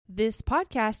This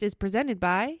podcast is presented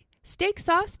by Steak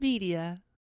Sauce Media.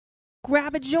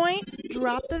 Grab a joint,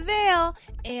 drop the veil,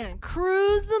 and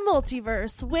cruise the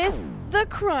multiverse with the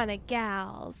Chronic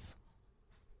Gals.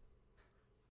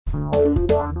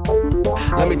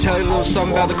 Let me tell you a little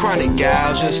something about the Chronic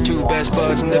Gals. Just two best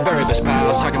buds and the very best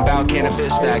pals. Talking about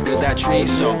cannabis, that good, that tree.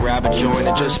 So grab a joint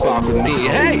and just spark with me.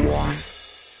 Hey!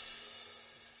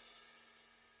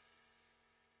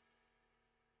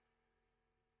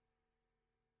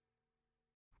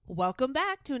 Welcome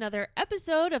back to another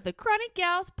episode of the Chronic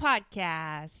Gals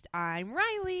podcast. I'm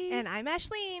Riley. And I'm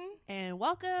Ashleen. And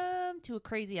welcome to a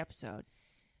crazy episode.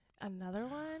 Another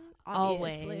one?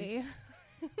 Obviously. Always.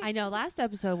 I know, last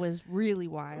episode was really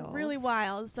wild. Really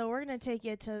wild. So we're going to take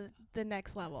it to the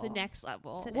next level. The next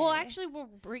level. Today. Well, actually, we're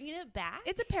bringing it back.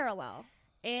 It's a parallel.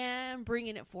 And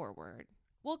bringing it forward.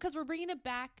 Well, because we're bringing it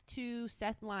back to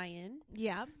Seth Lyon.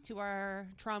 Yeah. To our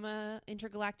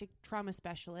intergalactic trauma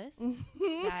specialist.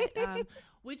 that,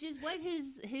 which is what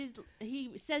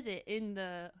he says it in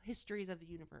the Histories of the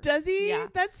Universe. Does he? Yeah.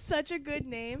 That's such a good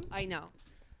name. I know.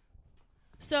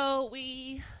 So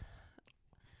a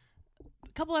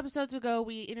couple episodes ago,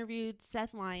 we interviewed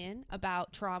Seth Lyon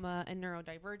about trauma and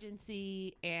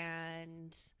neurodivergency,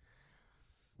 and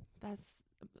that's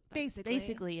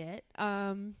basically it.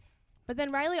 But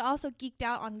then Riley also geeked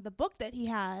out on the book that he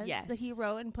has, Yes. that he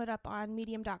wrote and put up on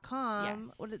Medium.com.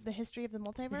 Yes. What is the History of the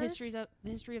Multiverse? The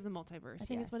history of the multiverse. I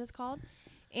think is what it's called.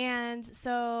 And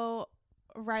so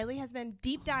Riley has been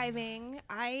deep diving.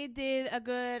 I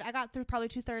got through probably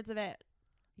 2/3 of it.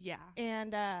 Yeah.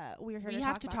 And we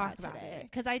have to talk about today. it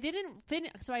because I didn't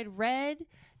finish. So I'd read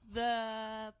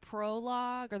the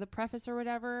prologue or the preface or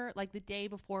whatever like the day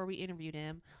before we interviewed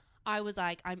him. I was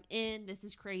like, I'm in. This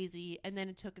is crazy. And then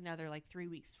it took another 3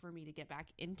 weeks for me to get back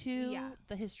into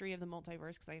the history of the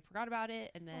multiverse because I forgot about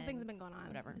it. And then things have been going on.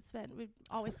 Whatever. We're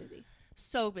always busy.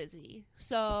 So busy.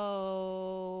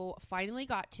 So finally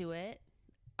got to it.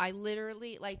 I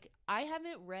literally I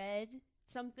haven't read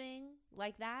something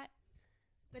like that.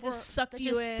 That just sucked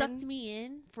me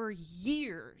in for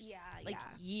years. Yeah.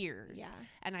 Years. Yeah.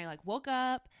 And I woke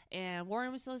up and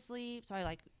Warren was still asleep. So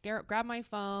I grabbed my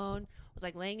phone,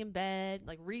 was laying in bed,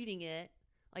 reading it.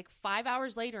 5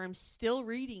 hours later, I'm still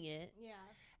reading it. Yeah.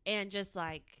 And just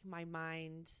my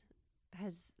mind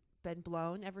has been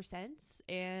blown ever since.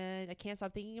 And I can't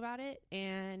stop thinking about it.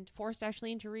 And forced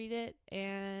Ashleen to read it.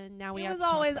 And now I was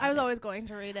always going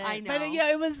to read it. I know. But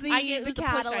it was the push I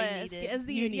catalyst. needed. It was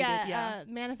the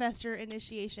manifestor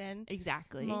initiation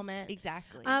moment.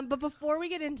 Exactly. But before we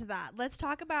get into that, let's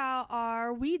talk about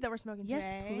our weed that we're smoking today.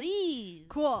 Yes, please.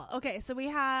 Cool. Okay, so we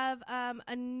have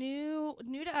a new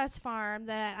to us farm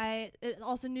that it's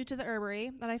also new to the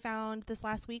herbery that I found this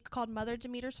last week called Mother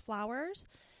Demeter's Flowers.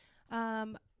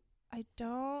 I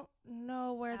don't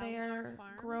know where they are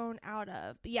grown out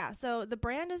of. But yeah, so the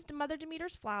brand is Mother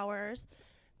Demeter's Flowers.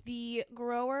 The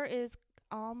grower is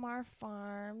Almar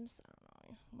Farms. I don't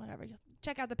know, whatever.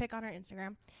 Check out the pic on our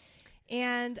Instagram.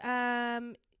 And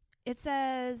it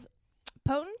says,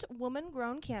 potent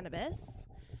woman-grown cannabis.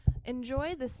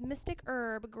 Enjoy this mystic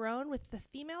herb grown with the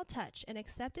female touch and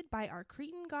accepted by our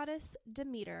Cretan goddess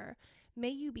Demeter.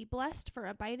 May you be blessed for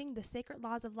abiding the sacred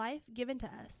laws of life given to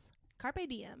us. Carpe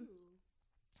diem.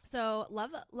 So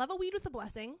love a weed with a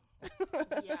blessing.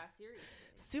 Yeah, seriously.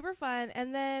 Super fun.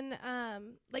 And then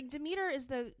Demeter is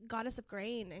the goddess of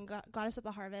grain and goddess of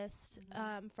the harvest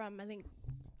from I think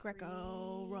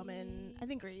Greco-Roman, I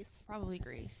think Greece. Probably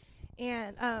Greece.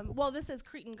 And this is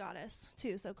Cretan goddess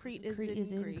too. So Crete is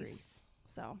in Greece.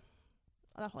 So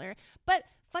that whole area. But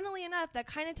funnily enough, that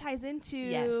kind of ties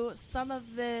into some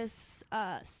of this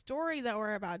story that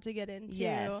we're about to get into.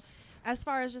 Yes. As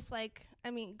far as just gods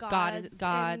in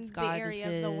the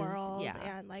area of the world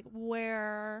and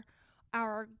where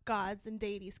our gods and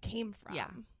deities came from. Yeah.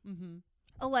 Mm-hmm.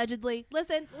 Allegedly.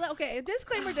 Listen, okay,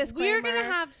 disclaimer. We're going to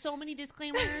have so many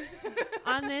disclaimers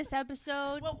on this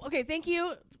episode. Well, okay, thank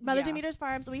you, Mother Demeter's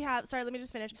Farms. We have, let me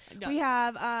just finish. No. We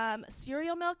have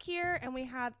cereal milk here, and we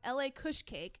have LA Kush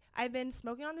Cake. I've been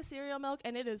smoking on the cereal milk,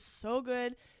 and it is so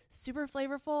good. Super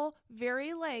flavorful.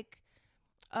 Very,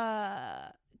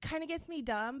 kind of gets me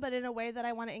dumb, but in a way that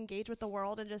I want to engage with the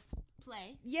world and just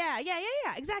play. Yeah,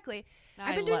 exactly.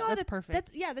 I've been doing a lot of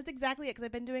perfect. That's exactly it, because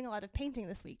I've been doing a lot of painting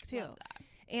this week too.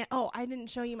 And I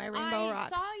didn't show you my rainbow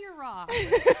rocks. I saw your rocks,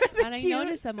 and I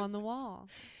noticed them on the wall.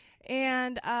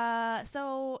 And and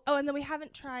then we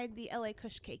haven't tried the LA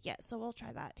Kush Cake yet, so we'll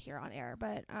try that here on air.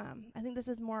 But I think this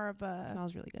is more of a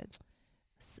smells really good.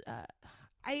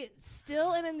 I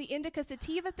still am in the indica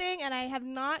sativa thing, and I have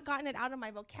not gotten it out of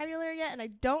my vocabulary yet, and I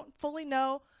don't fully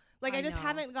know Like, I just know.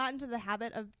 haven't gotten to the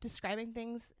habit of describing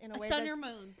things in a way sun that's... or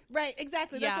moon. Right,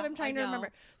 exactly. That's Yeah, what I'm trying I to know. remember.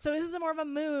 So this is more of a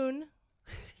moon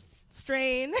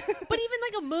strain. But even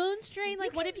like a moon strain,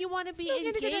 like what if you want to be smoke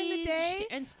indica during the engaged day.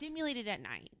 and stimulated at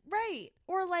night? Right.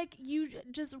 Or like you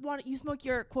just you smoke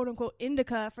your quote unquote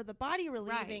indica for the body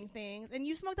relieving Right. things, and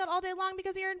you smoke that all day long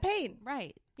because you're in pain.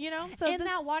 Right. You know? So And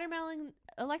that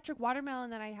electric watermelon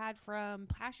that I had from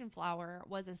Passion Flower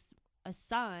was a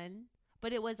sun,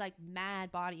 but it was like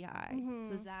mad body high. Mhm.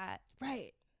 So is that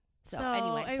right. so, So,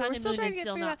 anyway, and sun we're and still moon trying is to get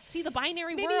still through not. that. See, the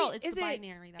binary Maybe world, it's is the it-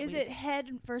 binary. That Is we, it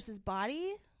head versus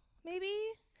body? Maybe.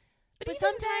 But even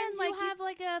sometimes then, like, you have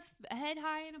like a head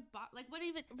high and a like what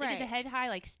even like, is a Right. head high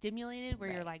like stimulated where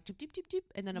you're Right. like doop doop doop doop,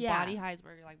 and then a Yeah. body high is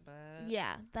where you're like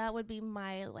Yeah, that would be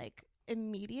my like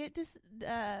immediate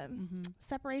Mhm.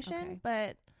 separation. Okay.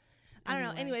 But I don't know.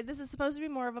 Anyway. Anyway, this is supposed to be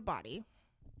more of a body.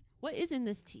 What is in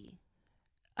this tea?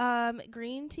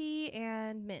 Green tea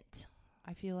and mint.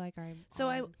 I feel like I'm So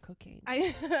on cocaine.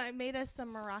 I made us some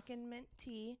Moroccan mint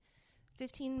tea,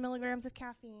 15 milligrams of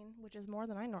caffeine, which is more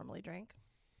than I normally drink.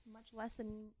 Much less than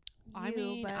you. I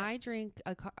mean, but, I drink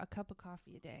a cup of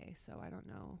coffee a day, so I don't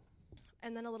know.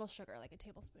 and then a little sugar, like a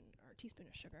tablespoon or a teaspoon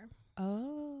of sugar.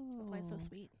 Oh, That's why it's so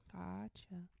sweet.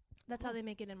 Gotcha. That's how Cool. they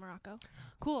make it in Morocco.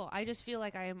 Cool. I just feel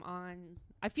like I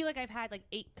feel like I've had like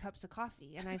 8 cups of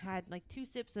coffee, and I've had like 2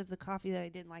 sips of the coffee that I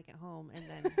didn't like at home, and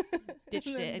then ditched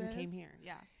And then it and this. came here.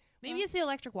 Yeah. Maybe Well, it's the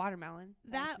electric watermelon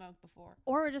that I that- smoked before.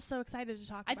 Or we're just so excited to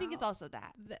talk I about think it's also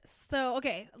that. this. So,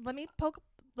 okay, let me poke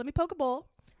a bowl,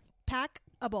 pack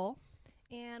a bowl,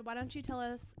 and why don't you tell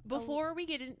us Before we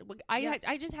get in,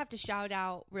 I just have to shout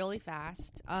out really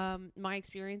fast my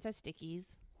experience at Stickies.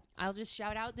 I'll just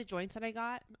shout out the joints that I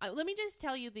got. Let me just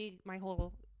tell you my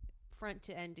whole front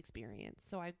to end experience.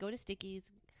 So I go to Stickies.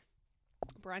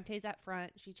 Bronte's at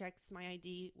front. She checks my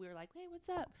ID. We were like, hey, what's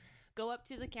up? Go up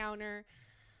to the counter.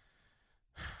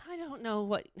 I don't know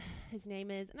what his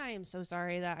name is, and I am so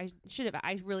sorry that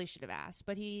I really should have asked.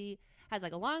 But he has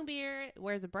like a long beard,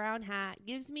 wears a brown hat,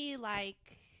 gives me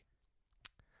like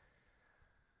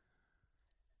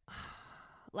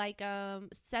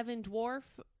 7 Dwarf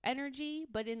energy,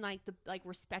 but in like the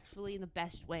respectfully in the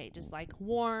best way, just like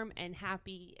warm and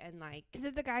happy and like is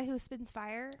it the guy who spins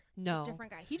fire? no,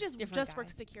 Different guy. He just Different guy.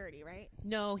 works security, right?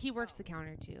 no, he works the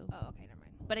counter too. Oh, okay, never mind.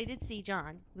 But I did see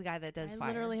John, the guy that does I fire.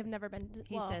 literally have never been.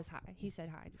 He says hi. He said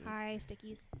hi to me. hi,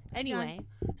 Stickies. Anyway,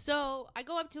 so I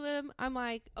go up to him. I'm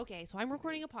like, okay, so I'm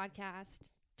recording a podcast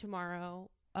tomorrow.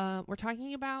 We're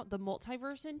talking about the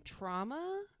multiverse and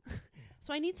trauma.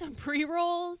 So I need some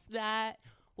pre-rolls that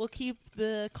will keep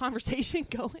the conversation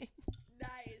going.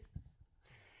 Nice.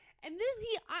 And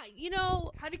this,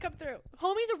 How'd he come through?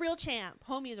 homie's a real champ.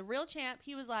 Homie is a real champ.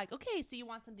 He was like, okay, so you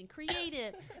want something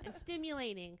creative and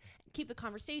stimulating, keep the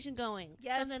conversation going.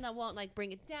 Yes. Something that won't like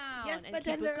bring it down Yes, and keep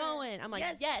bartender. it going. I'm like,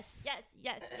 Yes.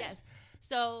 yes.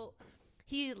 So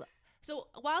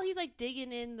while he's like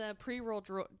digging in the pre-roll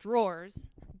drawers,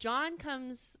 John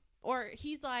comes, or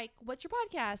he's like, what's your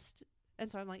podcast?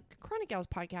 And so I'm like, Chronic Gals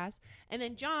podcast. And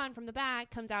then John from the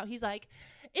back comes out. He's like,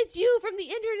 it's you from the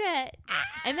internet.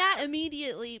 And that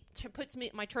immediately puts me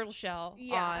my turtle shell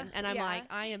Yeah, on. And I'm yeah. like,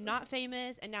 I am not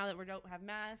famous. And now that we don't have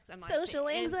masks, I'm like, Social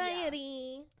and- yeah,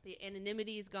 anxiety. the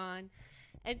anonymity is gone.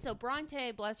 And so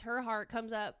Bronte, bless her heart,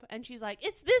 comes up and she's like,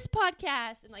 it's this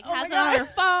podcast. And like Oh has my it on God.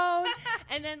 her phone.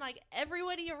 And then like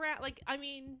everybody around, like, I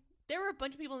mean, there were a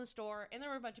bunch of people in the store and there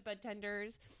were a bunch of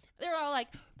bartenders. They were all like,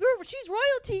 she's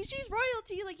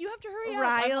royalty. Like, you have to hurry up.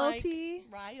 I'm like, Royalty.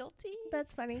 royalty?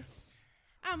 That's funny.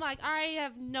 I'm like, I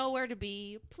have nowhere to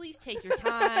be. Please take your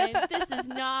time. This is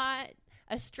not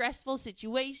a stressful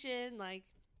situation. Like,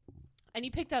 and he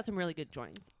picked out some really good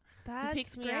joints. That's He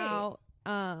picked me great. out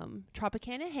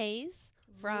Tropicana Haze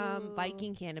from Ooh.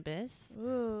 Viking Cannabis,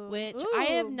 Ooh. which Ooh. I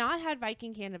have not had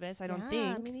Viking Cannabis, I don't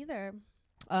Yeah, think. me neither.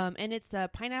 And it's a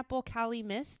pineapple Cali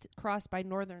Mist crossed by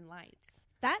Northern Lights.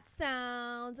 That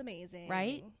sounds amazing.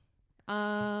 Right?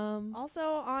 Also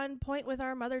on point with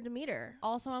our Mother Demeter.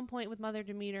 Also on point with Mother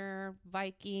Demeter,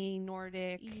 Viking,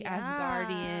 Nordic, Yeah.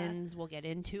 Asgardians. We'll get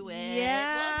into it.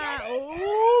 Yeah. We'll get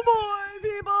Oh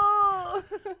boy,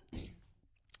 people.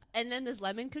 And then there's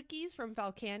lemon cookies from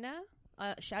Falcana.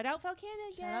 Shout out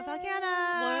Falcana again. Shout out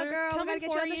Falcana. We're Girl, we coming gotta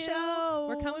get you for on the show.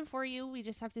 We're coming for you. We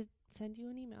just have to send you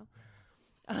an email.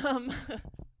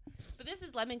 But this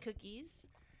is lemon cookies,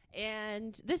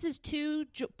 and this is two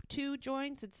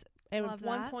joints. It's Love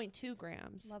that. 1.2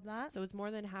 grams, Love that. so it's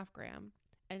more than a half gram.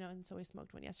 I know, and so we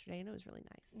smoked one yesterday, and it was really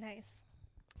nice. Nice.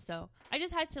 So I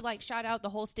just had to like shout out the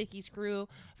whole Stickies crew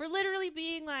for literally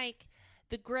being like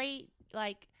the great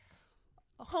like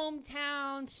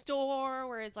hometown store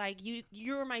where it's like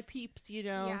you're my peeps, you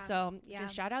know. Yeah. So Yeah.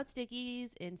 just shout out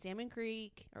Stickies in Salmon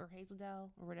Creek or Hazeldale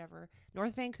or whatever,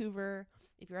 North Vancouver.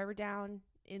 If you're ever down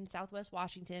in Southwest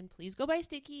Washington, please go by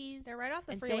Stickies. They're right off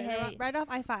the And say freeway. They're hey. right off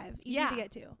I-5. Easy Yeah. to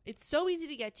get to. It's so easy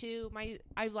to get to.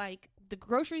 I like the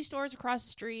grocery stores across the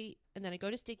street, and then I go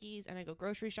to Stickies and I go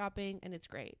grocery shopping, and it's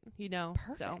great, you know.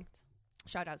 Perfect. So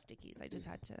shout out Stickies. I just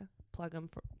had to plug them.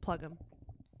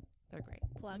 They're great.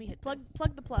 Let me hit Plug this.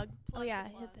 the plug. Plug yeah, the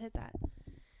plug. hit that.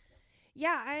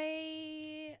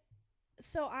 Yeah,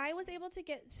 so I was able to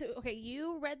get to, okay,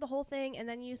 you read the whole thing and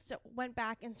then you went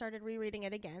back and started rereading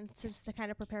it again just to kind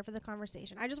of prepare for the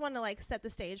conversation. I just want to like set the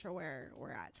stage for where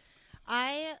we're at.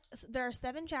 There are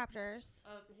 7 chapters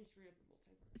Of the history of the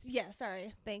multiverse. Yeah,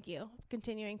 sorry. Thank you.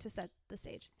 Continuing to set the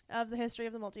stage of the history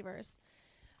of the multiverse.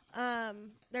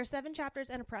 There are 7 chapters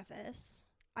and a preface.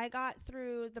 I got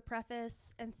through the preface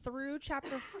and through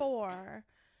chapter 4,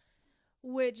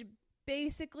 which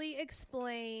basically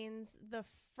explains the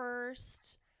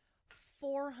first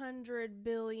 400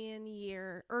 billion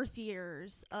Earth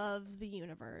years of the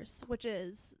universe, which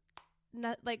is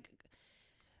not like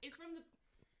It's from the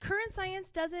current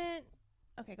science doesn't.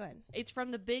 Okay, go ahead. It's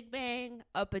from the Big Bang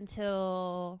up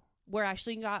until when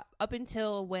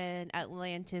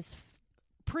Atlantis,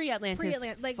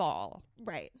 pre-Atlantis like- fall.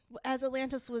 Right. As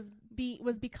Atlantis was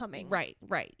becoming. Right,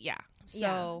 yeah.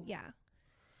 So yeah.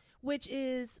 Which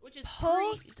is post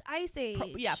post Ice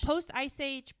Age. post Ice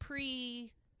Age,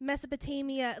 pre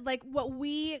Mesopotamia, like what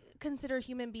we consider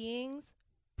human beings,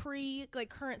 pre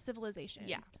like current civilization.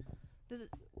 Yeah. This is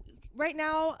right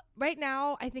now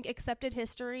I think accepted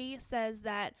history says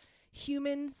that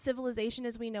human civilization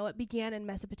as we know it began in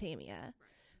Mesopotamia.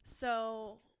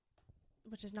 So,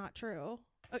 which is not true.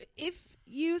 If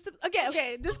you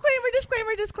okay, disclaimer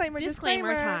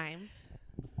time.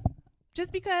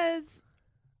 Just because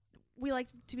we like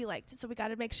to be liked, so we got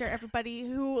to make sure everybody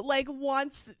who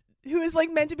is like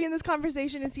meant to be in this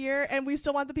conversation is here, and we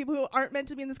still want the people who aren't meant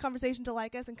to be in this conversation to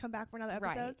like us and come back for another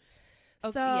episode.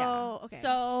 Right. So okay.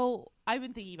 So I've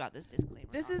been thinking about this disclaimer.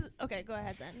 This is okay. Go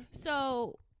ahead then.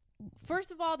 So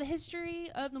first of all, the history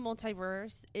of the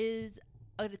multiverse is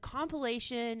a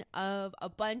compilation of a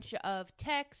bunch of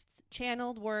texts,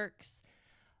 channeled works,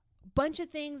 bunch of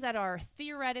things that are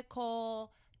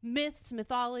theoretical, myths,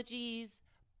 mythologies,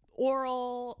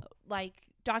 oral, like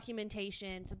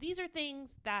documentation. So these are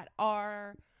things that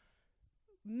are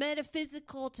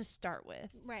metaphysical to start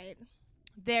with. Right.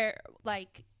 There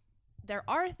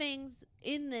are things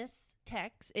in this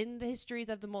text, in the histories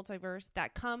of the multiverse,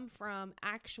 that come from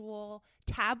actual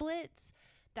tablets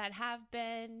that have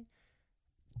been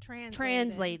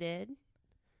translated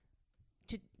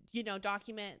to,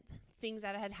 document things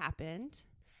that had happened.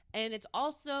 And it's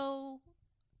also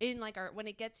in when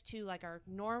it gets to our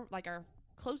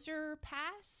closer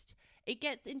past, it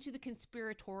gets into the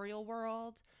conspiratorial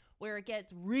world where it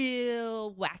gets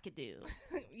real wackadoo.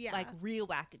 Yeah. Like real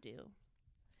wackadoo.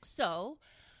 So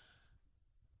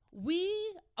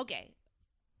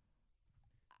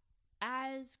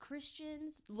as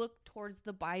Christians look towards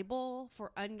the Bible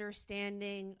for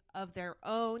understanding of their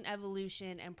own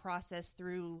evolution and process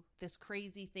through this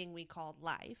crazy thing we called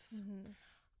life,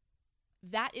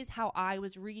 that is how I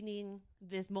was reading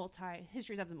this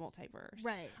histories of the multiverse.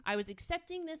 Right. I was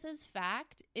accepting this as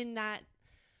fact in that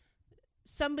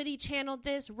somebody channeled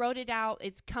this, wrote it out.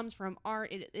 It comes from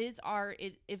art. It is art.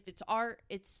 If it's art,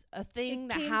 it's a thing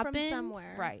that came happened from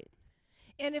somewhere. Right.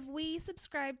 And if we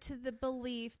subscribe to the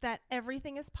belief that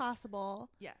everything is possible,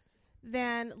 Yes.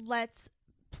 then let's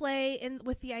play in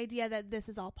with the idea that this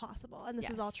is all possible and this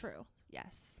is all Yes. true.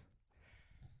 Yes.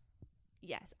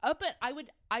 But I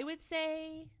would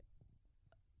say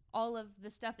all of the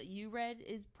stuff that you read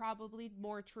is probably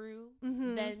more true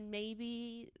than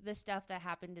maybe the stuff that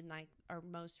happened in our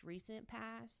most recent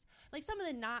past. Like some of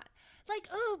the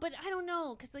but I don't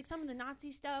know, because some of the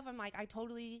Nazi stuff, I'm I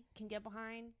totally can get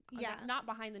behind. Yeah. Not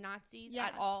behind the Nazis Yeah.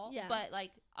 at all. Yeah. But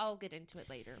I'll get into it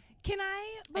later. Can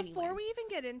I, before Anyway. we even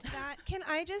get into that, can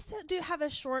I just have a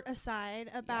short aside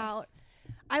about,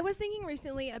 I was thinking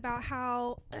recently about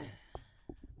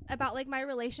about my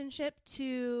relationship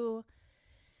to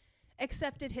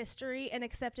accepted history and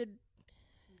accepted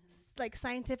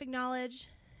scientific knowledge,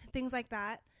 things like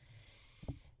that.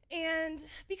 And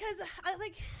because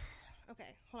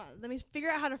okay, hold on, let me figure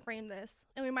out how to frame this,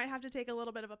 and we might have to take a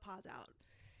little bit of a pause out.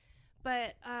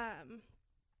 But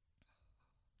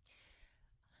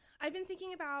I've been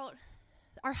thinking about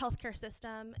our healthcare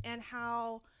system and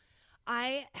how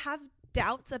I have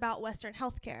doubts about Western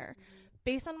healthcare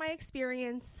based on my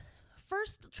experience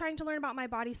first trying to learn about my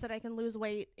body so that I can lose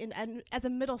weight as a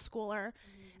middle schooler,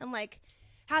 and like,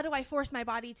 how do I force my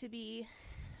body to be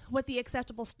what the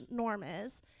acceptable norm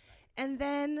is? And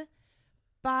then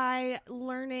by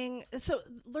learning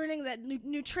that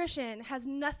nutrition has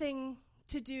nothing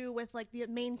to do with like the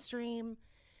mainstream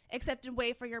accepted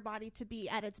way for your body to be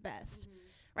at its best,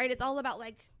 right? It's all about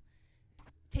like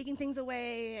taking things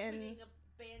away and putting a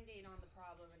Band-Aid on the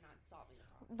problem and not solving the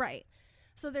problem. right.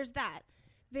 So there's that.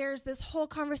 There's this whole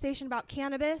conversation about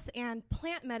cannabis and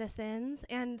plant medicines,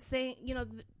 and saying, you know,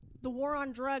 the war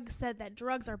on drugs said that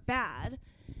drugs are bad,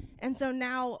 and so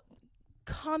now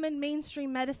common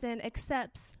mainstream medicine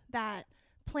accepts that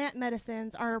plant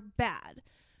medicines are bad.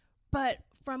 But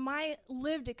from my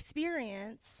lived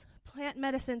experience, plant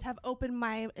medicines have opened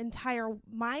my entire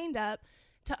mind up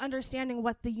to understanding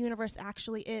what the universe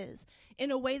actually is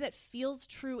in a way that feels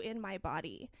true in my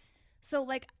body. So,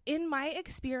 like, in my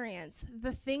experience,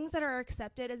 the things that are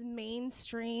accepted as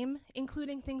mainstream,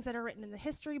 including things that are written in the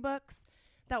history books,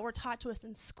 that were taught to us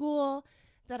in school,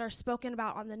 that are spoken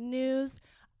about on the news,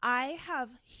 I have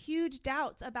huge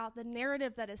doubts about the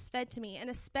narrative that is fed to me, and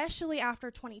especially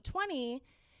after 2020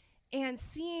 and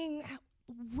seeing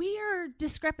weird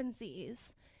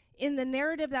discrepancies in the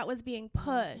narrative that was being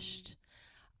pushed.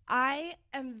 I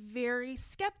am very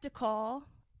skeptical,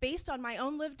 based on my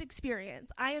own lived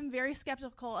experience. I am very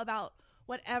skeptical about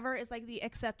whatever is like the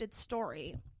accepted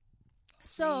story.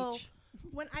 So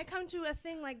when I come to a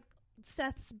thing like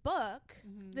Seth's book,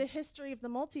 The History of the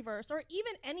Multiverse, or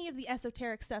even any of the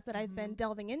esoteric stuff that I've been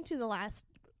delving into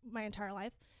my entire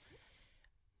life,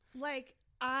 like,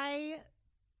 I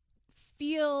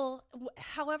feel,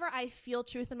 however I feel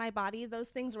truth in my body, those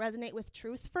things resonate with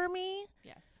truth for me.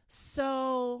 Yes.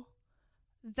 So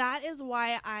that is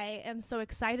why I am so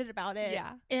excited about it.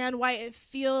 Yeah. And why it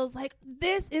feels like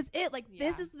this is it. Like,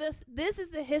 this is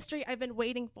the history I've been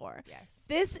waiting for. Yes.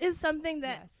 This is something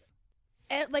that,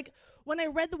 like, when I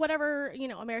read the whatever, you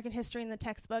know, American history in the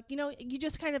textbook, you know, you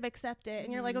just kind of accept it,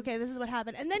 and you're like, okay, this is what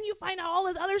happened. And then you find out all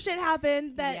this other shit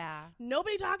happened that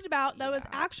nobody talked about that was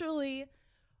actually...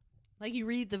 Like, you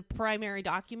read the primary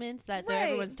documents that Right.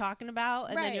 everyone's talking about,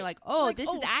 and then Right. you're like, oh, Like, this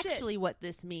oh, is actually what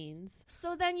this means.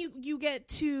 So then you get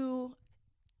to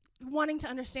wanting to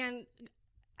understand.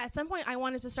 At some point, I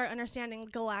wanted to start understanding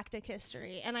galactic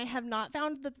history, and I have not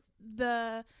found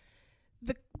the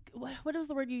what was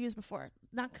the word you used before?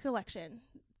 Not collection,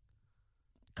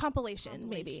 compilation,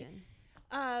 maybe,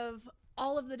 of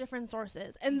all of the different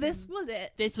sources. And this was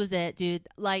it. This was it, dude.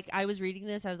 Like, I was reading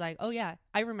this, I was like, oh yeah,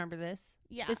 I remember this.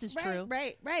 Yeah, this is right, true.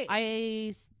 Right.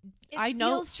 I It know.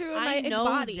 feels true in I my know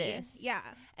body. this. Yeah.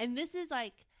 And this is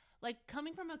like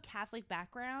coming from a Catholic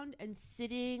background and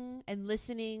sitting and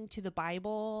listening to the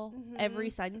Bible every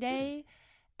Sunday,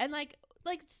 and like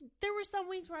there were some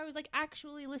weeks where I was like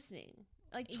actually listening,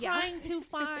 like trying to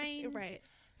find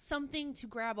something to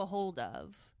grab a hold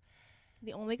of.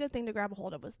 The only good thing to grab a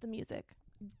hold of was the music.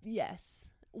 Yes,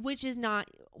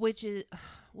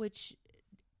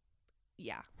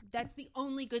 yeah, that's the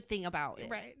only good thing about it.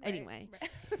 Right. Anyway.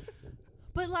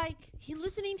 But like, he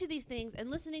listening to these things and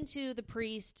listening to the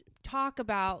priest talk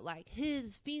about like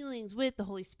his feelings with the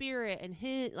Holy Spirit and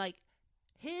his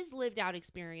lived out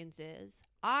experiences,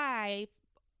 it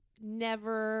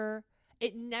never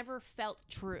felt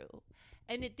true.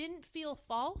 And it didn't feel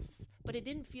false, but it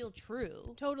didn't feel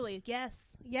true. Totally. Yes.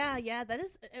 Yeah. That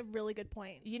is a really good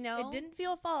point. You know? It didn't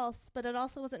feel false, but it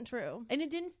also wasn't true. And it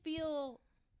didn't feel...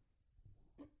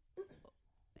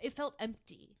 It felt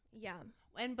empty. Yeah.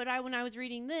 But when I was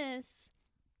reading this,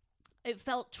 it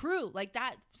felt true. Like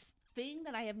that thing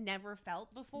that I have never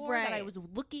felt before, that I was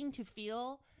looking to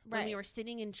feel when we were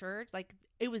sitting in church. Like,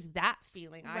 it was that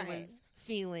feeling I was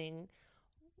feeling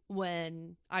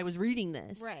when I was reading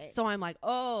this. Right. So I'm like,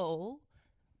 oh,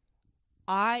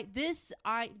 this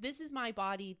is my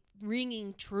body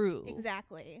ringing true.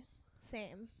 Exactly.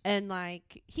 Same. And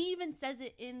like, he even says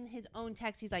it in his own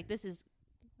text. He's like, this is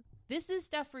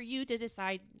stuff for you to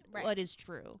decide what is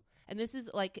true. And this is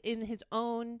like in his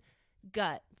own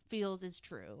gut feels is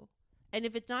true. And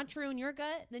if it's not true in your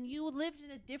gut, then you lived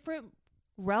in a different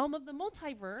realm of the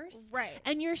multiverse. Right.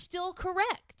 And you're still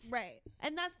correct. Right.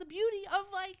 And that's the beauty of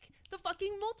like the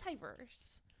fucking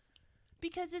multiverse.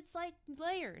 Because it's like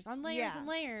layers on layers and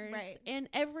layers. Right. And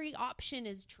every option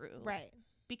is true. Right.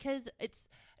 Because it's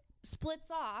splits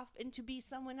off into be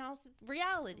someone else's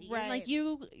reality. Right. And like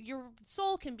your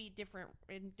soul can be different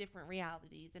in different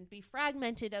realities and be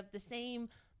fragmented of the same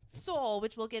soul,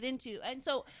 which we'll get into. And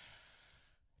so,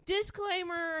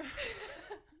 disclaimer,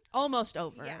 almost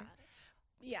over.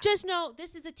 Yeah. Just know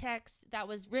this is a text that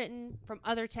was written from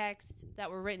other texts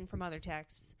that were written from other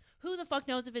texts who the fuck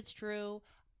knows if it's true?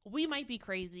 We might be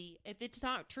crazy. If it's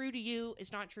not true to you,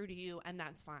 it's not true to you, and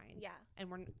that's fine. Yeah. And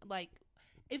we're like,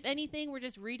 if anything, we're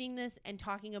just reading this and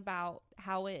talking about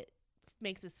how it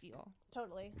makes us feel.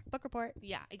 Totally. Book report.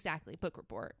 Yeah, exactly. Book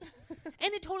report.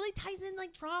 And it totally ties in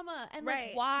like trauma and like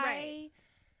Right, why right.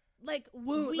 Like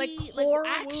wound, we, like core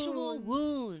actual wounds.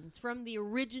 wounds from the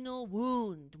original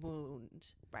wound.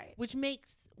 Right. Which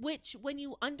when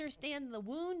you understand the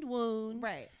wound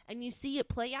Right. and you see it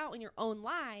play out in your own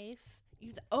life,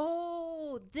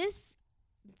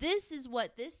 this is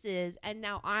what this is, and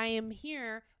now I am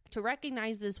here to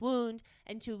recognize this wound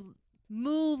and to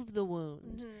move the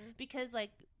wound. Mm-hmm. Because like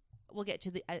we'll get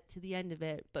to the end of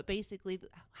it, but basically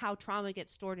how trauma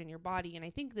gets stored in your body, and I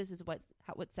think this is what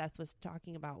Seth was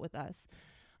talking about with us,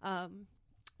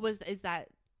 is that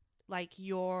like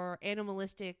your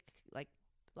animalistic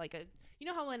like a, you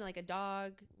know how when like a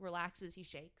dog relaxes he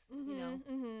shakes, you know,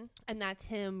 and that's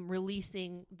him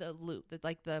releasing the loop,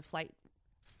 like the fight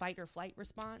or flight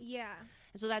response. Yeah.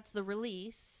 And so that's the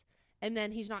release, and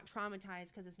then he's not traumatized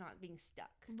because it's not being stuck,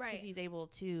 Right. because he's able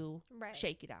to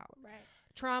shake it out. Right.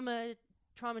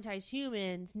 Traumatized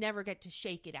humans never get to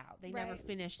shake it out. They never Right.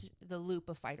 finish the loop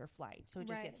of fight or flight, so it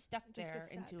just Right. gets stuck It just there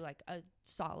gets stuck. into like a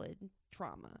solid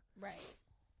trauma. Right.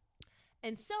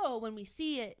 And so when we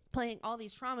see it all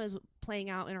these traumas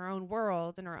playing out in our own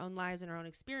world, in our own lives, in our own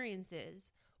experiences,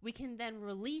 we can then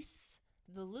release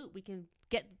the loop. We can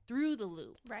get through the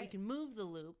loop. Right. We can move the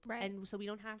loop. Right. And so we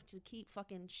don't have to keep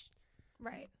fucking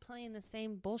Right. playing the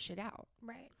same bullshit out.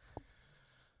 Right.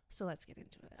 So let's get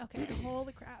into it. Okay.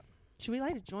 Holy crap. Should we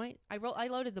light a joint? I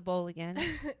loaded the bowl again.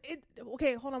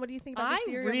 Okay, hold on. What do you think about the I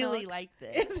cereal really milk? like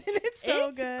this. Isn't it so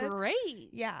it's good? great.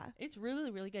 Yeah. It's really,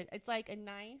 really good. It's like a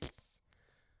nice...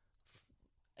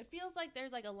 It feels like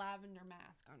there's like a lavender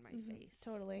mask on my face.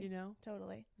 Totally. You know?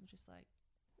 Totally. I'm just like,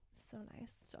 So nice.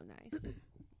 so nice.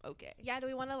 Okay. Yeah, do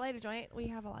we want to light a joint? We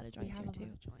have a lot of We joints have here a too.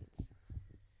 lot of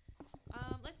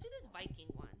joints. Let's do this Viking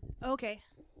one. Okay.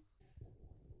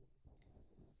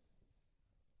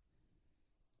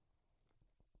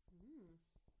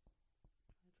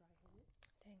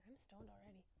 Dang, I'm stoned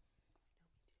already.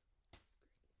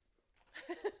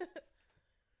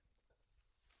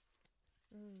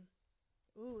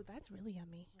 Ooh, that's really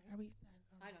yummy. Are we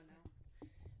I don't know.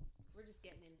 We're just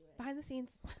getting into it. behind the scenes?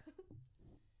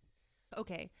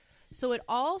 Okay. So it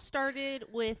all started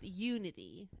with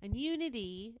Unity. And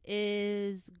Unity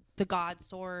is the God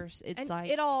source. It's And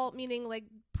like it all meaning like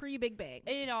pre-Big Bang.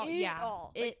 It all, It yeah.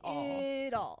 all. It Like, all.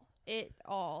 It all. It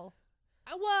all.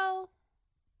 Well,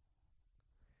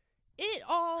 it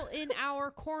all in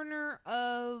our corner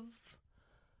of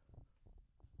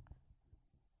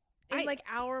In like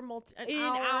our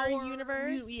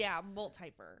universe. Yeah,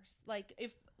 multiverse. Like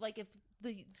if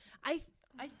the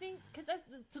I think because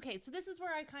it's okay. So this is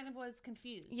where I kind of was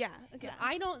confused. Yeah. 'Cause Okay.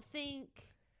 I don't think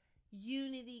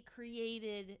Unity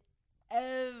created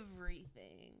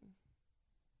everything.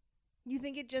 You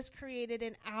think it just created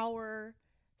an hour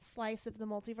slice of the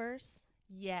multiverse?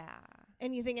 Yeah.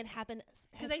 And you think it happened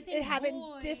 'Cause I think it happened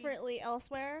Boy- differently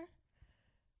elsewhere?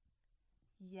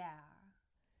 Yeah.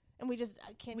 And we just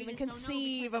can't We even just don't know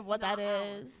conceive because of what it's not that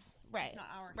is. ours. Right. It's not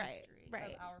our Right. history.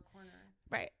 Right. Of our corner.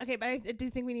 Right. Okay, but I do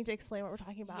think we need to explain what we're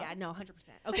talking about. Yeah, no, 100%.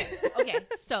 Okay. Okay.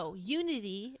 So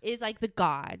Unity is like the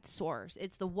God source.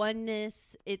 It's the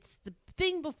oneness. It's the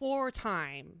thing before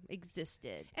time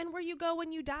existed. And where you go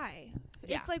when you die.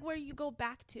 Yeah. It's like where you go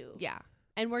back to. Yeah.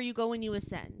 And where you go when you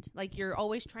ascend. Like you're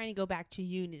always trying to go back to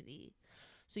Unity.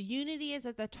 So Unity is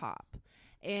at the top.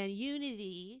 And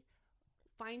Unity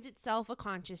finds itself a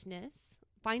consciousness,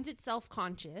 finds itself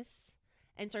conscious,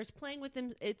 and starts playing with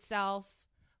itself,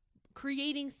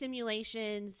 creating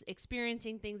simulations,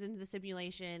 experiencing things into the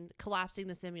simulation, collapsing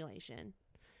the simulation.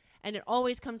 And it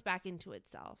always comes back into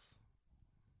itself.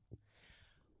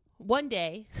 One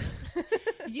day,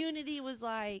 Unity was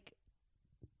like,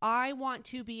 I want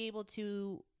to be able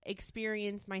to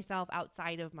experience myself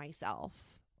outside of myself.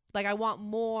 Like, I want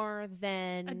more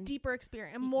than... a deeper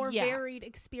experience, a more Yeah. varied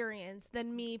experience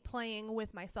than me playing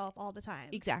with myself all the time.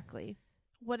 Exactly.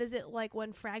 What is it like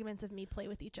when fragments of me play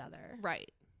with each other?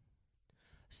 Right.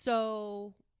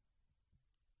 So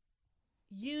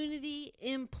Unity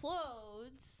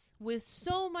implodes with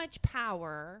so much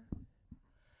power.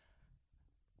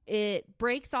 It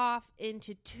breaks off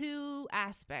into two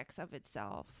aspects of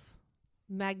itself.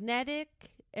 Magnetic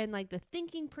and like the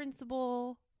thinking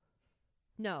principle.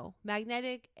 No,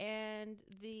 magnetic and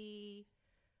the...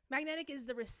 Magnetic is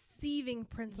the receiving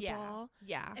principle.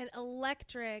 Yeah. And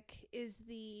electric is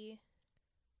the...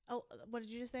 Oh, what did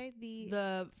you just say? The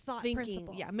The thought thinking.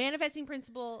 principle. Yeah. Manifesting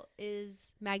principle is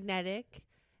magnetic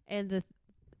and the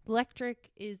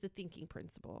electric is the thinking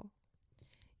principle.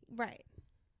 Right.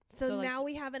 So So, like- now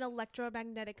we have an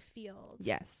electromagnetic field.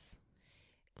 Yes.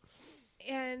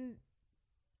 And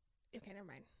okay, never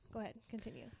mind. Go ahead.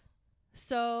 Continue.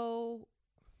 So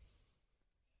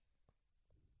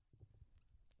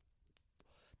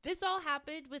this all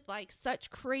happened with like such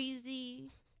crazy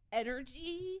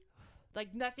energy.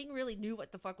 Like nothing really knew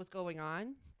what the fuck was going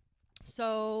on.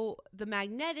 So the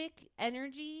magnetic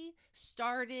energy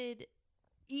started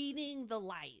eating the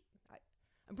light.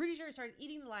 I'm pretty sure it started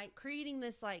eating the light, creating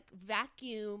this like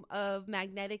vacuum of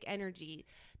magnetic energy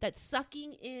that's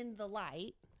sucking in the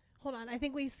light. Hold on. I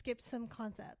think we skipped some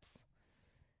concepts.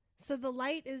 So the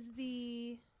light is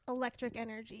the electric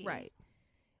energy. Right.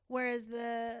 Whereas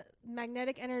the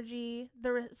magnetic energy,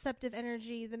 the receptive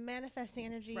energy, the manifesting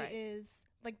energy Right. is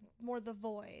like more the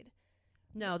void.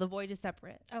 No, the void is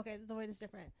separate. Okay, the void is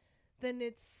different. Then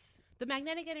it's The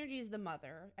magnetic energy is the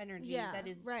mother energy Yeah, that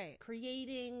is right.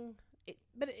 creating it.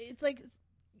 but it's like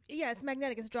it's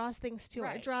magnetic. It draws things to her. It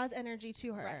Right. draws energy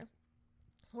to her. Right.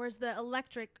 Whereas the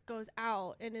electric goes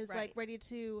out and is like Right. ready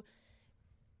to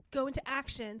go into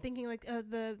action, thinking like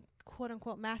the quote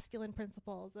unquote masculine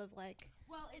principles of like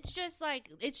Well, it's just light.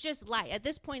 At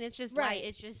this point, it's just Right. light.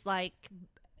 It's just like,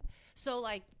 so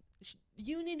like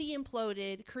unity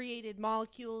imploded, created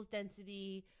molecules,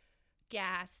 density,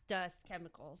 gas, dust,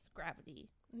 chemicals, gravity.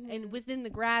 And within the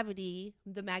gravity,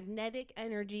 the magnetic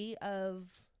energy of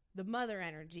the mother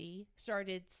energy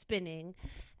started spinning,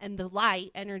 and the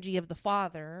light energy of the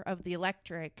father, of the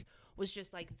electric, was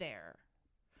just like there.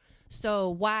 So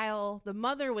while the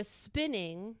mother was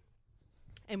spinning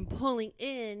and pulling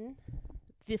in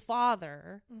the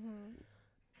father,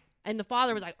 and the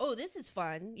father was like, oh, this is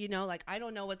fun, you know, like I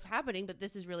don't know what's happening, but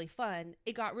this is really fun.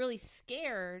 It got really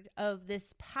scared of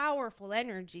this powerful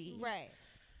energy. right.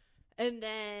 And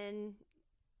then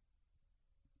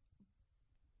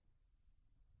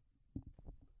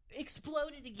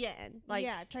exploded again. Like,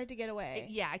 tried to get away.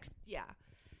 yeah.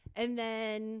 And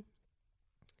then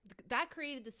that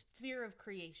created this sphere of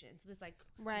creation. So this like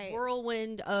Right.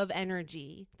 whirlwind of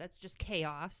energy that's just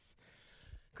chaos.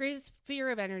 Created this sphere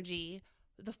of energy.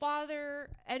 The father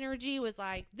energy was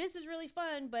like, this is really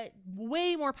fun, but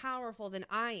way more powerful than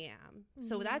I am.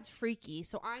 So that's freaky.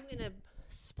 So I'm going to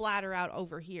splatter out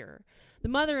over here. The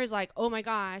mother is like, oh my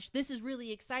gosh, this is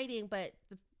really exciting, but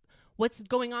what's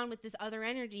going on with this other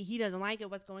energy? He doesn't like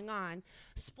it. What's going on?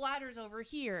 Splatters over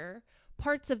here.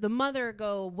 Parts of the mother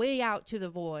go way out to the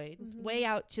void, way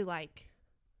out to like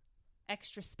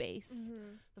extra space.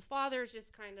 The father is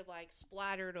just kind of like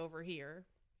splattered over here.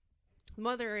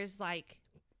 Mother is like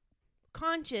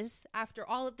conscious after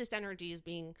all of this energy is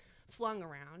being flung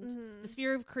around. The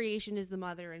sphere of creation is the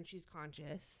mother, and she's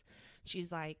conscious.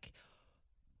 She's like,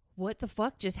 what the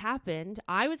fuck just happened?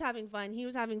 I was having fun. He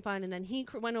was having fun. And then he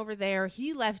went over there.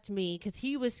 He left me because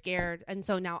he was scared. And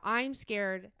so now I'm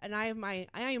scared, and I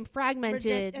am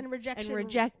fragmented Rejection. and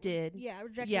rejected. Yeah,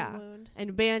 rejection Yeah. wound. And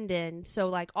abandoned. So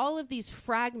like all of these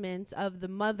fragments of the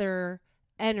mother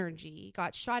energy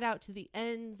got shot out to the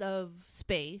ends of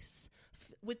space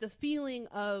with the feeling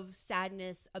of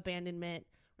sadness, abandonment,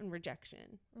 and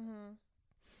rejection.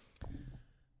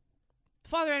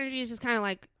 Father energy is just kind of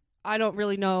like, I don't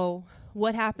really know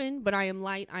what happened, but I am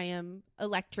light, I am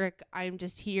electric, I am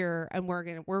just here, and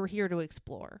we're here to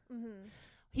explore.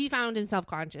 He found himself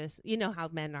conscious. You know how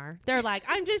men are. They're like,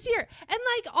 I'm just here. And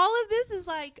like all of this is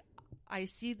like, I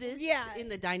see this in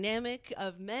the dynamic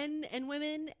of men and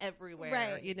women everywhere,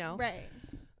 Right. you know? Right.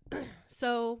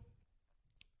 So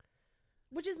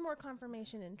Which is more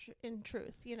confirmation in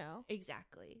truth, you know?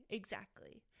 Exactly.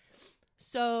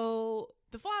 So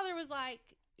the father was like,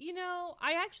 you know,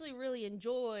 I actually really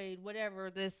enjoyed whatever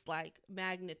this like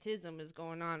magnetism is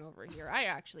going on over here. I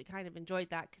actually kind of enjoyed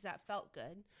that because that felt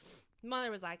good.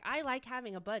 Mother was like, I like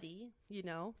having a buddy, you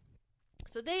know?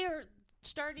 So they are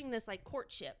starting this like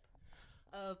courtship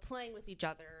of playing with each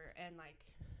other and like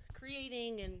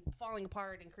creating and falling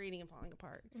apart and creating and falling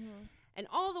apart. And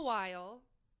all the while,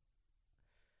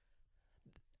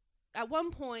 at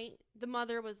one point, the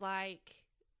mother was like,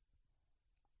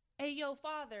 hey, yo,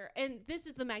 father. And this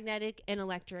is the magnetic and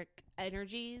electric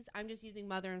energies. I'm just using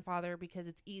mother and father because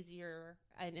it's easier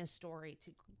in a story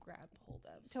to grab hold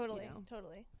of. Totally. you know?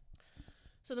 Totally.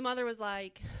 So the mother was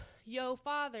like, yo,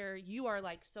 father, you are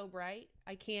like so bright.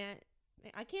 I can't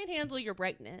handle your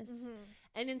brightness.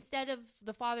 And instead of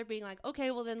the father being like, okay,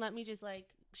 well then let me just like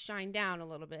shine down a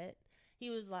little bit, he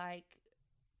was like,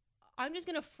 I'm just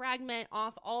going to fragment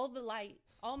off all the light,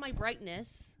 all my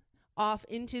brightness off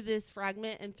into this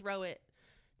fragment and throw it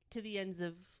to the ends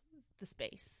of the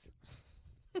space.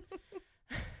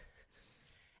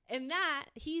 And that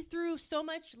he threw so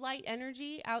much light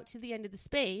energy out to the end of the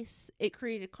space, it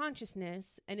created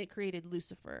consciousness and it created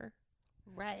Lucifer.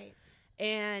 Right.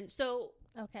 And so,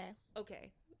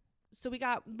 Okay. So we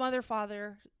got mother,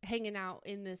 father hanging out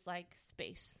in this like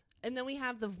space. And then we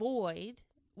have the void,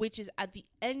 which is at the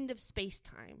end of space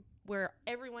time, where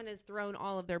everyone has thrown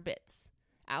all of their bits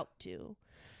out to.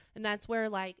 And that's where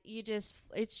like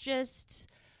it's just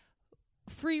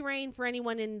free reign for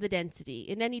anyone in the density.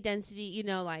 In any density, you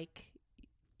know, like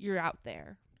you're out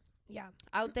there. Yeah.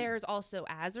 Out there is also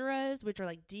Azuras, which are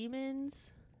like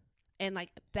demons and like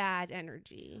bad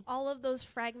energy. All of those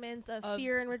fragments of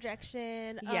fear and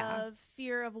rejection, Yeah. of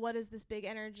fear of what is this big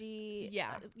energy.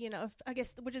 Yeah. You know, I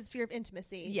guess, which is fear of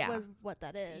intimacy. Yeah. Was what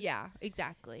that is. Yeah,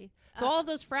 exactly. So all of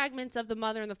those fragments of the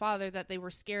mother and the father that they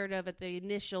were scared of at the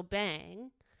initial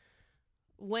bang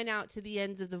went out to the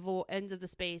ends of the ends of the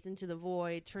space into the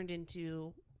void, turned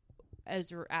into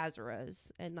Azuras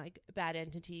and like bad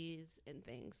entities and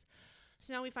things.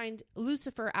 So now we find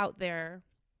Lucifer out there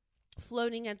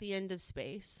floating at the end of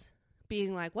space,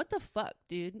 being like, what the fuck,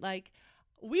 dude? Like,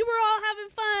 we were all having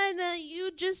fun, then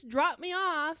you just dropped me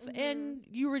off and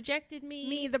you rejected me.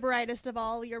 Me, the brightest of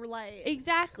all your light.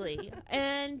 Exactly.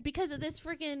 And because of this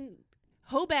freaking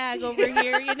hoe bag over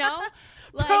here, you know?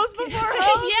 Like, Pros before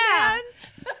hoes, yeah. man.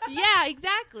 Yeah,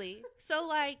 exactly. So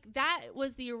like that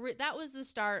was the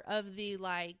start of the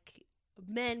like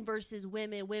men versus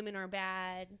women are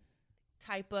bad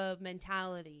type of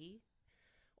mentality.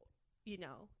 You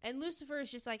know, and Lucifer is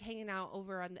just like hanging out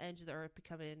over on the edge of the earth,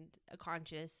 becoming a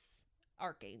conscious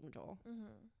archangel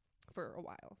for a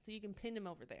while. So you can pin him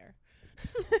over there.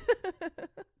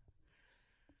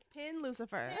 Pin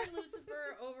Lucifer. Pin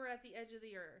Lucifer over at the edge of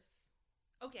the earth.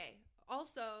 Okay.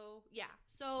 Also, yeah.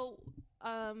 So,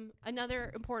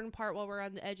 another important part while we're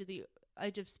on the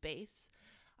edge of space,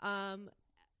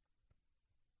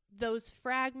 those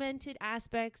fragmented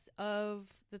aspects of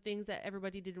the things that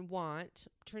everybody didn't want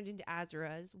turned into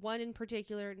Azuras. One in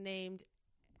particular named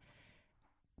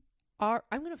I'm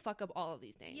going to fuck up all of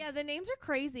these names. Yeah, the names are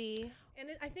crazy. And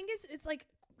I think it's like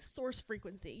source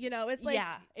frequency, you know? It's like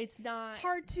it's not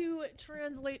hard to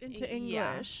translate into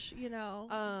English, you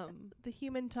know? The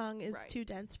human tongue is too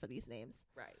dense for these names.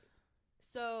 Right.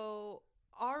 So,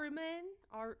 Ahriman.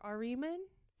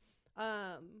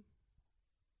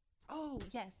 Oh,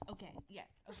 yes. Okay. Yes.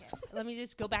 Okay. Let me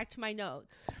just go back to my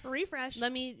notes. Refresh.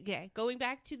 Going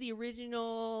back to the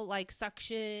original, like,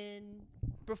 suction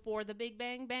before the Big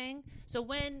Bang. So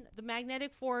when the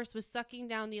magnetic force was sucking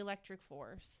down the electric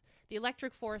force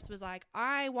was like,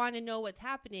 I want to know what's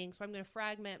happening, so I'm going to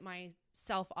fragment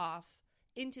myself off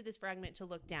into this fragment to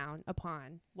look down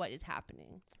upon what is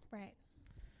happening. Right.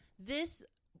 This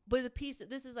was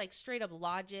this is like straight up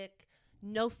logic.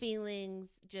 No feelings,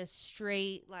 just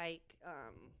straight like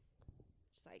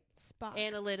just like Spock.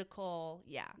 Analytical,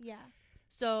 yeah. Yeah.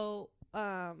 So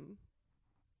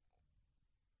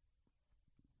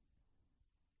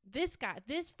this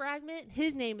fragment,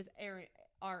 his name is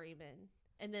Ahriman,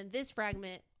 and then this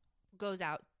fragment goes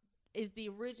out is the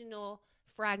original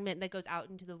fragment that goes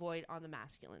out into the void on the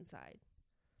masculine side.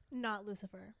 Not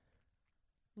Lucifer.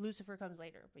 Lucifer comes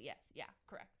later, but yes, yeah,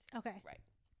 correct. Okay. Right.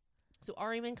 So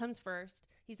Ahriman comes first.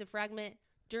 He's a fragment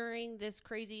during this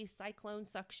crazy cyclone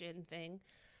suction thing.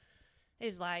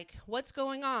 Is like, what's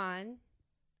going on?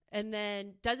 And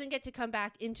then doesn't get to come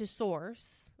back into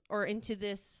source or into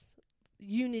this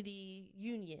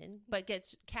union, but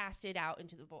gets casted out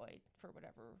into the void for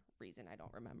whatever reason. I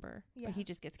don't remember. Yeah. But he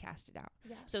just gets casted out.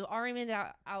 Yeah. So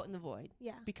Ahriman out in the void.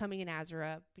 Yeah. Becoming an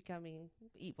Azura, becoming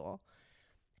evil.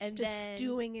 And just then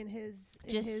stewing in his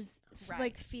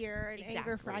like fear and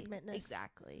anger fragmentness.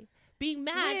 Exactly. Being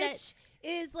mad which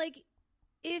is like,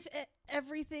 if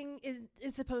everything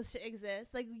is supposed to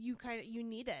exist, like you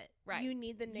need it. Right. You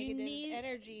need the negative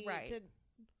energy to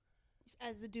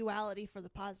as the duality for the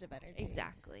positive energy.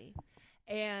 Exactly.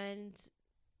 And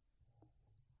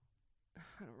I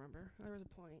don't remember. There was a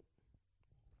point.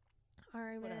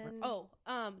 Ahriman. Oh,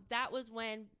 that was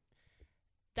when.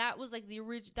 That was like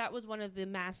that was one of the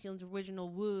masculine's original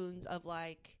wounds of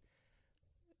like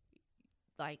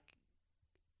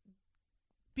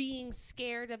being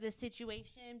scared of the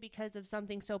situation because of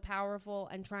something so powerful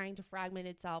and trying to fragment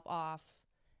itself off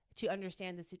to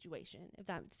understand the situation. Does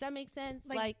that make sense?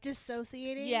 Like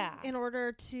dissociating, in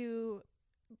order to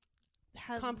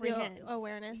have comprehend the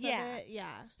awareness of it.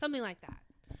 Yeah, something like that.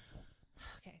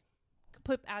 Okay,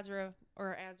 put Azura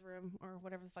or Azurim or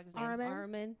whatever the fuck his name,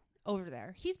 Ahriman over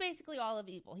there. He's basically all of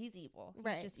evil. He's evil.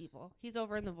 He's just evil. He's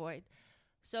over in the void.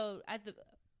 So at the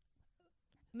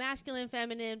masculine,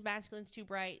 feminine, masculine's too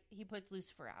bright. He puts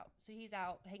Lucifer out. So he's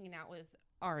out hanging out with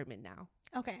Ahriman now.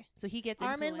 Okay. So he gets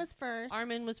Ahriman was influenced. first.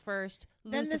 Ahriman was first.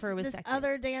 Then Lucifer was this second.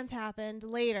 other dance happened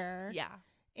later. Yeah.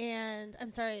 And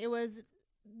I'm sorry,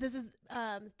 this is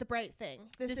the bright thing.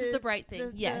 This is the bright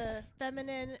thing. Yes. The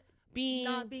feminine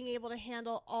not being able to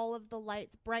handle all of the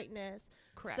light's brightness.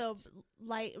 Correct. So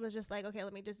light was just like, okay,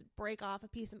 let me just break off a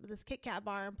piece of this Kit Kat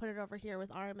bar and put it over here with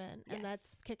Ahriman. Yes. And that's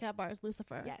Kit Kat bar's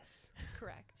Lucifer. Yes.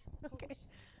 Correct. Okay.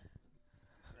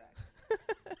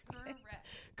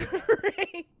 Correct.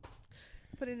 Great.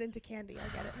 Put it into candy.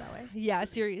 I get it that way. Yeah,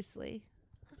 seriously.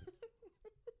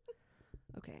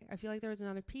 Okay, I feel like there was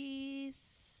another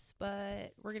piece,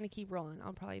 but we're going to keep rolling.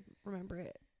 I'll probably remember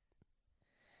it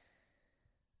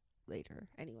later.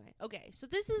 Anyway, okay, so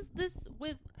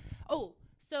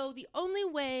so the only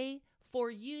way for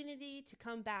unity to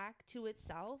come back to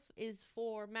itself is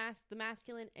for the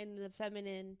masculine and the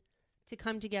feminine to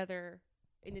come together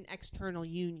in an external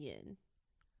union.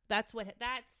 That's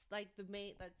like the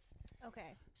main,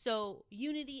 Okay. So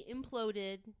unity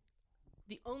imploded.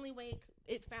 The only way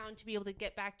it found to be able to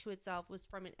get back to itself was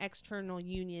from an external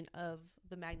union of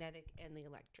the magnetic and the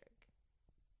electric.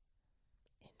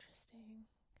 Interesting.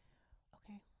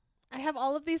 Okay. I have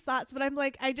all of these thoughts, but I'm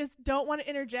like, I just don't want to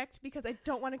interject because I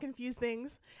don't want to confuse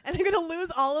things. And I'm going to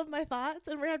lose all of my thoughts,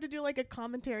 and we're going to have to do like a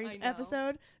commentary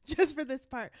episode just for this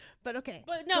part. But okay.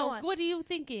 But no, what are you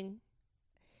thinking?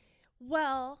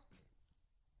 Well,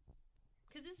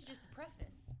 because this is just the preface.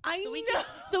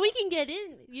 So we can get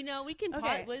in. We can.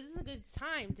 Okay. This is a good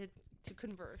time to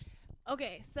converse.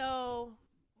 Okay, so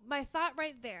my thought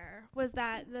right there was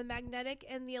that the magnetic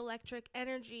and the electric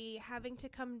energy having to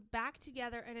come back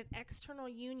together in an external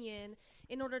union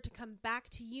in order to come back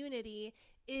to unity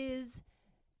is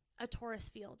a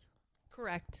torus field.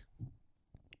 Correct.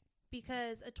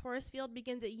 Because a torus field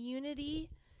begins at unity,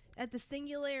 at the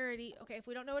singularity. Okay, if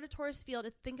we don't know what a torus field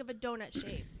is, think of a donut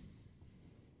shape.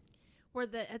 Where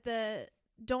at the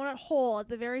donut hole, at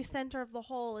the very center of the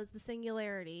hole, is the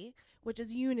singularity, which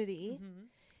is unity,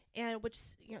 and which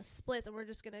splits. And we're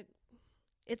just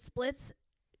it splits.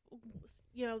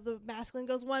 The masculine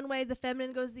goes one way, the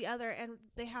feminine goes the other, and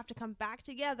they have to come back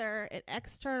together at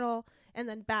external, and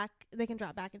then back. They can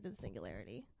drop back into the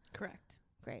singularity. Correct.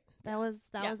 Great. That was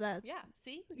that. Yeah.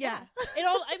 See. Yeah. It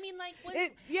all. I mean, like.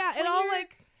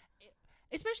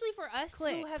 Especially for us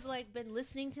who have been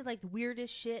listening to the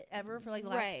weirdest shit ever for the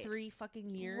last 3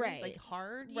 fucking years,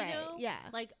 hard, you know? Yeah.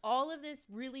 All of this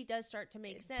really does start to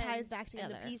make sense. Ties back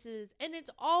together. And the pieces, and it's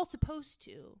all supposed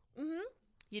to. Mm-hmm.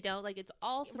 It's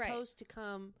all supposed to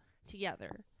come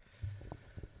together.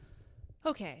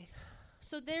 Okay.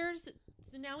 So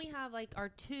now we have our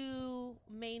 2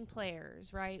 main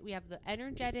players, right? We have the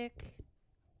energetic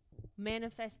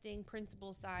manifesting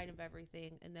principle side of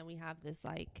everything, and then we have this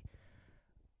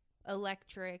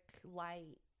electric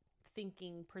light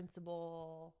thinking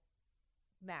principle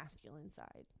masculine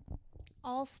side.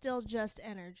 All still just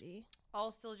energy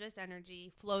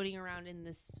floating around in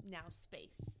this now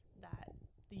space that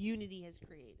the unity has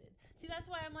created. See, that's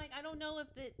why I'm I don't know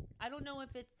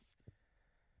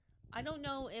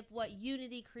if what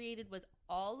unity created was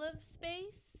all of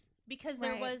space, because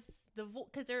there was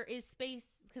because there is space,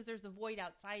 because there's the void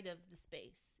outside of the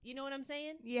space. You know what I'm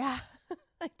saying? Yeah.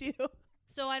 I do.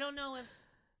 So I don't know if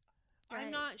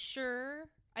I'm not sure,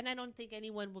 and I don't think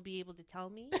anyone will be able to tell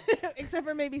me, except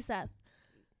for maybe Seth.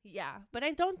 Yeah, but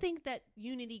I don't think that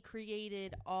unity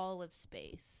created all of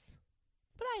space.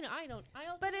 But I don't. I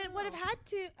also. But it would have had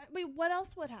to. I mean, what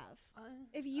else would have?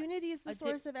 If unity is the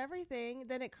source of everything,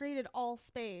 then it created all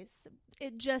space.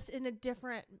 It just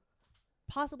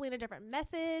possibly in a different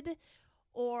method,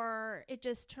 or it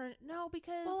just turned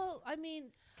because. Well, I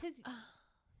mean,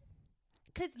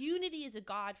 because unity is a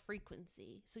God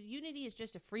frequency. So unity is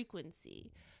just a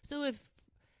frequency. So if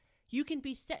you can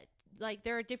be set,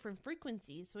 there are different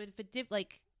frequencies. So if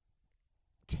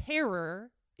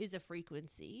terror is a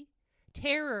frequency,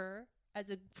 terror as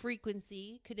a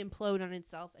frequency could implode on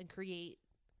itself and create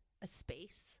a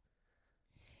space.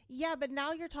 Yeah, but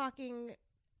now you're talking,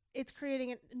 it's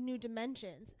creating new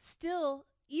dimensions. Still,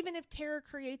 even if terror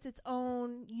creates its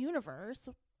own universe,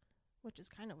 which is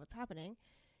kind of what's happening,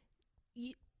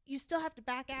 you still have to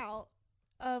back out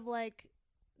of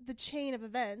the chain of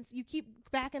events. You keep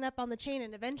backing up on the chain,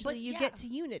 and eventually you get to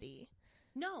unity.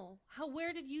 No,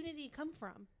 where did unity come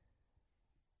from?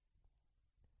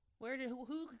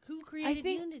 Who created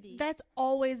unity? That's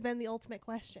always been the ultimate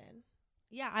question.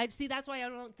 Yeah, I see. That's why I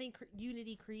don't think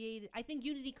unity created. I think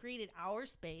unity created our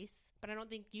space, but I don't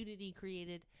think unity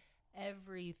created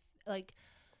every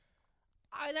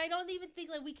And I don't even think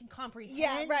we can comprehend.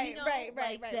 Yeah, right.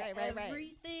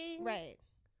 Everything. Right.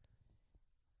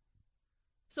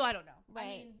 So I don't know. I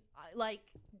Right. mean,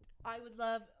 I would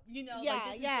love, Yeah, like,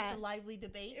 this is yeah. just a lively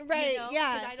debate. Right, 'Cause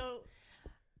yeah.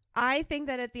 I think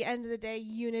that at the end of the day,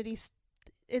 unity,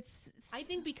 I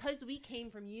think because we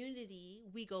came from unity,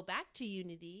 we go back to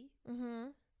unity. Mm-hmm.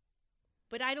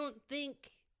 But I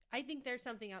think there's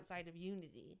something outside of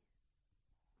unity,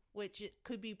 which it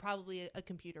could be probably a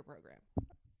computer program.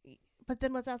 But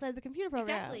then what's outside the computer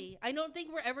program? Exactly. I don't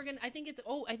think we're ever going to, I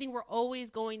think we're always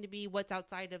going to be what's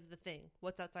outside of the thing.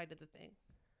 What's outside of the thing.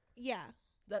 Yeah.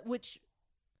 Which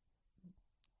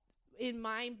in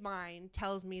my mind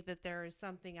tells me that there is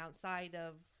something outside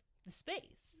of the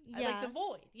space. Yeah. Like the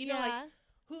void. Like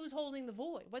who's holding the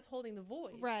void? What's holding the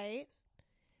void? Right.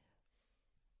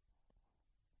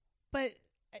 But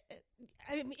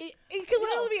I mean, it could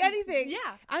literally be anything.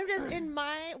 Yeah. I'm just in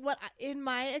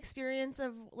my experience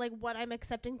of like what I'm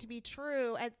accepting to be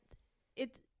true.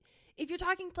 If you're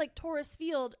talking like Taurus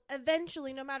field,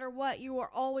 eventually, no matter what, you are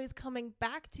always coming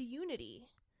back to unity.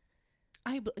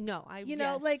 Even in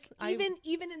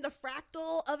the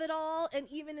fractal of it all, and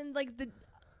even in like the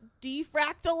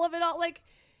defractal of it all, like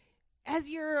if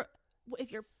you're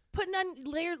putting on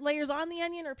layers on the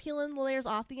onion or peeling the layers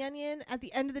off the onion, at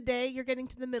the end of the day, you're getting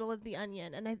to the middle of the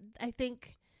onion. And I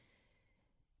think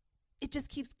it just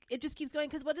keeps going.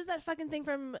 Because what is that fucking thing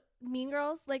from Mean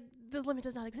Girls? Like, the limit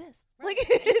does not exist. Right.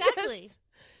 Like, Exactly. It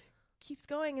keeps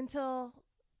going until...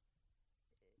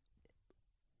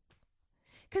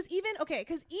 Because even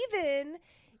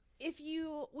if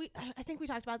I think we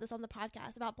talked about this on the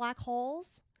podcast about black holes.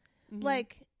 Mm-hmm.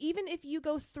 Like, even if you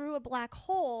go through a black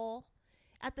hole,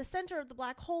 at the center of the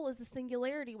black hole is the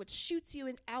singularity, which shoots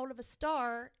you out of a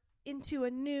star into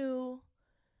a new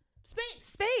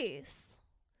space.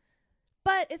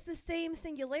 But it's the same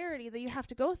singularity that you have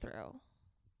to go through.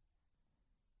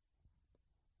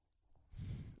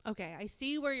 Okay, I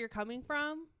see where you're coming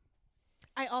from.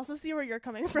 I also see where you're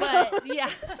coming from. But,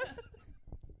 yeah.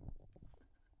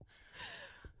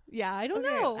 Yeah, I don't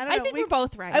know. I think we're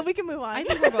both right. We can move on. I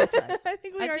think we're both right. I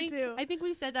think we are too. I think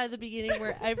we said that at the beginning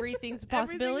where everything's a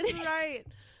possibility. Everything's right.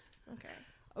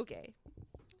 Okay.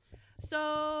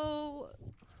 So,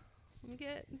 let me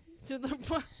get to the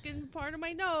fucking part of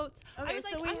my notes. Okay, I was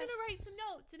so like, I'm going to write some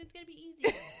notes and it's going to be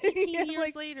easy. 18 years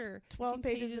like later. 12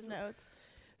 pages of notes.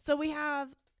 So we have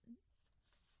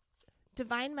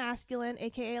divine masculine,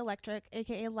 a.k.a. electric,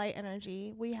 a.k.a. light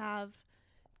energy. We have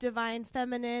divine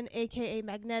feminine, a.k.a.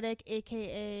 magnetic,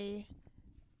 a.k.a.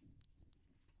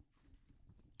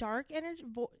 dark energy.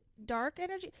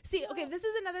 See, okay, this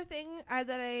is another thing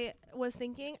that I was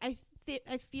thinking. I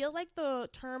feel like the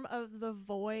term of the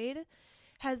void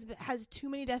has too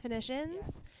many definitions,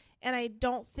 and I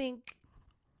don't think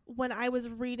when I was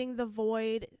reading the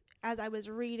void as I was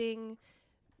reading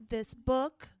this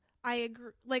book, I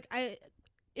agree. Like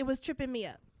it was tripping me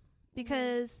up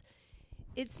because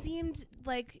it seemed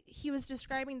like he was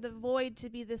describing the void to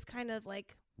be this kind of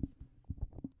like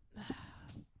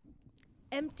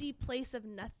empty place of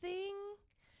nothing,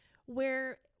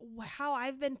 where how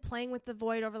I've been playing with the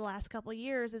void over the last couple of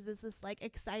years is this like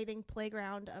exciting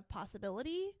playground of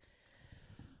possibility.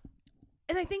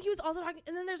 And I think he was also talking,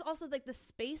 and then there's also like the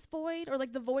space void, or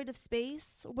like the void of space,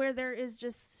 where there is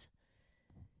just,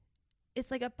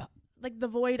 it's like the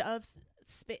void of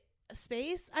space.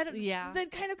 I don't. Yeah.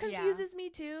 That kind of confuses me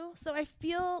too. So I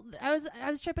feel I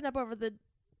was tripping up over the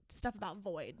stuff about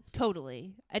void.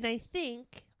 Totally. And I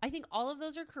think all of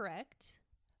those are correct,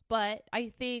 but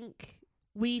I think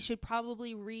we should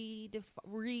probably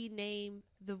rename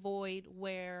the void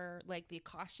where like the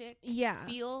Akashic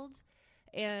field,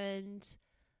 and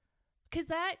because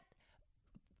that,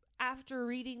 after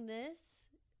reading this,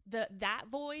 that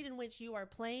void in which you are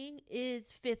playing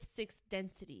is 5th, 6th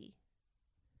density.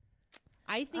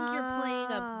 I think you're playing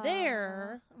up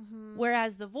there,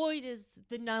 whereas the void is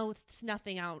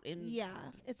nothing out in. Yeah,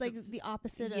 it's like the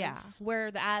opposite of. Yeah,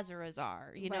 where the Azuras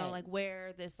are, you know, like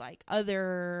where this like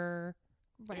other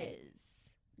is.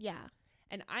 Yeah.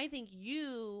 And I think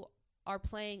you are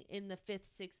playing in the 5th,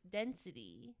 6th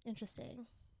density. Interesting.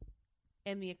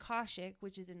 And the Akashic,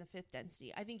 which is in the 5th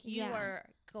density. I think you are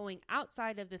going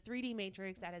outside of the 3D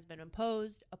matrix that has been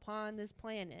imposed upon this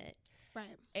planet.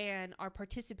 Right. And are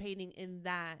participating in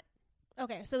that.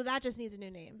 Okay, so that just needs a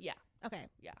new name. Yeah. Okay.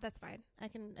 Yeah. That's fine. I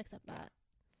can accept that.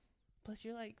 Plus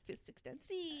you're like 5th, 6th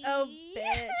density. Oh,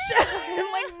 bitch.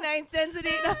 I'm like 9th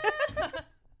density.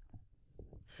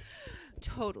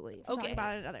 Totally. We'll okay. talk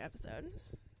about it in another episode.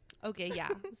 Okay, yeah.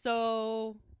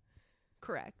 So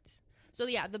correct. So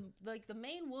yeah, the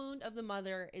main wound of the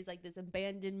mother is like this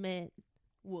abandonment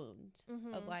wound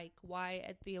of like, why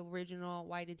at the original,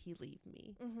 why did he leave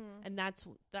me? And that's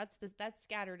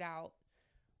scattered out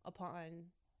upon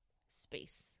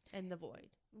space and the void.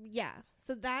 Yeah.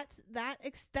 So that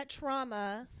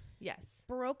trauma Yes.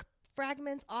 broke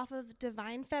fragments off of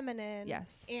divine feminine.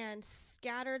 Yes. And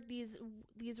scattered these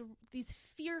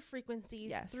fear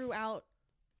frequencies Yes. throughout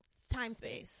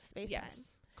space Yes. time.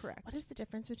 Correct. What is the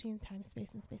difference between time,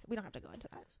 space, and space? We don't have to go into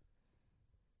that.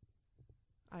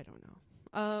 I don't know.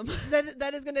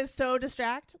 That is going to so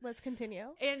distract. Let's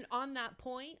continue. And on that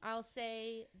point, I'll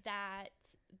say that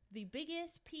the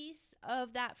biggest piece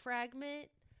of that fragment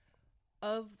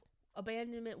of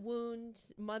abandonment wound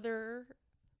mother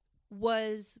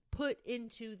was put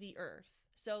into the earth.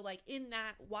 So like in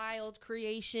that wild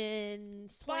creation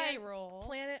spiral,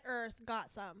 Planet Earth got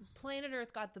some. planet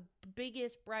Earth got the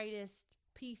biggest, brightest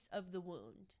piece of the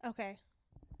wound. Okay.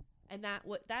 And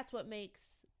that's what makes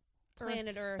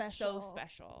planet Earth so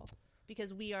special,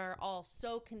 because we are all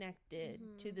so connected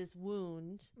to this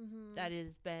wound that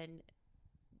has been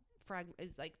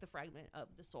is like the fragment of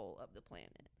the soul of the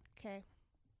planet. Okay.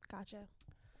 Gotcha.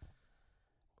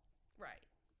 Right.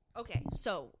 Okay.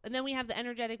 So, and then we have the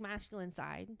energetic masculine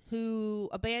side, who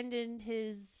abandoned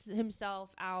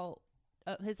himself out,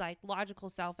 his like logical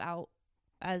self out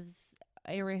as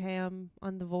Abraham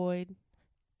on the void.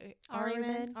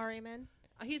 Ahriman.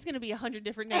 He's going to be 100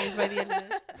 different names by the end of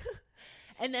this.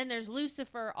 And then there's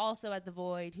Lucifer also at the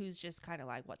void, who's just kind of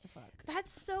like, what the fuck?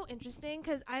 That's so interesting,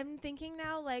 because I'm thinking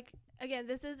now, like, again,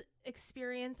 this is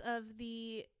experience of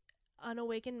the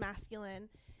unawakened masculine.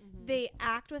 Mm-hmm. They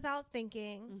act without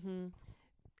thinking. Mm-hmm.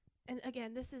 And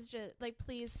again, this is just, like,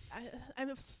 please,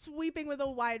 I'm sweeping with a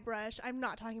wide brush. I'm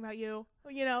not talking about you.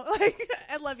 You know, like,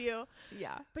 I love you.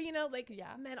 Yeah. But, you know, like,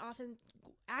 Yeah. men often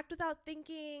act without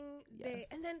thinking. Yes.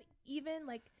 And then even,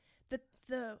 like,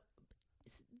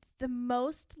 the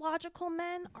most logical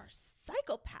men are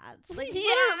psychopaths. Like,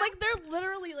 they're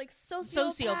literally, like,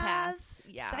 sociopaths.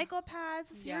 Yeah.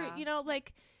 Psychopaths. Yeah. You know,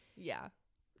 like, Yeah.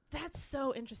 that's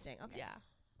so interesting. Okay. Yeah.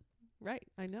 Right.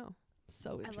 I know.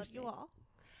 So interesting. I love you all.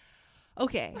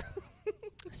 Okay.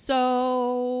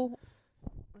 So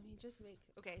let me just make.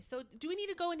 Okay. So do we need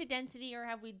to go into density, or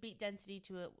have we beat density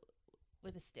to it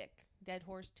with a stick? Dead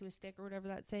horse to a stick, or whatever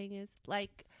that saying is.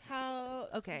 Like how?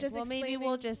 Okay. Just well, maybe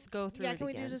we'll just go through. Yeah. it Can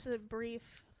we again. do just a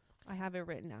brief? I have it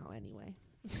written out anyway.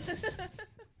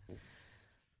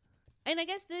 And I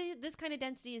guess this kind of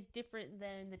density is different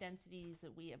than the densities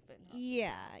that we have been.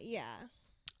 Yeah.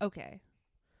 Okay.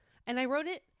 And I wrote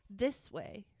it this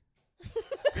way.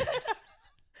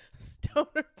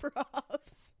 Stoner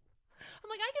props. I'm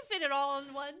like, I can fit it all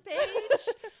on one page.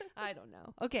 I don't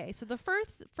know. Okay, so the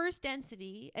first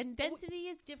density, and density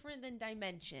is different than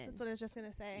dimension. That's what I was just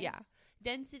gonna say. Yeah.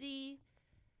 Density,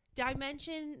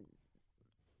 dimension.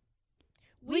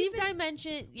 We've Leave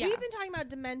dimension. Yeah. We've been talking about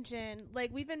dimension.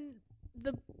 Like,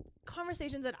 the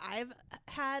conversations that I've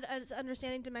had as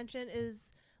understanding dimension is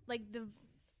like the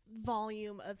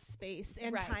volume of space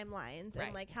and Right. timelines Right.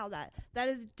 and like how that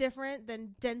is different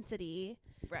than density,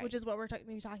 Right. which is what we're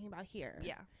talking about here.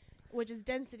 Yeah. Which is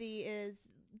density is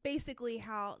basically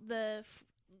how the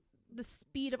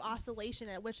speed of oscillation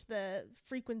at which the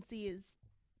frequency is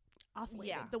oscillating.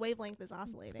 Yeah. The wavelength is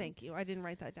oscillating. Thank you. I didn't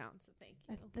write that down, so thank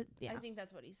you. Yeah. I think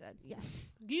that's what he said. Yeah.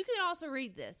 You can also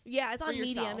read this. Yeah, it's for on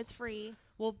Medium. yourself. It's free.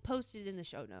 We'll post it in the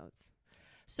show notes.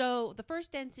 So the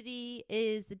first density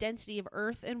is the density of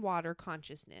earth and water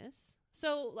consciousness.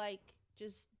 So like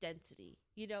just density,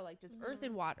 like just earth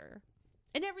and water.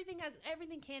 And everything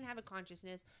can have a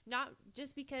consciousness. Not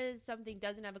just because something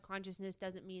doesn't have a consciousness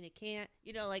doesn't mean it can't.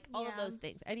 Like all of those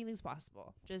things. Anything's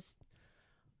possible. Just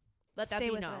let that Stay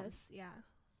be with known. us. Yeah.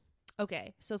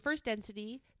 Okay, so first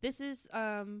density. This is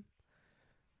from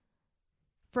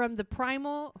the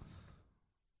primal.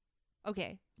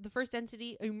 Okay, the first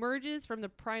density emerges from the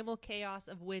primal chaos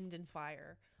of wind and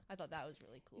fire. I thought that was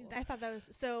really cool. I thought that was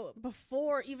so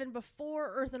even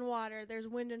before earth and water, there's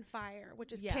wind and fire,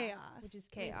 which is chaos. Which is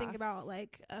I mean, chaos. think about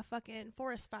like a fucking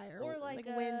forest fire, or like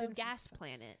a wind and gas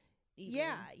planet. Even,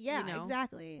 Yeah,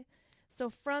 exactly. So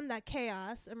from that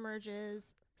chaos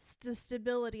emerges the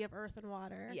stability of earth and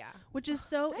water. Yeah, which is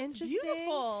so that's interesting.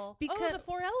 Beautiful. Because the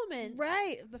 4 elements.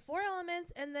 Right, the 4 elements,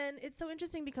 and then it's so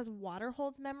interesting because water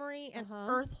holds memory and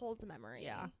earth holds memory.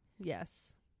 Yeah.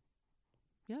 Yes.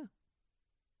 Yeah.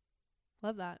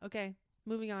 Love that. Okay,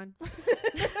 moving on.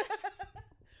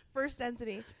 First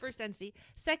density.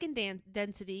 Second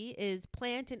density is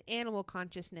plant and animal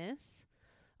consciousness.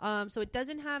 So it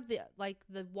doesn't have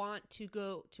the want to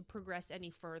go to progress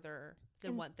any further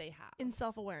than what they have in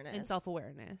self-awareness.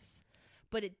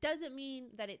 but it doesn't mean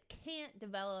that it can't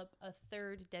develop a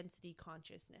third density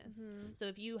consciousness. So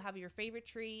if you have your favorite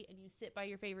tree and you sit by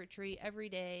your favorite tree every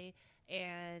day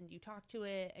and you talk to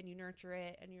it and you nurture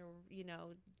it and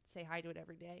say hi to it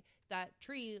every day, that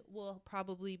tree will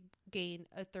probably gain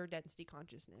a third density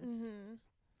consciousness.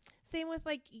 Same with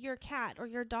like your cat or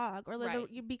your dog, or like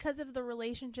because of the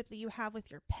relationship that you have with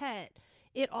your pet,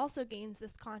 it also gains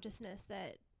this consciousness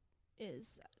that is,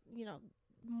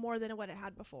 more than what it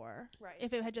had before. Right.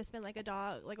 If it had just been like a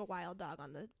dog, like a wild dog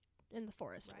in the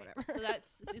forest or whatever.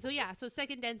 So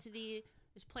second density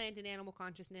is plant and animal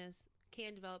consciousness,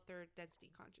 can develop third density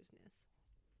consciousness.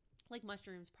 Like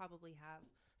mushrooms probably have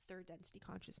third density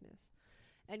consciousness.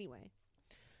 Anyway.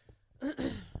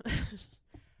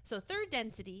 So third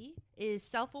density is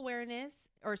self-awareness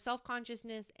or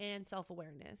self-consciousness and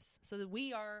self-awareness. So that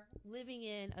we are living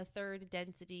in a third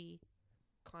density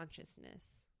consciousness.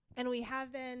 And we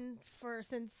have been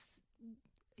since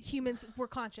humans were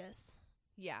conscious.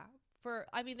 Yeah.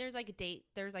 There's like a date.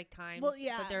 There's like times. Well,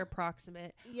 yeah. But they're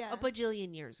approximate. Yeah. A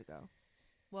bajillion years ago.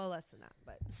 Well, less than that,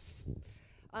 but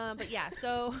yeah.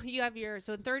 So you have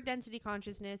in third density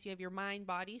consciousness, you have your mind,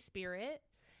 body, spirit,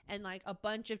 and like a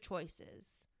bunch of choices.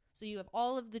 So you have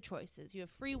all of the choices. You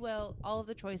have free will, all of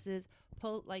the choices,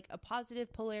 like a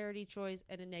positive polarity choice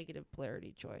and a negative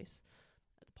polarity choice.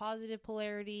 The positive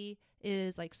polarity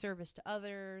is like service to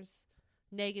others.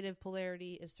 Negative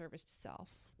polarity is service to self.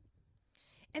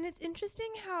 And it's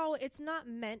interesting how it's not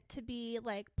meant to be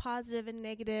like positive and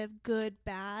negative, good,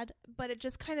 bad, but it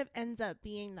just kind of ends up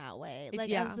being that way,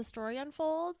 as the story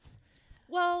unfolds.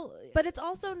 Well, but it's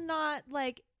also not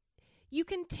like you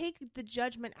can take the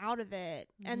judgment out of it,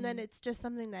 and then it's just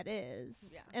something that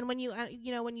is. Yeah. And when you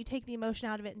when you take the emotion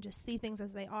out of it and just see things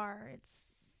as they are,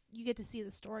 you get to see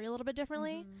the story a little bit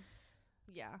differently.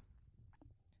 Yeah.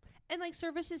 And like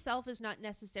service to self is not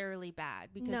necessarily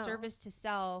bad, because service to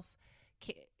self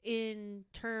in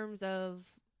terms of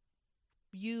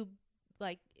you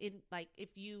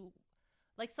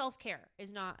self-care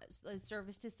is not a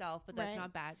service to self, but that's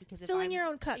not bad, because filling your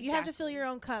own cup, you have to fill your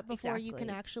own cup before you can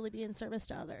actually be in service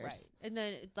to others. Right. And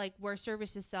then like where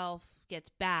service to self gets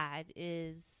bad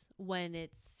is when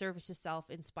it's service to self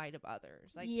in spite of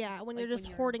others. Like when you're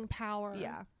just hoarding power.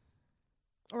 Yeah.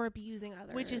 Or abusing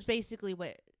others. Which is basically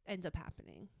what ends up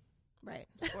happening. Right.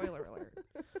 Spoiler alert.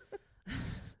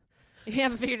 If you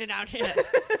haven't figured it out yet.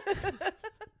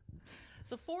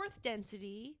 So fourth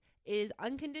density is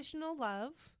unconditional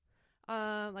love.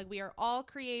 Like we are all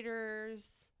creators.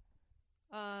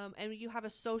 And you have a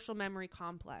social memory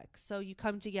complex. So you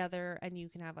come together and you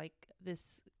can have like this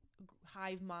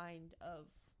hive mind of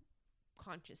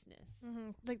consciousness.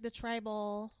 Like the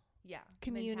tribal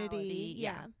community. Mentality.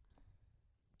 Yeah.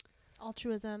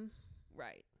 Altruism.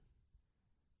 Right.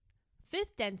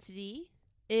 Fifth density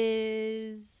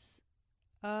is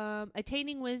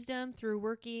attaining wisdom through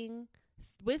working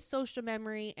with social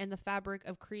memory and the fabric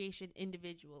of creation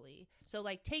individually. So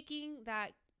like taking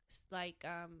that like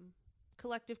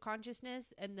collective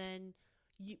consciousness and then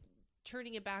you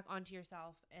turning it back onto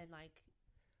yourself and like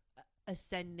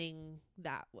ascending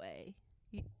that way.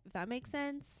 If that makes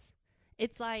sense?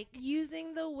 It's like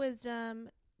using the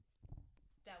wisdom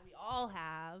that we all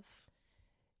have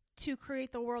to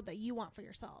create the world that you want for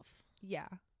yourself. Yeah.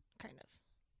 Kind of.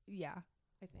 Yeah.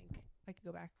 I think I could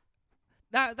go back.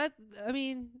 Yeah. I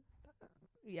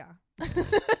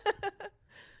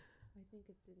think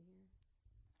it's in here.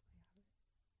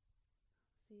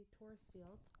 See, Taurus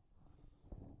field.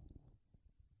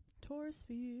 Taurus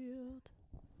field.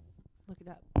 Look it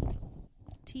up.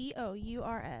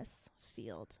 TOURS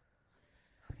field.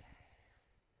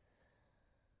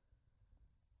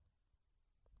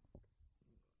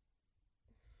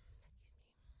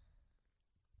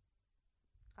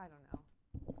 I don't know.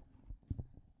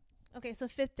 Okay, so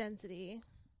fifth density.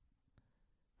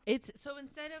 It's so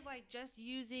instead of like just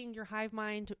using your hive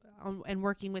mind and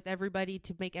working with everybody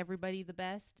to make everybody the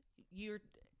best, you're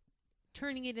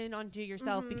turning it in onto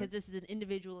yourself because this is an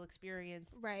individual experience.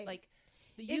 Right. Like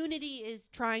the unity is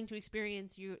trying to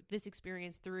experience this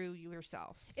experience through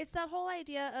yourself. It's that whole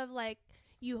idea of like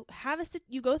you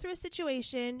go through a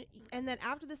situation, and then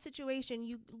after the situation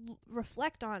you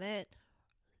reflect on it,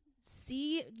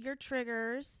 see your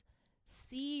triggers,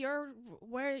 see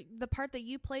where the part that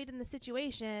you played in the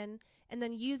situation, and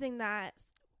then using that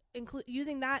and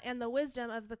the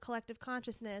wisdom of the collective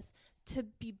consciousness to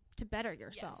better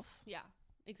yourself. Yes.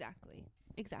 Yeah,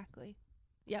 exactly.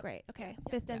 Yeah, great. Okay,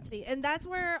 fifth density, and that's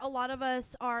where a lot of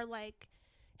us are like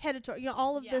headed toward.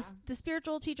 All of this. The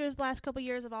spiritual teachers the last couple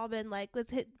years have all been like,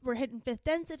 we're hitting fifth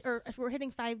density, or we're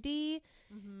hitting 5D.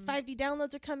 5D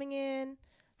downloads are coming in.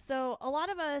 So a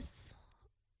lot of us,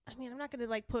 I mean, I'm not going to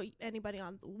like put anybody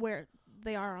on where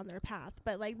they are on their path,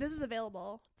 but like this is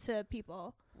available to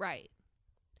people. Right.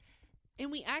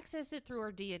 And we access it through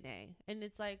our DNA. And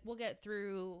it's like, we'll get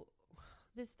through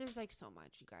this. There's like so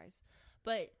much, you guys.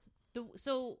 But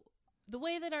the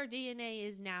way that our DNA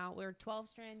is now, we're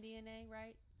 12-strand DNA,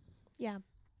 right? Yeah.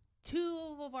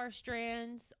 2 of our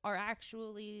strands are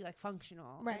actually like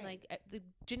functional. Right. And like the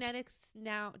geneticists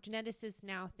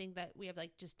now think that we have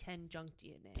like just 10 junk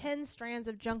DNA. 10 strands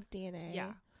of junk DNA.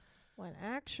 Yeah. When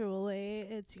actually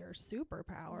it's your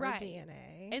superpower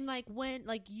DNA. And like when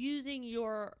like using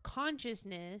your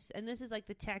consciousness, and this is like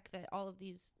the tech that all of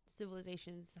these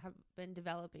civilizations have been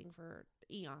developing for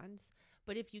eons,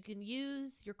 but if you can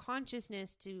use your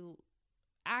consciousness to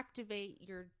activate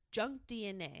your junk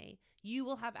DNA, you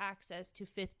will have access to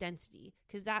 5th density,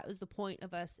 because that was the point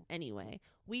of us anyway.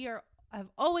 We have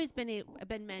always been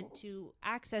meant to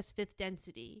access 5th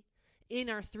density in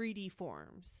our 3D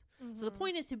forms. Mm-hmm. So the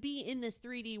point is to be in this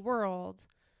 3D world,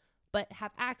 but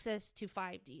have access to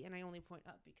 5D. And I only point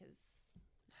up because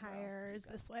higher is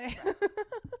this way.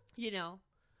 You know.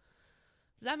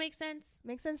 Does that make sense?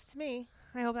 Makes sense to me.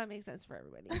 I hope that makes sense for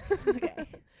everybody. Okay.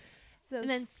 So And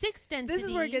then 6th density. this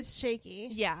is where it gets shaky.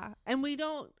 Yeah. And we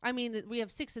don't, I mean, we have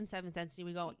 6th and 7th density.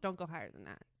 We don't go higher than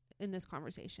that in this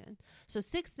conversation. So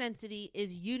 6th density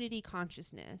is unity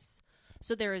consciousness.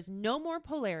 So there is no more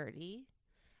polarity.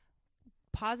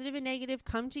 Positive and negative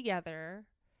come together.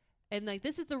 And like,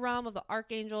 this is the realm of the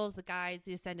archangels, the guides,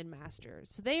 the ascended masters.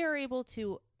 So they are able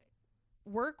to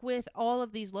work with all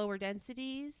of these lower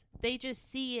densities. They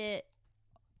just see it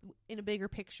in a bigger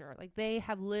picture. Like, they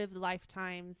have lived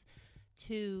lifetimes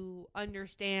to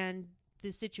understand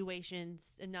the situations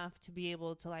enough to be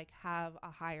able to like have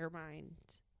a higher mind.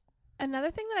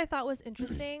 Another thing that I thought was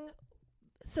interesting,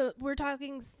 so we're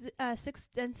talking 6th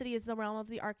density is the realm of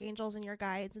the archangels and your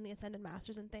guides and the ascended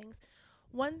masters and things.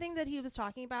 One thing that he was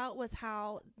talking about was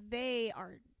how they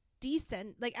are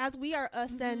like as we are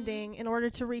ascending in order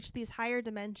to reach these higher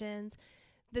dimensions,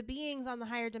 the beings on the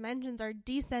higher dimensions are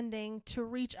descending to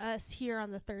reach us here on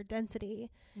the 3rd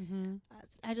density. Mm-hmm.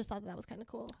 I just thought that was kind of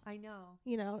cool. I know.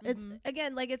 You know, it's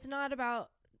again, like, it's not about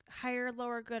higher,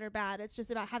 lower, good or bad. It's just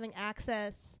about having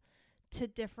access to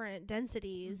different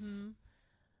densities. Mm-hmm.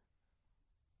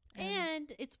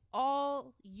 And it's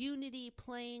all unity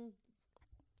playing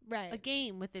a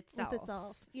game with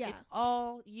itself. Yeah. It's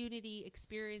all unity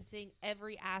experiencing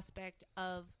every aspect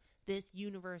of this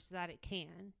universe that it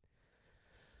can.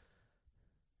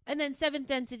 And then 7th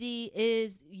density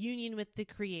is union with the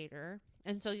creator.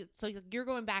 And so you're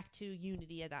going back to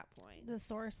unity at that point. The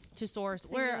source. To source.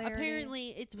 Where apparently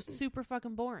it's super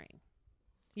fucking boring.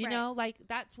 You know, like,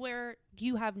 that's where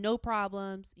you have no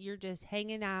problems. You're just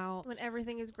hanging out. When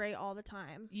everything is great all the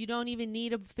time. You don't even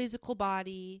need a physical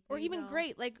body. Or even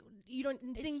great. Like, you don't,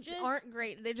 things aren't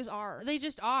great. They just are. They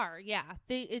just are, yeah.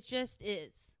 It just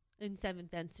is in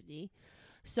 7th density.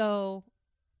 So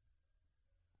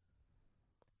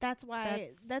that's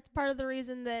why, that's part of the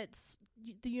reason that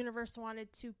the universe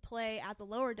wanted to play at the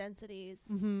lower densities.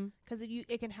 Because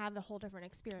it can have the whole different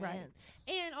experience.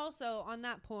 Right. And also, on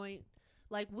that point,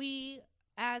 like, we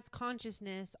as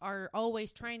consciousness are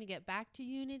always trying to get back to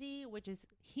unity, which is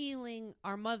healing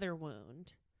our mother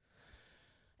wound.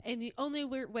 And the only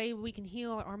way we can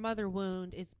heal our mother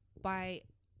wound is by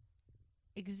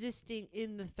existing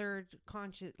in the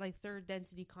 3rd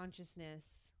density consciousness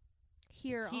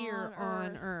here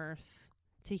on Earth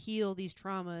to heal these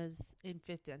traumas in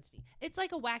 5th density. It's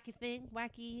like a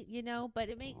wacky, you know, but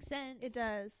it makes sense. It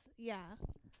does. Yeah.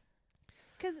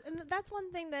 Because that's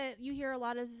one thing that you hear a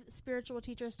lot of spiritual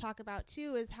teachers talk about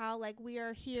too, is how like we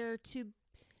are here to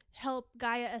help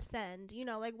Gaia ascend. You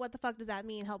know, like, what the fuck does that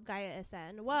mean, help Gaia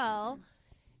ascend? Well,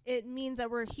 it means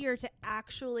that we're here to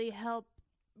actually help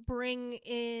bring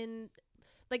in,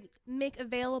 like, make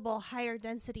available higher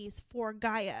densities for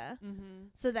Gaia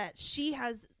so that she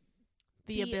has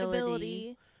the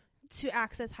ability to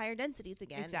access higher densities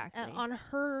again. Exactly. On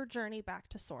her journey back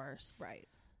to source. Right.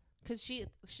 Because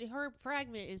her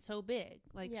fragment is so big,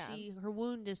 like her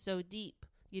wound is so deep,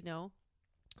 you know.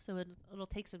 So it'll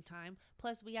take some time.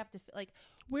 Plus, we have to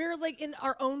we're like in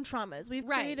our own traumas. We've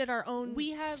created our own.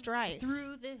 We have strife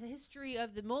through the history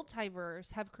of the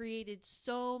multiverse. Have created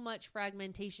so much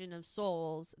fragmentation of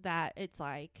souls that it's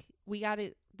like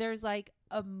there's like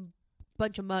a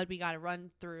bunch of mud we got to run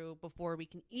through before we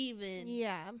can even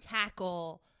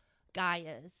tackle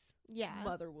Gaia's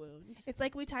mother wound. It's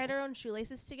like we tied our own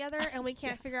shoelaces together and we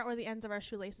can't figure out where the ends of our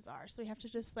shoelaces are, so we have to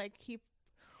just like keep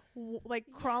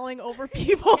crawling over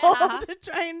people to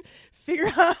try and figure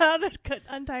out how to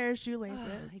untie our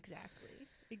shoelaces. Exactly.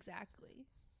 Exactly.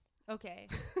 Okay.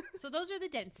 So those are the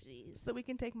densities. So we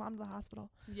can take mom to the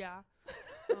hospital. Yeah.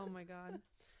 Oh my god.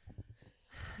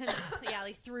 Yeah,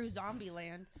 like through zombie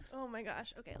land. Oh my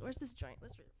gosh. Okay, where's this joint?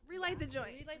 Let's relight the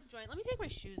joint. Relight the joint. Let me take my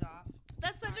shoes off.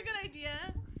 That's such a good idea.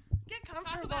 Get Talk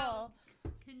comfortable. about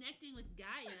connecting with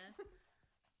Gaia.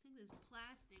 Take this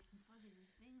plastic fucking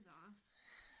things off.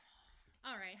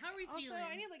 All right, how are we feeling?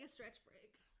 Also, I need like a stretch break.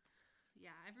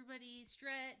 Yeah, everybody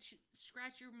stretch,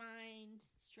 scratch your mind,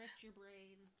 stretch your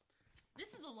brain. This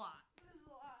is a lot. This is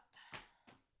a lot.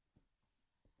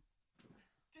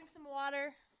 Drink some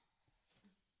water.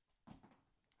 All right.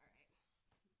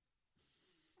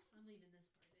 I'm leaving this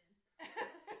part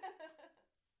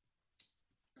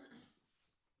in.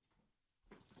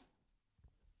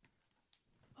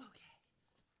 Okay.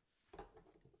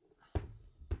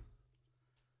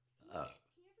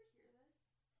 Can you ever hear this?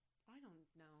 I don't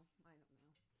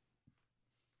know.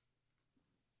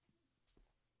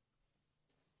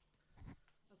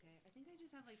 Okay, I think I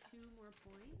just have like 2 more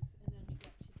points, and then we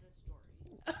get to the story.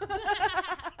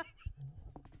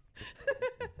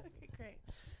 Okay, great.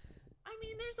 I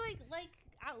mean, there's like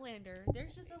Outlander.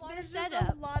 There's just a lot There's of just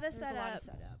setup. a lot of There's a lot of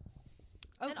setup. setup.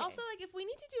 Okay. And also, like, if we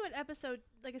need to do an episode,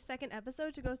 like a second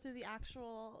episode to go through the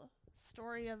actual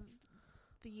story of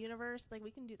the universe, like, we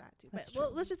can do that too. That's But well,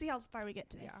 true. let's just see how far we get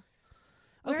today. Yeah.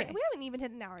 We're- Okay. We haven't even hit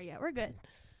an hour yet. We're good.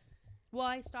 Well,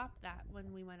 I stopped that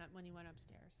when you went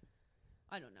upstairs.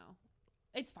 I don't know.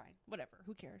 It's fine. Whatever.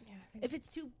 Who cares? Yeah, I think If it's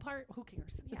 2-part, who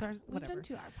cares? It's yeah, our we've whatever. done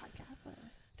 2-hour podcasts.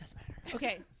 Whatever. Doesn't matter.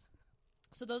 Okay.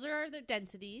 So those are the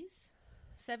densities.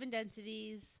 7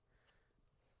 densities.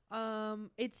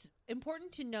 It's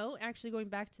important to note, actually going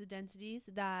back to the densities,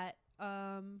 that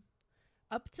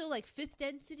up to like 5th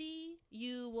density,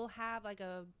 you will have like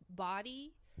a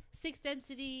body. 6th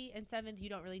density and 7th, you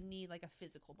don't really need like a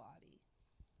physical body.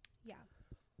 Yeah.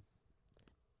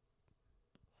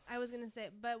 I was going to say,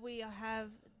 but we have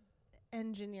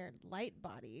engineered light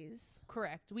bodies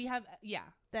Correct. We have,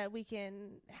 that we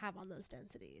can have on those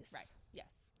densities. right. Yes.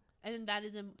 And that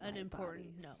is an Light important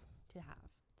bodies. note to have.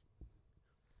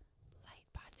 Light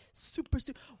body. Super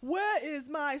suit. Where is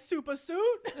my super suit?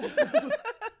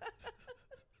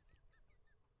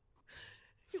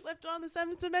 He left it on the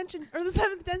 7th dimension, or the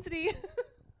 7th density.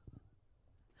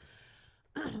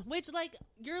 Which, like,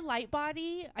 your light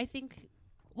body, I think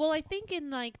in,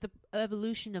 like, the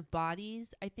evolution of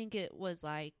bodies, I think it was,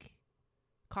 like,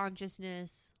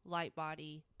 consciousness, light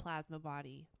body, plasma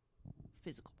body,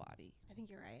 physical body. I think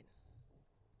you're right.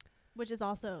 Which is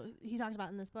also, he talked about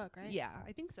in this book, right? Yeah,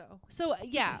 I think so. So,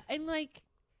 yeah, and, like,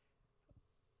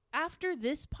 after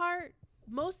this part,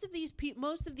 most of these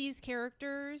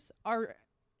characters are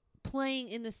playing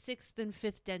in the 6th and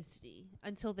 5th density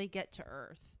until they get to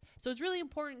Earth. So it's really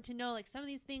important to know, like, some of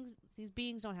these things, these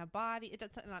beings don't have body. It's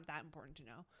not that important to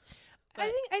know. But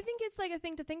I think it's like a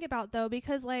thing to think about though,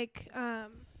 because like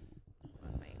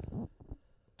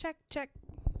check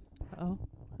oh,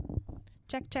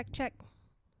 check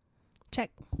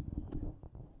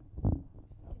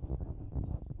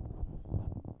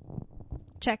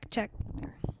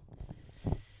there.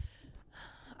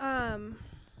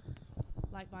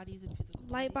 light bodies and physical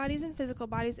Light bodies and physical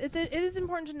bodies. It is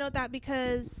important to note that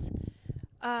because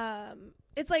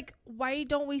it's like, why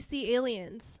don't we see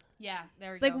aliens? Yeah,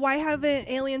 there we Like, go. why haven't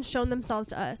aliens shown themselves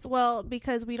to us? Well,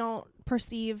 because we don't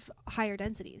perceive higher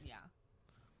densities. Yeah.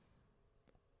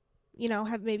 You know,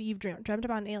 maybe you've dreamt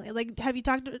about an alien. Like, have you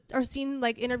talked or seen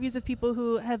like interviews of people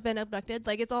who have been abducted?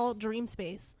 Like, it's all dream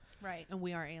space. Right, and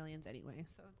we are aliens anyway,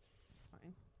 so it's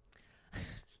fine.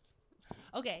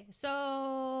 Okay,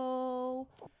 so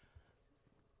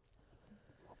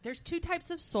there's 2 types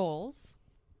of souls.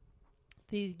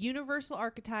 The universal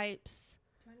archetypes,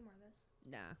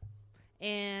 nah,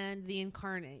 and the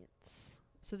incarnates.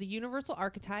 So the universal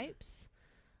archetypes,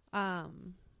 they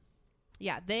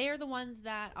are the ones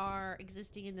that are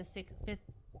existing in the 6th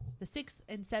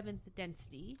and 7th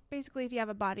density. Basically, if you have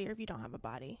a body or if you don't have a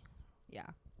body. Yeah.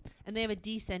 And they have a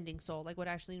descending soul, like what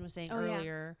Ashleen was saying Oh, yeah.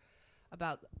 earlier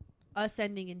about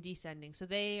ascending and descending. So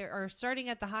they are starting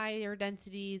at the higher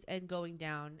densities and going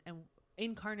down, and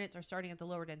incarnates are starting at the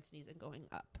lower densities and going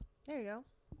up. There you go.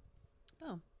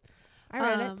 Boom. I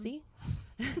read it. See?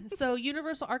 So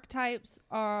universal archetypes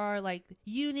are like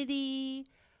unity,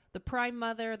 the prime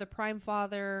mother, the prime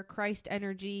father, Christ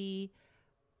energy,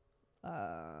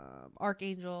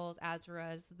 archangels,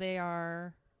 Azuras. They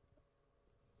are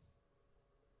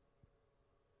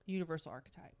universal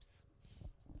archetypes.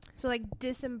 So like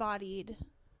disembodied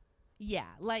Yeah,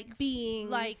 like beings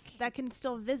like- that can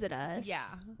still visit us.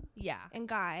 yeah, And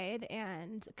guide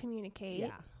and communicate.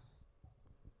 yeah.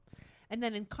 And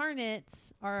then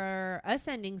incarnates are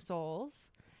ascending souls,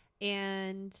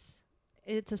 and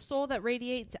it's a soul that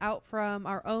radiates out from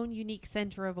our own unique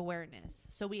center of awareness.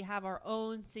 So we have our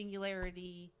own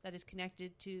singularity that is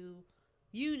connected to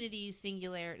unity's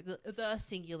singularity, the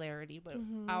singularity, but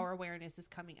our awareness is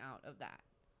coming out of that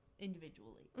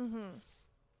individually.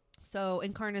 So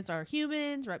incarnates are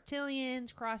humans,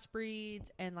 reptilians, crossbreeds,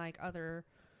 and like other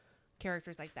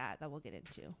characters like that we'll get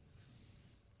into.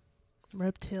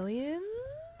 Reptilian?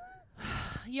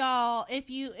 Y'all, if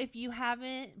you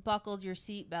haven't buckled your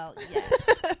seatbelt yet,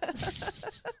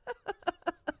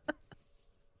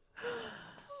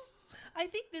 I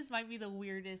think this might be the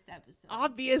weirdest episode.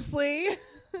 Obviously.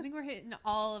 I think we're hitting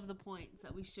all of the points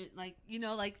that we should, like, you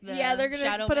know, like the they're gonna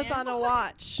Shadow put Man. us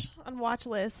on watch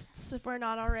lists if we're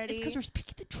not already. It's because we're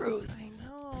speaking the truth. I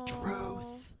know. The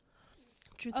truth.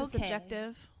 Truth is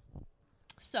subjective.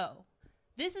 So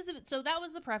that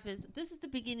was the preface. This is the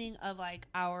beginning of like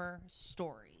our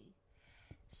story.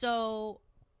 So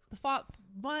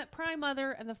the Prime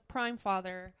Mother and the Prime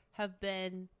Father have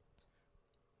been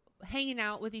hanging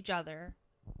out with each other.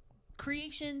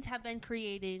 Creations have been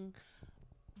creating.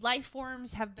 Life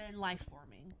forms have been life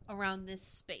forming around this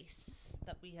space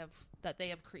that they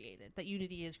have created, that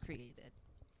Unity has created.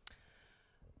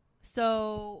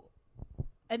 So,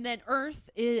 and then Earth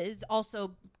is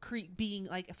also being,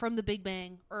 like, from the Big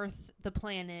Bang, Earth, the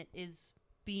planet, is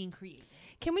being created.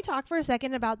 Can we talk for a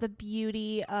second about the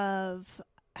beauty of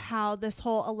how this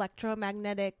whole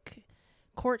electromagnetic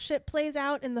courtship plays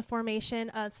out in the formation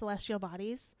of celestial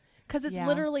bodies? Because it's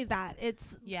literally that.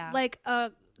 It's like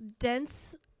a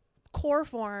dense core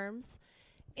forms,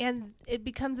 and it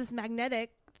becomes this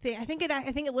magnetic thing. I think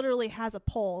it literally has a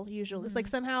pole usually. It's like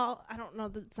somehow, I don't know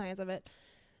the science of it.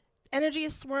 Energy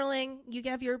is swirling. You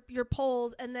have your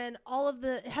poles, and then all of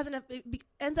it has enough.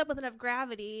 Ends up with enough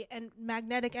gravity and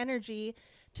magnetic energy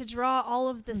to draw all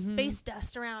of the space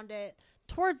dust around it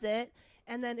towards it,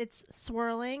 and then it's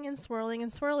swirling and swirling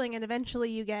and swirling, and eventually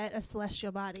you get a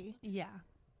celestial body. Yeah,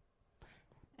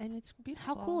 and it's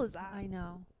beautiful. How cool is that? I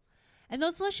know. And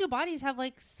those celestial bodies have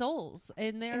like souls,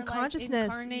 and they're and like consciousness.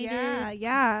 incarnated,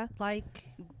 Yeah. like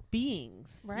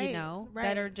beings, you know,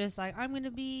 that are just like, I'm going to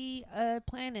be a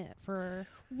planet for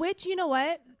which, you know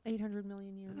what, 800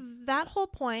 million years. That whole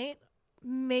point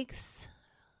makes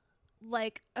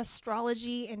like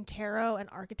astrology and tarot and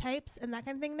archetypes and that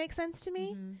kind of thing make sense to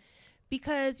me.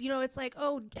 Because, you know, it's like,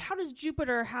 oh, how is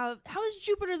Jupiter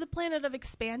the planet of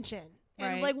expansion?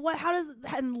 And like, how does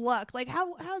that, and luck, like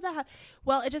how does that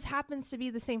well, it just happens to be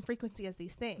the same frequency as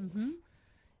these things.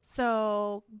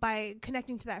 So by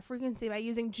connecting to that frequency, by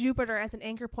using Jupiter as an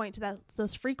anchor point to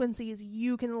those frequencies,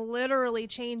 you can literally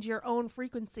change your own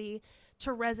frequency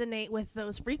to resonate with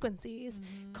those frequencies,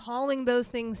 calling those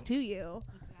things to you.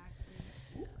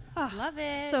 Exactly. Love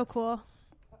it. So cool.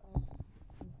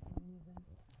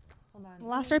 Hold on.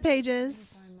 Lost our pages.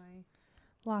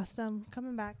 Lost them.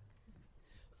 Coming back.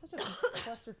 Such a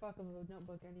clusterfuck of a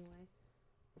notebook anyway.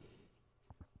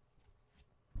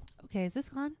 Okay, is this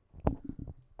gone?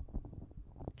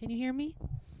 Can you hear me?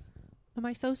 Am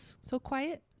I so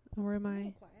quiet? Or am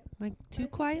I too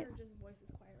quiet? Your voice is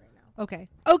quiet right now.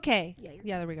 Okay.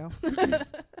 Yeah, there we go.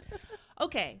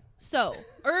 Okay, so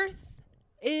Earth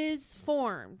is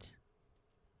formed.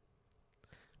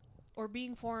 Or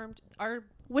being formed.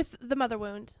 With the mother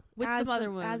wound. As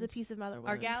a piece of mother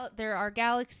wound. There are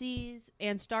galaxies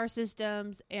and star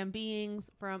systems and beings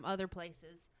from other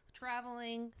places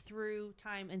traveling through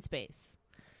time and space.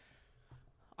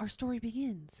 Our story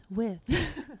begins with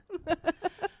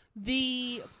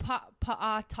the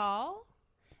Pa'atal,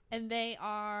 and they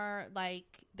are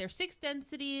they're 6th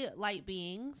density light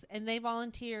beings, and they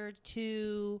volunteered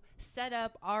to set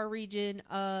up our region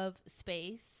of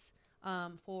space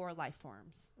for life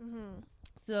forms.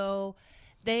 So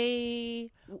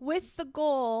with the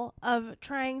goal of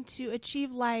trying to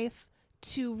achieve life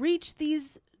to reach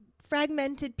these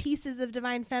fragmented pieces of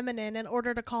divine feminine in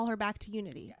order to call her back to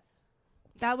unity. Yes.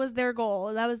 That was their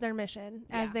goal. That was their mission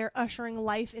as they're ushering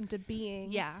life into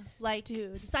being. Yeah.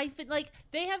 Siphon,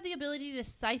 they have the ability to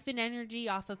siphon energy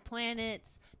off of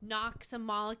planets, knock some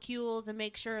molecules, and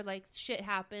make sure shit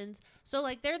happens. So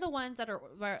they're the ones that are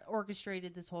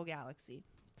orchestrated this whole galaxy,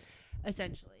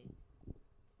 essentially.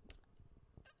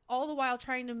 All the while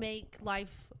trying to make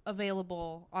life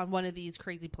available on one of these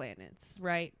crazy planets,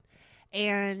 right?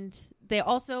 And they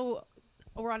also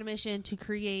were on a mission to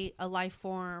create a life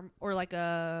form or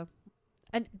to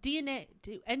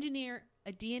engineer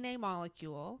a DNA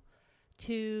molecule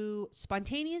to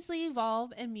spontaneously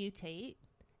evolve and mutate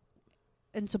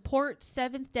and support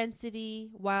 7th density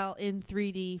while in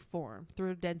 3D form,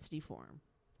 through density form.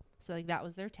 So like that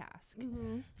was their task.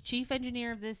 Mm-hmm. The chief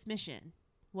engineer of this mission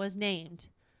was named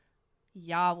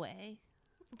Yahweh.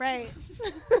 Right.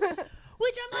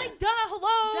 Which I'm like, duh,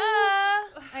 hello.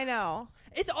 Duh. I know.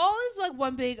 It's always like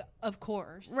one big, of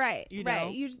course. Right. You know?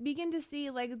 Right. You begin to see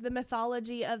like the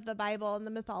mythology of the Bible and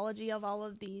the mythology of all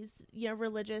of these,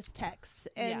 religious texts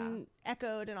and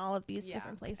echoed in all of these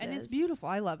different places. And it's beautiful.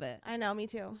 I love it. I know. Me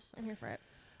too. I'm here for it.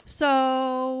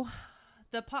 So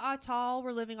the Pa'atal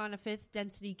were living on a 5th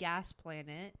density gas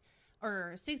planet.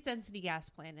 Or 6th density gas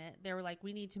planet. They were like,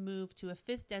 we need to move to a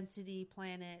 5th density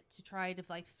planet to try to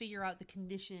like figure out the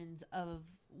conditions of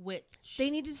which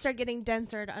They need to start getting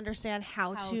denser to understand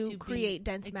how to create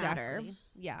dense matter.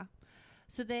 Yeah.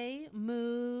 So they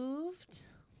moved.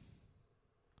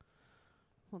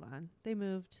 Hold on. They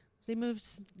moved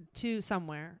to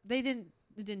somewhere. It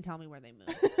didn't tell me where they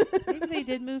moved. Maybe they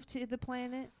did move to the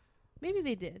planet. Maybe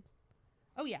they did.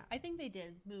 Oh yeah, I think they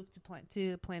did move to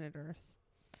planet Earth.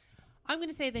 I'm going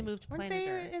to say they moved to Weren't planet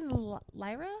they Earth. in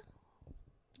Lyra?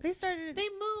 They started. They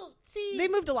moved. See, They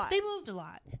moved a lot. They moved a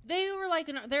lot. They were like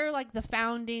they're like the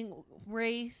founding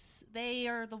race. They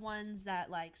are the ones that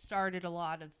like started a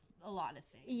lot of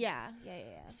things. Yeah.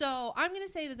 So I'm going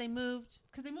to say that they moved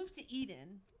because they moved to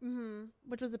Eden, Mm-hmm.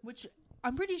 Which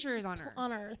I'm pretty sure is on Earth.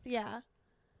 on Earth. Yeah.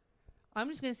 I'm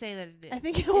just going to say that it is. I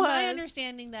think it In was. my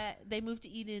understanding that they moved to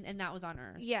Eden and that was on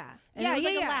Earth. Yeah. And it was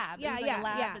like a lab. Yeah. It was like a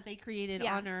lab that they created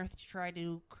Yeah. on Earth to try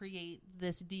to create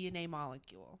this DNA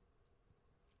molecule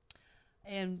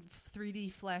and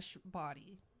 3D flesh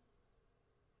body.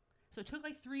 So it took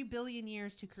like 3 billion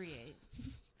years to create.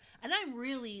 And I'm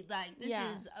really like,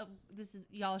 this is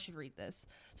y'all should read this.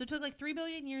 So it took like 3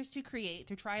 billion years to create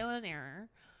through trial and error.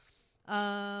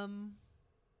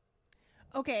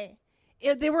 Okay.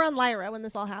 They were on Lyra when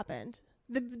this all happened.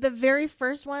 The very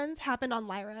first ones happened on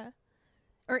Lyra,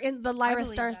 or in the Lyra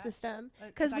believe star that. system, 'Cause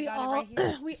because I we got it all right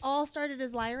here. we all started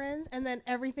as Lyrans, and then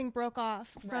everything broke off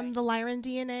from Right. the Lyran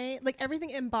DNA. Like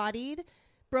everything embodied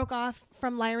broke off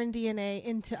from Lyran DNA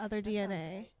into other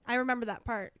DNA. right. I remember that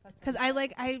part That because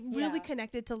sounds I really Yeah.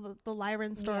 connected to the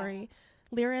Lyran story.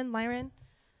 Lyran.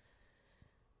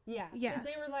 Yeah. Yeah. 'Cause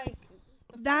they were like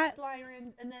the That- first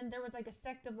Lyrans, and then there was like a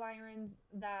sect of Lyrans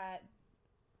that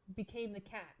became the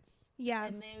cats. Yeah.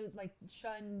 And they like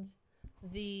shunned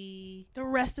the The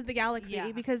rest of the galaxy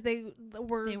Yeah. because they didn't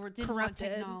want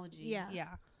corrupted technology. Yeah.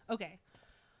 Yeah. Okay.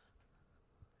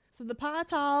 So the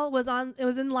Pa'atal was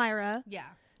in Lyra Yeah.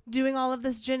 doing all of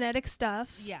this genetic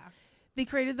stuff. Yeah. They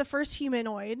created the first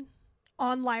humanoid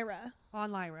on Lyra.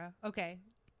 On Lyra. Okay.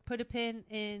 Put a pin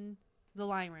in the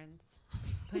Lyrans.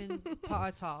 Put in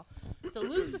Pa'atal. So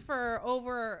Lucifer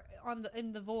over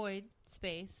in the void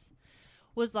space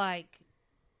was like,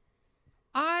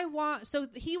 so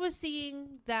he was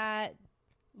seeing that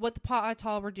what the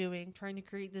Pa'atal were doing, trying to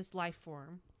create this life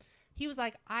form. He was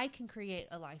like, I can create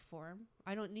a life form.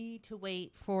 I don't need to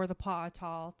wait for the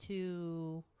Pa'atal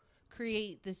to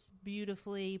create this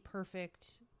beautifully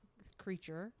perfect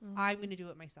creature. I'm going to do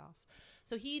it myself.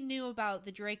 So he knew about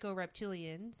the Draco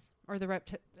reptilians, or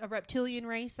a reptilian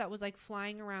race that was like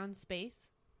flying around space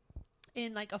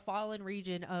in like a fallen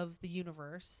region of the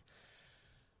universe.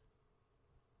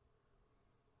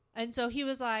 And so he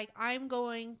was like, I'm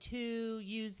going to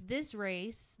use this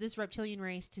reptilian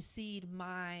race, to seed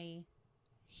my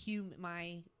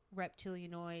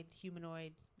reptilianoid,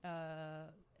 humanoid,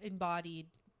 embodied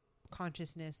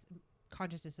consciousness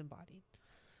embodied.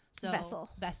 So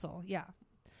vessel, yeah.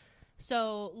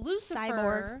 So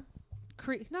Lucifer,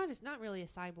 not really a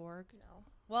cyborg. No.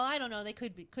 Well, I don't know. They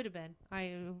could have been.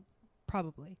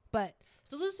 Probably. But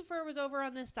so Lucifer was over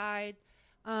on this side.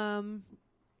 So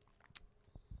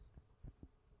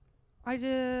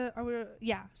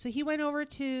he went over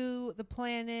to the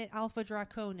planet Alpha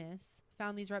Draconis,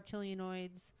 found these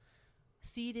reptilianoids,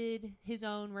 seeded his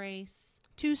own race.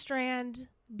 2-strand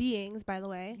beings, by the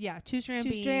way. Yeah, two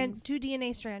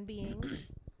DNA strand beings.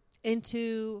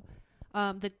 into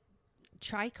the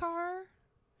Trikar,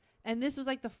 and this was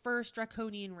like the first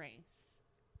draconian race.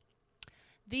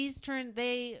 The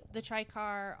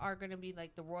Trikar are going to be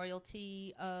like the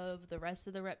royalty of the rest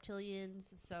of the reptilians.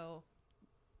 So,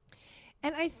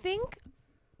 And I think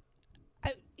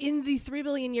in the 3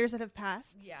 billion years that have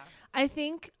passed, yeah, I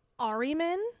think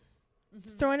Ahriman,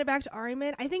 throwing it back to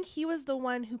Ahriman, I think he was the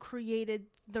one who created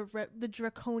the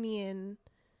draconian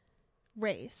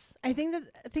race. I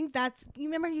think that's, you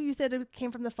remember you said it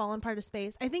came from the fallen part of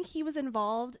space. I think he was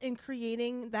involved in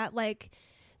creating that, like,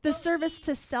 the service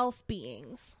to self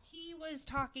beings. He was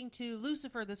talking to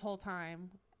Lucifer this whole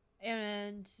time,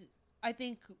 and I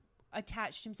think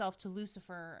attached himself to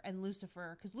Lucifer,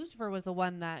 because Lucifer was the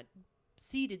one that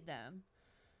seeded them.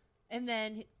 And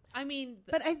then, I mean,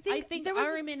 But I think there was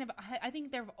Ahriman I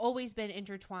think they've always been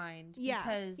intertwined. yeah,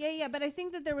 Because yeah. But I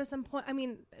think that there was some point. I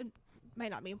mean, it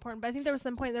might not be important, but I think there was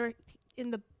some point there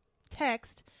in the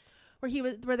text where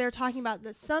they were talking about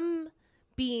that some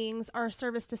beings are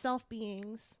service to self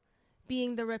beings,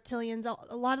 being the reptilians.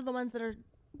 A lot of the ones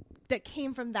that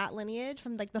came from that lineage,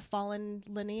 from like the fallen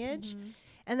lineage,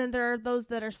 and then there are those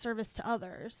that are service to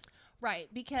others. Right,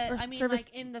 because Or I mean, service-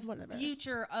 like in the whatever.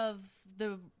 future of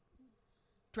the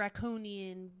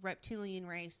draconian reptilian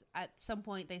race, at some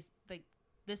point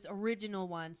this original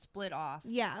one split off,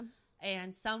 Yeah,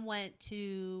 and some went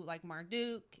to like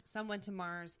Marduk, some went to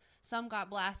Mars, some got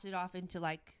blasted off into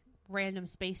like random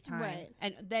space time, Right.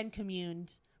 and then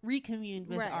recommuned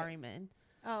with Right. Ahriman.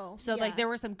 oh, So yeah. like there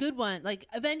were some good ones. Like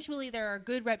eventually there are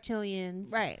good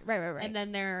reptilians, right. and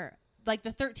then there. Like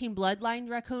the 13 bloodline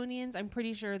draconians, I'm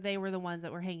pretty sure they were the ones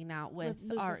that were hanging out with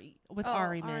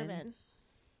Ahriman.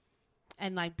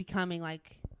 And like becoming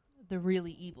like the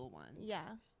really evil one. Yeah.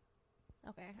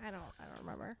 Okay, I don't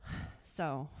remember.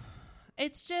 So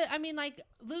it's just, I mean, like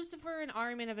Lucifer and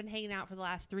Ahriman have been hanging out for the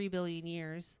last 3 billion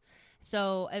years.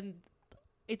 So, and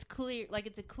it's clear, like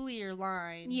it's a clear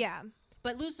line. Yeah.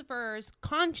 But Lucifer's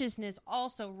consciousness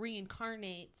also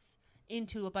reincarnates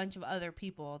into a bunch of other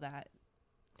people that.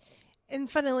 And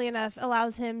funnily enough,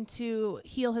 allows him to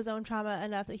heal his own trauma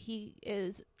enough that he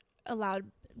is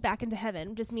allowed back into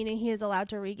heaven, just meaning he is allowed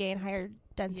to regain higher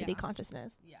density Yeah.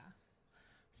 consciousness. Yeah.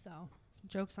 So,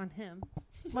 joke's on him.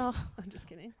 Well, I'm just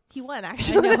kidding. he won,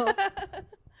 actually. I know.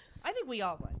 I think we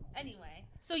all would. Anyway,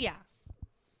 so yeah.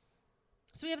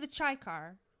 So we have the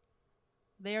Chikar.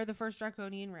 They are the first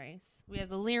draconian race. We have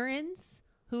the Lyrans,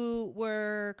 who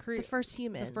were The first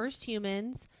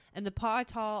humans. and the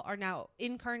Pa'atal are now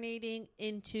incarnating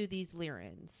into these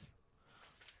Lyrans.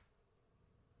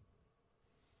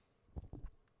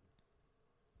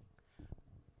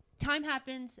 Time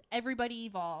happens, everybody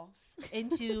evolves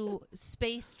into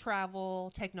space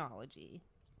travel technology.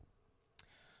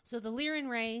 So the Lyran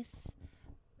race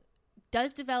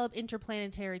does develop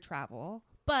interplanetary travel,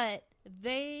 but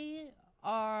they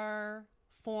are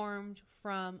formed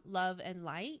from love and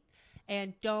light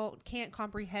and can't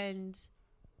comprehend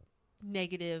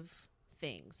negative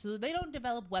things. So they don't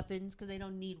develop weapons because they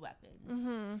don't need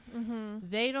weapons.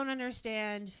 They don't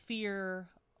understand fear,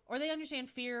 or they understand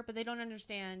fear, but they don't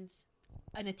understand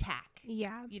an attack.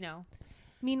 Yeah. You know?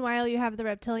 Meanwhile, you have the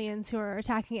reptilians who are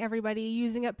attacking everybody,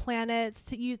 using up planets,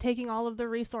 taking all of the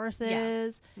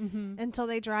resources until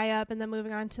they dry up, and then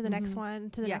moving on to the next one,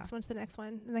 to the next one, to the next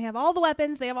one. And they have all the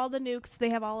weapons, they have all the nukes, they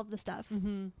have all of the stuff.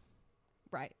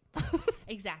 Right.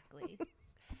 Exactly.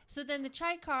 So then the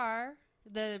Chikar,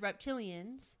 the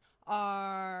reptilians,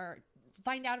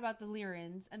 find out about the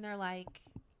Lyrans, and they're like,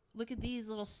 look at these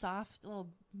little soft little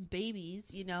babies,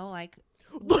 you know, like,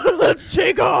 Let's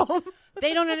take them.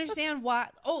 they don't understand why.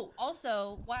 Oh,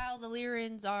 also, while the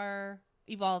Lyrans are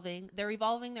evolving, they're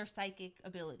evolving their psychic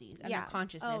abilities and their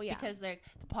consciousness, because they're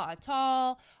the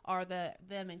Pa'atal are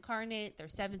them incarnate. They're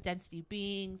seventh density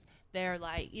beings. They're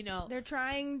like, you know, They're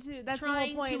trying to. That's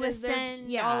trying the whole point. to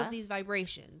ascend all of these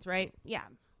vibrations, right? Yeah.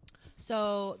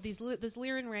 So this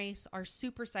Lyran race are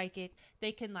super psychic.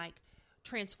 They can like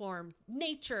transform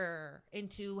nature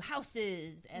into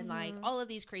houses and like all of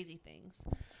these crazy things.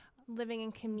 Living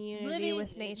in community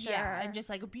with nature. Yeah, and just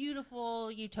like a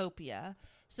beautiful utopia.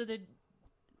 So the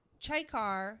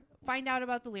Chikar find out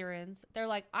about the Lyrans. They're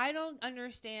like, I don't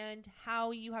understand how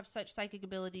you have such psychic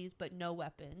abilities but no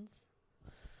weapons.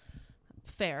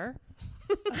 Fair.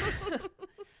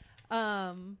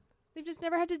 They've just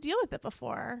never had to deal with it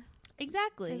before.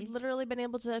 Exactly. They've literally been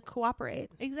able to cooperate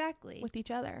Exactly. with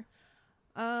each other.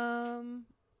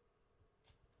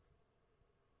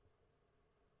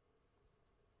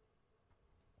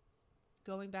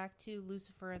 Going back to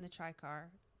Lucifer and the Chikar,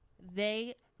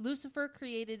 Lucifer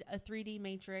created a 3D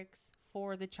matrix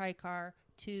for the Chikar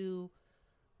to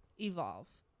evolve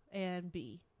and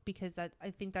be, because I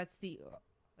think that's the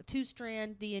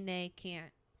 2-strand DNA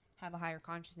can't have a higher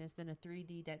consciousness than a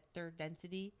 3D third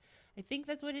density. I think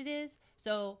that's what it is.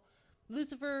 So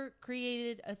Lucifer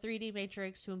created a 3D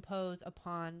matrix to impose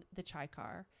upon the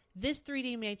Chikar. This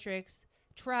 3D matrix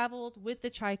traveled with the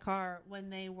Chikar when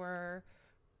they were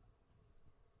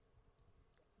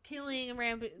killing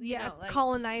and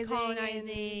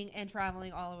colonizing and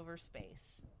traveling all over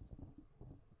space.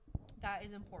 That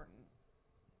is important.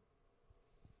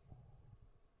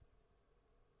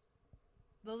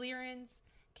 The Lyrans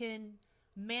can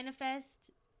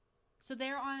manifest. So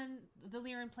they're on the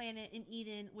Lyran planet in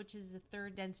Eden, which is the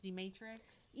third density matrix.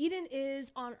 Eden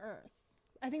is on Earth.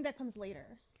 I think that comes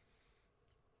later.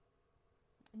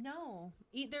 No,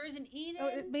 there is an Eden.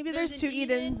 Oh, maybe there's two an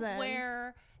Edens then.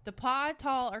 where the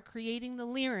Pa'Tal are creating the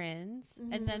Lyrans,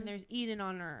 and then there's Eden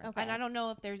on Earth. Okay. And I don't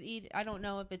know if there's Eden. I don't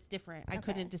know if it's different. I Okay.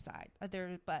 couldn't decide.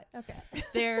 But Okay.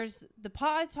 there's the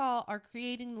Pa'Tal are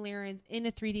creating the Lyrans in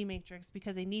a 3D matrix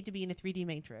because they need to be in a 3D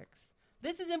matrix.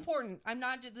 This is important. I'm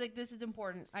not just like this is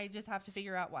important. I just have to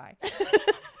figure out why.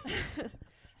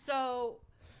 So,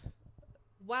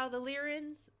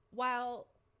 while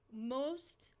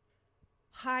most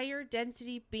higher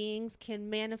density beings can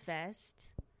manifest,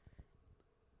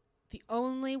 the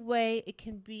only way it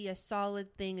can be a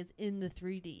solid thing is in the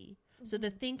 3D. So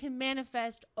the thing can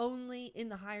manifest only in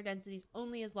the higher densities,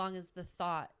 only as long as the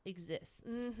thought exists.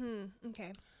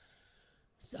 Okay.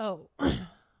 So,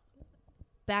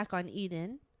 back on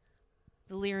Eden,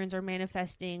 the Lyrans are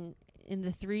manifesting in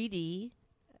the 3D.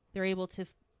 They're able to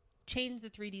change the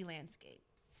 3D landscape.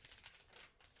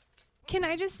 Can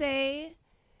I just say,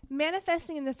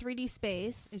 manifesting in the 3D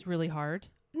space It's really hard.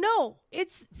 No,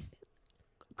 it's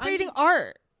creating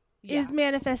art Yeah. is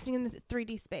manifesting in the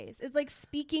 3D space. It's like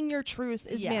speaking your truth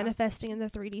is Yeah. manifesting in the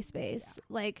 3D space. Yeah.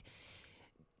 Like,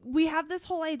 we have this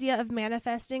whole idea of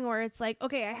manifesting where it's like,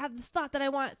 okay, I have this thought that I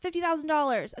want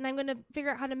 $50,000 and I'm going to figure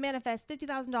out how to manifest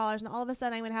 $50,000 and all of a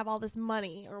sudden I'm going to have all this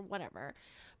money or whatever.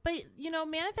 But,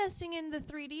 manifesting in the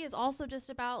 3D is also just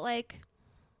about like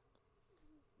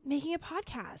making a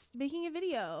podcast, making a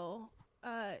video,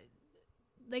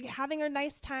 like having a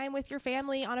nice time with your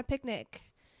family on a picnic.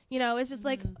 It's just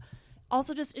like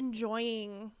also just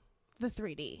enjoying the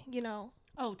 3D,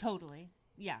 Oh, totally.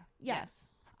 Yeah. Yeah. Yes.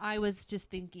 I was just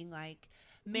thinking like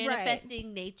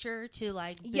manifesting nature to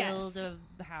like build Yes.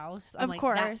 a house. I'm Of like,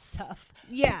 course. that's tough.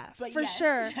 Yeah, But for yes,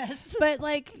 sure. yes. But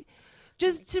like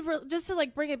just to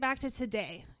like bring it back to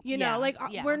today, Yeah, like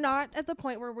yeah. we're not at the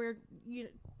point where we're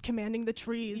commanding the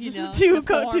trees to to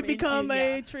form become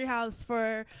into- a tree house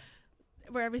for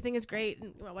where everything is great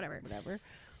and whatever.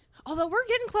 Although we're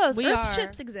getting close. We Earth are.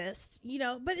 ships exist,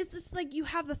 but it's just like you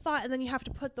have the thought and then you have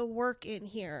to put the work in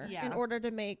here Yeah. in order to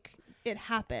make it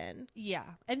happen. Yeah.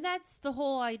 And that's the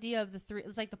whole idea of the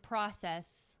it's like the process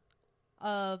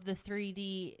of the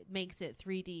 3D makes it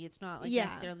 3D. It's not like Yeah.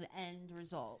 necessarily the end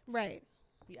result. Right.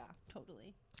 Yeah,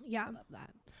 totally. Yeah. I love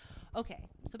that. Okay.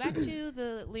 So back to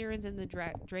the Lyrans and the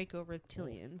Draco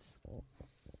reptilians.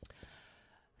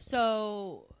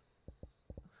 So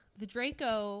the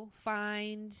Draco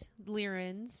find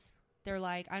Lyrans. They're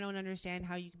like, I don't understand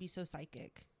how you could be so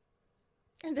psychic.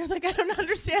 And they're like, I don't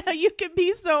understand how you can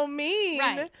be so mean.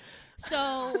 Right.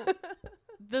 So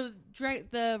the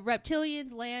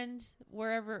reptilians land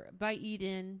wherever by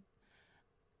Eden.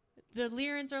 The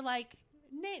Lyrans are like,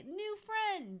 new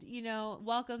friend,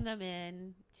 welcome them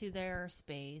in to their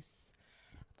space.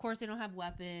 Of course, they don't have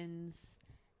weapons.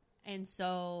 And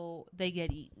so they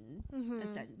get eaten.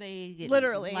 They get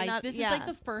Literally, eaten. Like not- this yeah. is like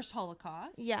the first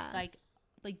Holocaust. Yeah.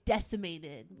 Like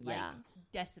decimated. Yeah.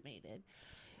 Decimated.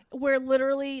 Where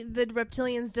literally the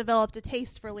reptilians developed a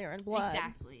taste for Lyran blood.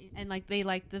 Exactly. And like they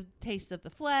like the taste of the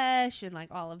flesh and like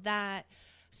all of that.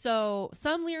 So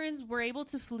some Lyrans were able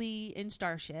to flee in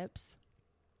starships.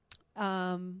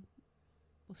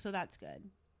 So that's good.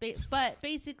 But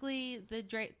basically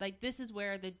this is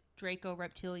where the Draco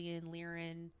reptilian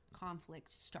Lyran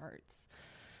conflict starts.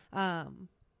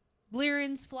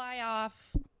 Lyrans fly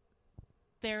off.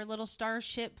 Their little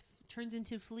starship turns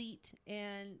into fleet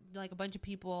and like a bunch of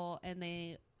people, and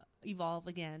they evolve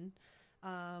again.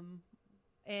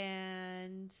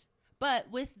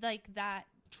 But with like that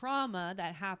trauma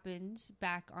that happened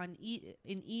back on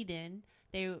in Eden,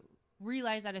 they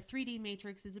realize that a 3D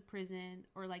matrix is a prison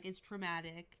or like it's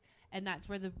traumatic, and that's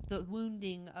where the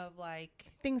wounding of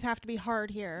like Things have to be hard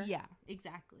here. yeah,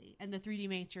 exactly. And the 3D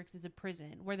matrix is a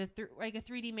prison where the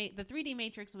 3D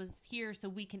matrix was here so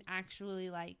we can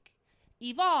actually like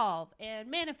evolve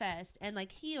and manifest and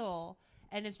like heal.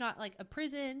 And it's not like a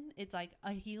prison, it's like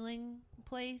a healing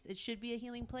place. It should be a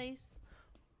healing place.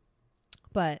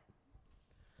 But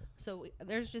so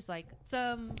there's just like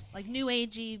some like new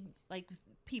agey like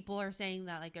people are saying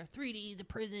that like our 3D is a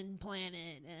prison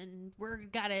planet and we're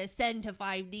gotta ascend to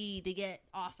 5D to get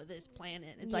off of this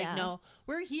planet. It's like, no,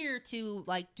 we're here to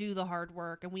like do the hard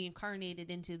work, and we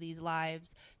incarnated into these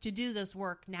lives to do this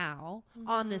work now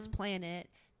on this planet.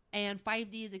 And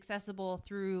 5D is accessible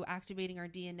through activating our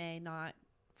DNA, not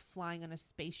flying on a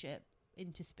spaceship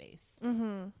into space.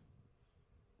 Mm-hmm.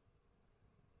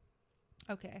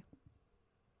 Okay.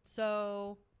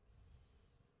 So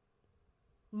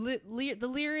the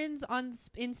Lyrans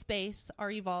in space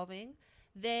are evolving.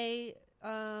 They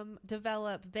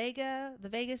develop the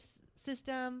Vega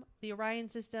system, the Orion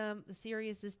system, the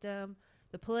Sirius system,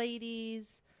 the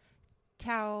Pleiades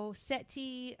Tau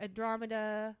Ceti,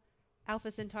 Andromeda,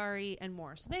 Alpha Centauri, and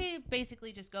more. So they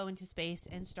basically just go into space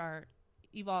and start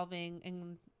evolving,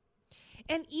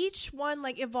 and each one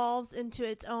like evolves into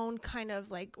its own kind of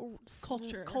like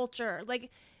culture. Like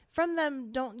from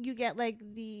them, don't you get like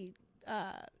the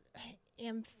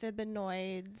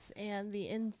amphibinoids and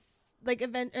the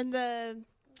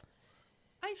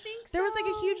I think there was like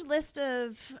a huge list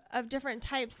of different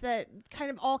types that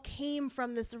kind of all came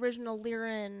from this original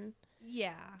Lyran.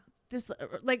 Yeah. This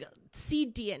like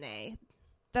seed DNA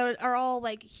that are all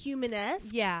like human-esque.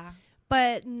 Yeah.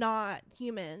 But not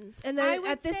humans. And then I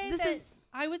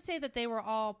would say that they were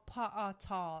all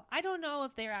Pa'atal. I don't know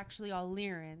if they're actually all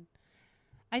Lyran.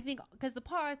 I think because the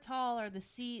Pa'atal are the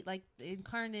seed, like the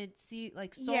incarnate seed,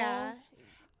 like souls. Yeah.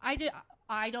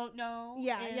 I don't know.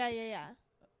 Yeah.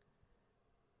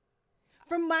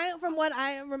 From what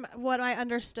I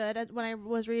understood when I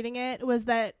was reading it was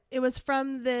that it was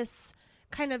from this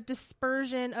kind of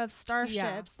dispersion of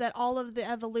starships that all of the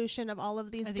evolution of all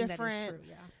of these different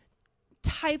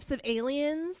types of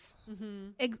aliens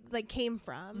came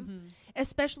from,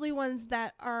 especially ones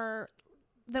that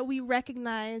we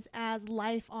recognize as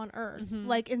life on Earth,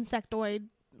 like insectoid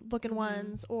looking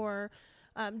ones or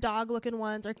dog looking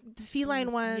ones or the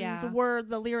feline ones were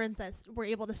the Lyrans that were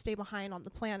able to stay behind on the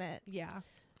planet. Yeah.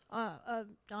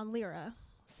 On Lyra.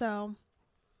 So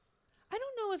I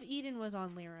don't know if Eden was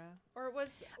on Lyra or it was.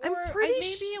 Maybe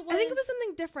it was. I think it was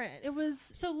something different. It was.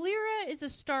 So Lyra is a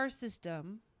star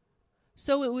system.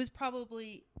 So it was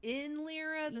probably in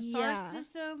Lyra, the star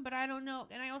system, but I don't know.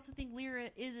 And I also think Lyra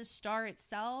is a star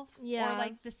itself. Yeah. Or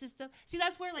like the system. See,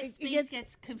 that's where like space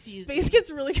gets confusing. Space gets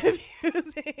really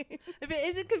confusing. If it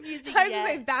isn't confusing I was gonna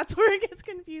say, that's where it gets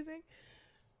confusing.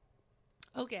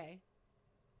 Okay.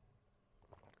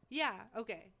 Yeah,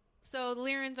 okay. So the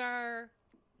Lyrans are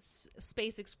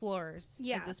space explorers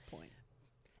at this point.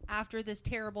 After this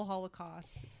terrible Holocaust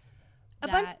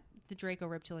that the Draco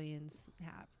reptilians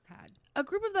have had. A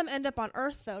group of them end up on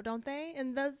Earth, though, don't they?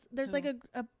 And there's like a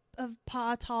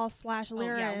Pa'atal / Lyrans.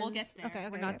 Oh, yeah, we'll get there. Okay,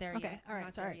 we're not there yet. Okay, all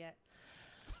right, sorry.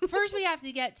 First, we have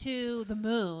to get to the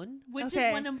moon, which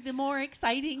is one of the more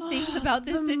exciting things about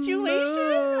this situation.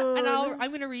 Moon. And I'm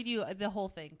going to read you the whole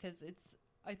thing because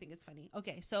I think it's funny.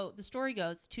 Okay, so the story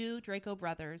goes: 2 Draco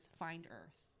brothers find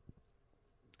Earth.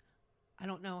 I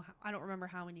don't remember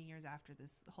how many years after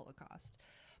this Holocaust.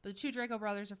 But the 2 Draco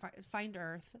brothers find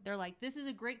Earth. They're like, this is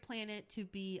a great planet to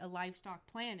be a livestock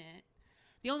planet.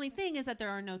 The only thing is that there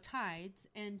are no tides.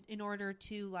 And in order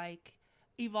to like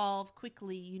evolve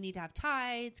quickly, you need to have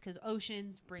tides because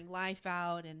oceans bring life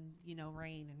out and,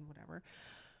 rain and whatever.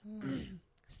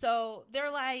 So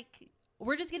they're like,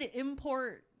 we're just going to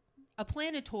import a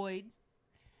planetoid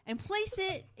and place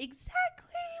it exactly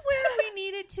where we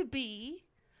need it to be.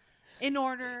 In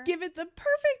order, give it the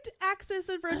perfect axis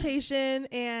of rotation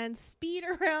and speed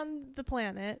around the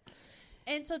planet.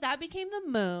 And so that became the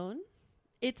moon.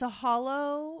 It's a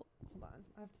hollow. Hold on,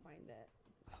 I have to find it.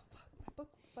 Oh, fuck, my book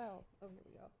fell. Oh, here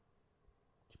we go.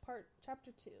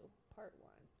 Chapter 2, part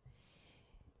 1.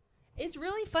 It's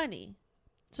really funny.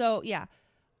 So yeah,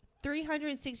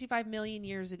 365 million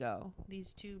years ago,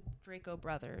 these 2 Draco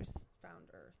brothers found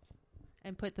Earth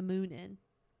and put the moon in.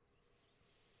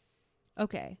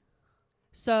 Okay.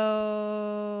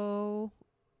 So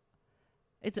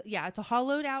it's a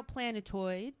hollowed out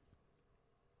planetoid.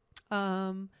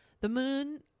 The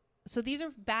moon. So these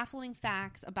are baffling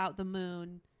facts about the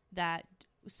moon that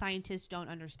scientists don't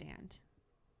understand.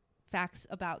 Facts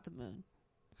about the moon.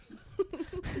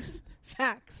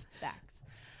 Facts.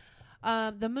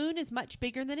 The moon is much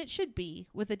bigger than it should be,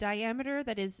 with a diameter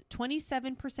that is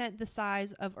 27% the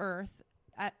size of Earth.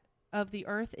 Of the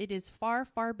Earth, it is far,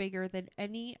 far bigger than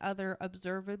any other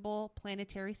observable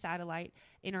planetary satellite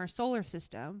in our solar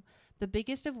system, the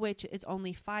biggest of which is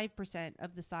only 5%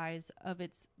 of the size of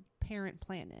its parent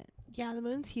planet. Yeah, the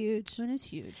moon's huge. The moon is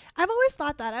huge. I've always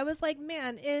thought that. I was like,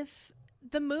 man, if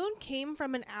the moon came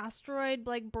from an asteroid,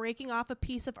 like breaking off a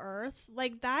piece of Earth,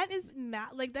 like that is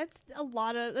that's a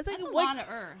lot of that's a lot of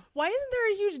Earth. Why isn't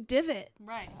there a huge divot?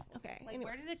 Right. Okay. Like,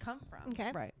 where did it come from?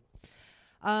 Okay. Right.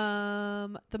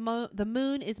 The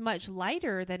moon is much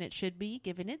lighter than it should be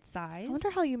given its size. I wonder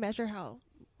how you measure how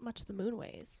much the moon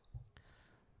weighs.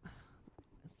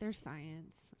 There's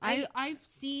science. I've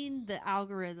seen the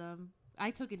algorithm. I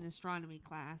took an astronomy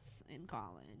class in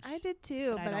college. I did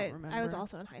too, but I was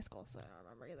also in high school, so I don't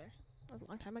remember either. That was a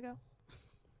long time ago.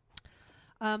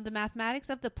 The mathematics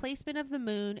of the placement of the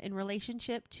moon in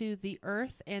relationship to the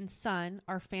Earth and Sun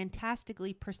are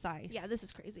fantastically precise. Yeah, this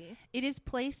is crazy. It is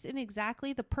placed in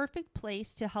exactly the perfect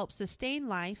place to help sustain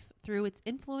life through its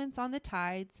influence on the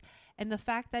tides and the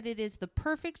fact that it is the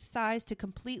perfect size to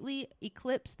completely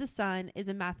eclipse the sun is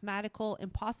a mathematical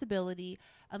impossibility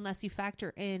unless you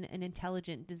factor in an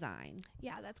intelligent design.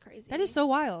 Yeah, that's crazy. That is so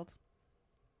wild.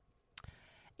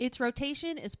 Its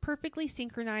rotation is perfectly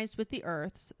synchronized with the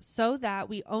Earth's so that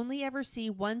we only ever see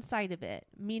one side of it,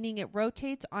 meaning it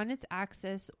rotates on its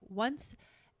axis once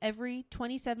every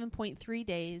 27.3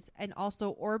 days and also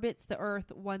orbits the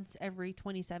Earth once every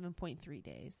 27.3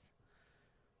 days.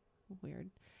 Weird.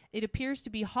 It appears to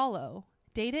be hollow.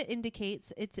 Data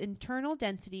indicates its internal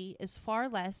density is far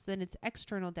less than its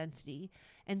external density,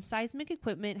 and seismic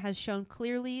equipment has shown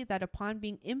clearly that upon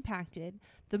being impacted,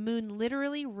 the moon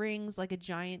literally rings like a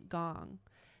giant gong.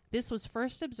 This was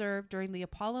first observed during the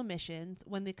Apollo missions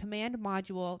when the command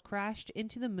module crashed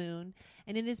into the moon,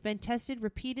 and it has been tested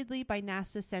repeatedly by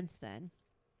NASA since then.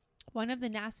 One of the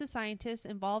NASA scientists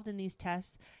involved in these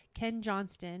tests, Ken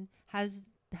Johnston, has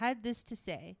had this to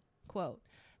say, quote,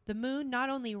 "The moon not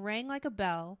only rang like a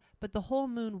bell, but the whole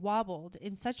moon wobbled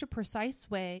in such a precise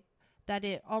way that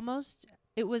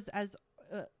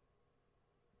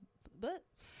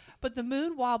but the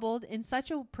moon wobbled in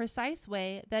such a precise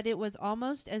way that it was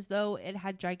almost as though it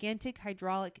had gigantic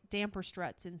hydraulic damper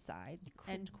struts inside."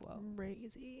 End quote.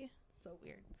 Crazy. So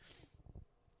weird.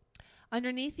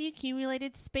 Underneath the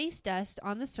accumulated space dust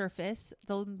on the surface,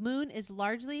 the moon is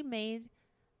made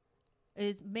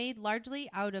largely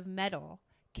out of metal.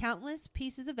 Countless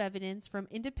pieces of evidence from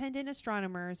independent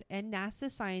astronomers and NASA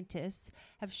scientists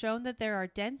have shown that there are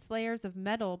dense layers of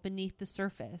metal beneath the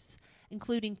surface,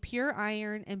 including pure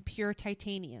iron and pure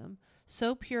titanium,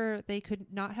 so pure they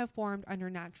could not have formed under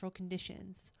natural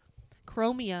conditions.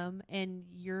 Chromium and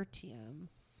yttrium.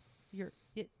 I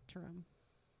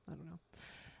don't know.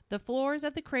 The floors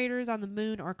of the craters on the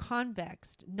moon are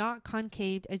convex, not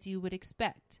concaved as you would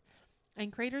expect,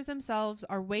 and craters themselves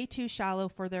are way too shallow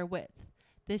for their width.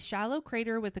 This shallow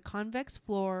crater with a convex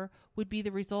floor would be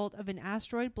the result of an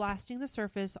asteroid blasting the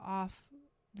surface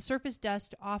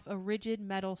dust off a rigid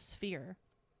metal sphere.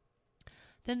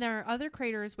 Then there are other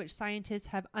craters which scientists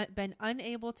have been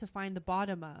unable to find the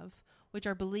bottom of, which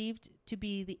are believed to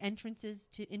be the entrances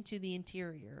into the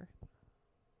interior.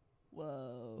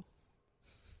 Whoa.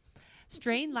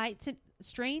 Strange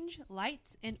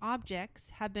lights and objects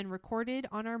have been recorded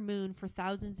on our moon for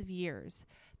thousands of years.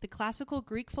 The classical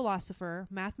Greek philosopher,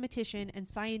 mathematician, and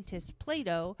scientist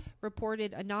Plato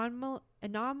reported anomalous?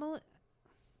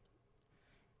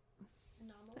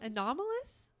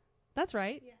 That's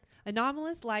right. Yeah.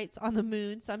 Anomalous lights on the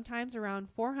moon, sometimes around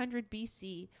 400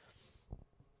 BC.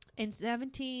 In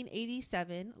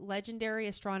 1787, legendary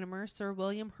astronomer Sir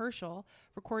William Herschel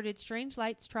recorded strange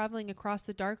lights traveling across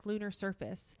the dark lunar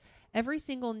surface. Every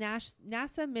single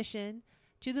NASA mission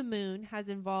to the moon has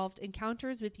involved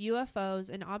encounters with UFOs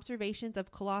and observations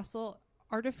of colossal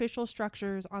artificial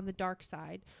structures on the dark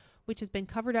side, which has been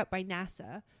covered up by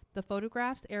NASA. The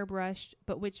photographs airbrushed,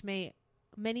 but which many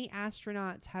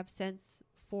astronauts have since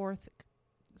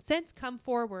come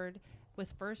forward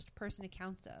with first-person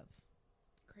accounts of.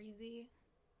 Crazy.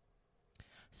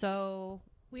 So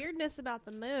Weirdness about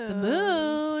the moon. the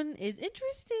moon is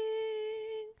interesting.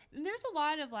 And there's a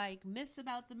lot of like myths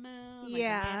about the moon, like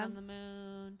Yeah. the man on the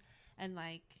moon, and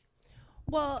like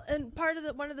Well, and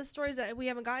one of the stories that we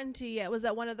haven't gotten to yet was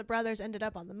that one of the brothers ended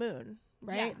up on the moon,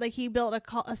 right? Yeah. Like he built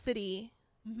a city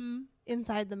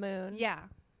inside the moon. yeah,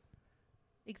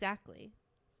 exactly.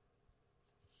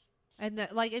 And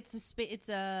like it's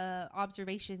a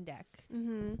observation deck.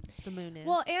 Mm-hmm. The moon is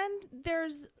Well, and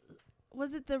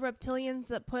was it the reptilians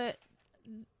that put?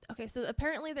 Okay, so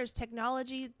apparently there's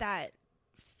technology that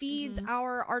feeds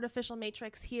our artificial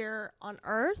matrix here on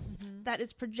Earth that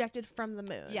is projected from the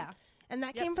moon. yeah. And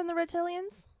that Yep. came from the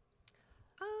reptilians?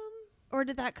 Or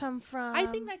did that come from... I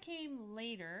think that came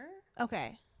later.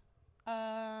 Okay.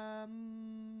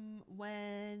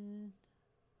 When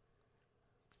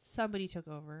somebody took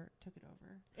it over.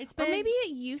 It's Or been maybe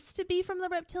it used to be from the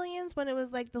reptilians when it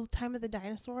was like the time of the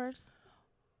dinosaurs.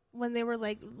 When they were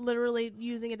like literally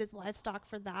using it as livestock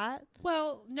for that.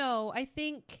 well, no, I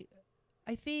think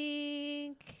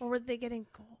Or were they getting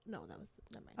gold? No, that was...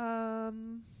 Never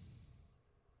mind.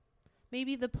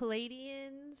 maybe the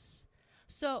Palladians.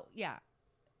 So, yeah.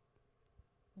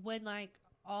 When like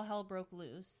all hell broke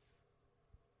loose.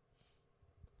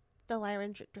 The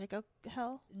Lyran Draco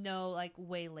hell? No, like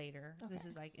way later. This Okay.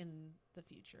 is like in the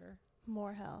future.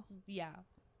 More hell. Yeah.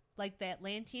 Like the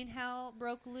Atlantean hell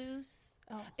broke loose.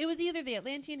 Oh. It was either the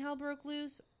Atlantean hell broke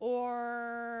loose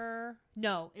or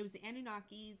no, it was the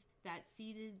Anunnakis that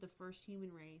seeded the first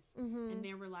human race. Mm-hmm. And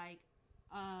they were like,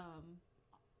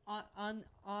 on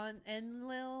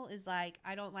Enlil is like,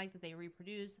 I don't like that they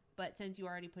reproduce, but since you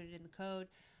already put it in the code,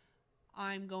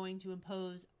 I'm going to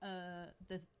impose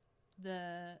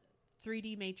the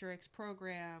 3D matrix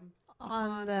program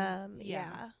on them.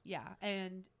 Yeah.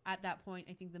 And at that point,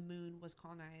 I think the moon was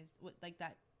colonized with like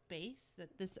that base,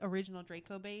 that this original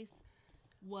Draco base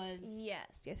was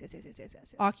Yes.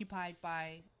 occupied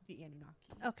by the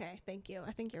Anunnaki. Okay, thank you.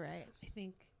 I think you're right. I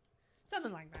think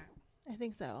something like that. I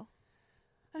think so.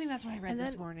 I think that's what I read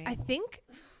this morning. I think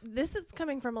this is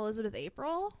coming from Elizabeth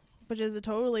April, which is a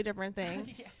totally different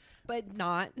thing. Yeah, but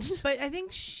not. But I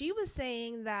think she was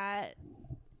saying that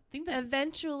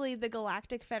eventually the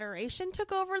Galactic Federation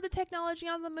took over the technology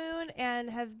on the moon and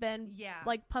have been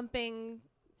like pumping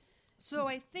so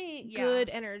I think good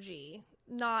energy,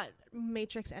 not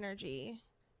matrix energy,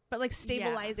 but like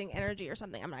stabilizing energy or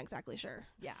something. I'm not exactly sure.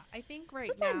 Yeah, I think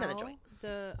right now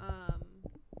the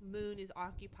moon is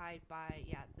occupied by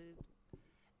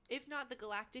if not the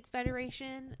Galactic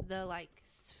Federation, the like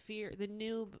sphere, the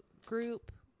new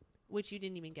group, which you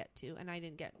didn't even get to, and I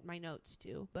didn't get my notes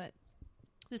to, but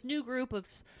this new group of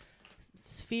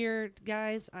sphere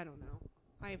guys, I don't know.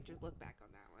 I have to look back on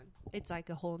that one. It's like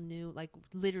a whole new, like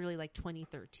literally like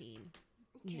 2013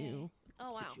 new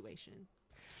situation.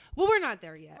 Well, we're not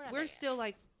there yet. We're still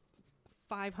like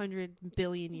 500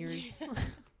 billion years.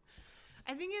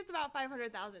 I think it's about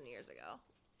 500,000 years ago.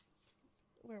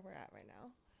 Where we're at right now.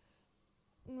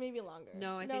 Maybe longer.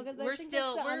 No, I think we're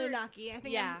still Anunnaki. I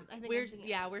think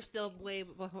we're still way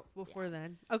before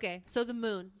then. Okay, so the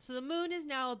moon. So the moon is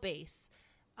now a base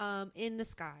in the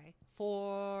sky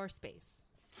for space.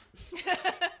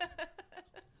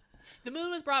 The moon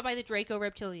was brought by the Draco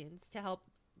reptilians to help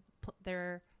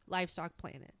their livestock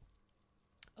planet.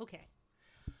 Okay.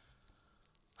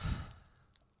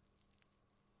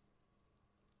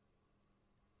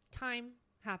 Time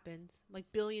happens, like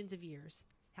billions of years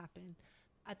happen.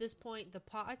 At this point, the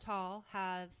Pa'atal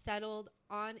have settled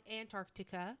on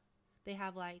Antarctica. They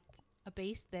have like a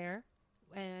base there,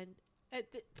 and bless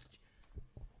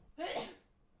you.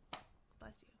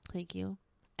 Thank you.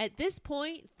 At this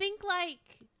point, think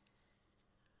like,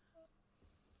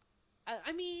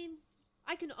 I mean,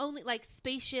 I can only like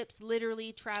spaceships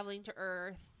literally traveling to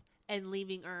Earth and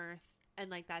leaving Earth, and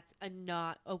like that's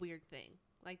not a weird thing.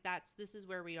 Like this is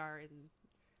where we are in,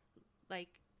 like,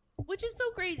 which is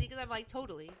so crazy because I'm like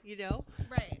totally,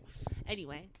 right.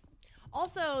 Anyway,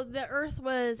 also the Earth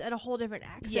was at a whole different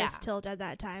axis tilt at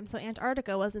that time, so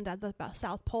Antarctica wasn't at the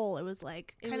South Pole. It was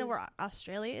like kind of where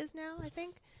Australia is now. I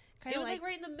think it was like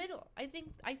right in the middle. I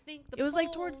think it was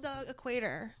like towards the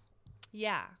equator.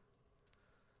 Yeah.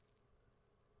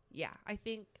 Yeah, I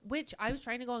think, which I was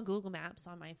trying to go on Google Maps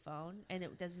on my phone, and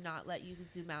it does not let you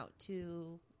zoom out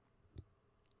to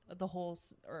the whole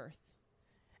Earth.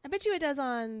 I bet you it does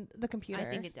on the computer. I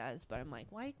think it does, but I'm like,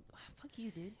 why? Fuck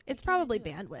you, dude. It's probably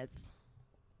bandwidth.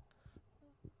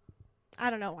 I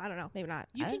don't know. Maybe not.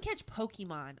 You can catch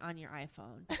Pokemon on your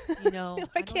iPhone.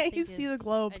 Why can't you see the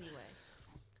globe? Anyway.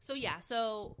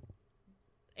 So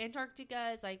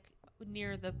Antarctica is like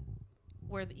near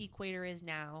where the equator is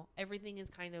now. Everything is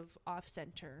kind of off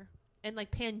center. And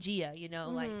like Pangea,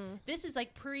 like this is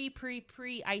like pre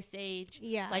Ice Age.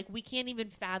 Yeah. Like we can't even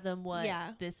fathom what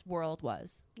this world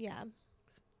was. Yeah.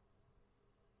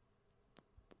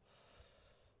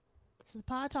 So the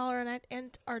Pa'atal are in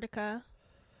Antarctica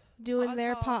doing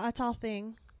their Pa'atal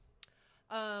thing.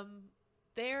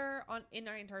 They're in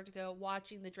Antarctica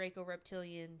watching the Draco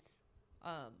reptilians,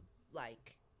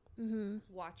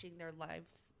 watching their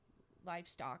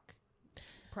livestock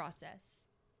process.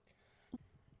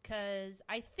 Because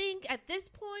I think at this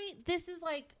point, this is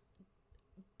like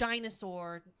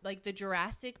dinosaur, like the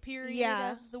Jurassic period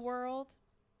of the world.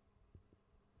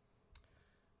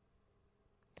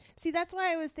 See, that's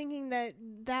why I was thinking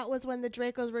that was when the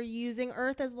Dracos were using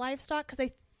Earth as livestock. Because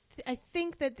I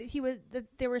think that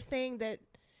they were saying that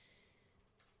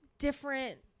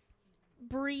different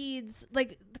breeds,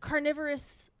 like the carnivorous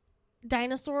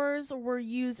dinosaurs, were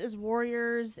used as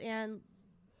warriors and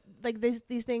like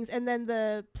these things, and then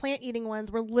the plant-eating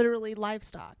ones were literally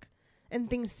livestock and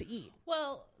things to eat.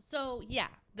 Well, so yeah,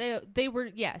 they were,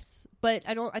 yes, but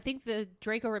I think the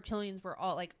Draco reptilians were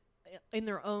all like in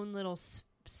their own little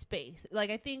space.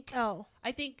 Like I think. Yeah.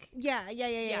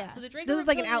 So the Draco this is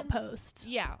like an outpost.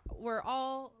 Yeah, we're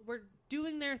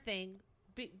doing their thing,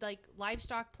 like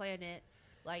livestock planet.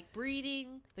 Like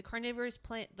breeding the carnivorous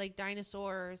plant, like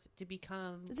dinosaurs, to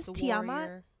become is this the Tiamat?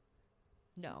 Warrior.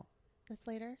 No. That's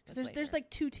later? There's like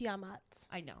two Tiamats.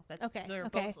 I know. That's okay. They're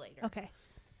both later. Okay.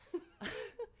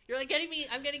 You're like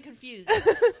I'm getting confused.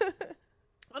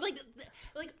 I'm like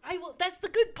I will. That's the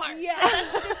good part. Yeah.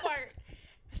 That's the good part.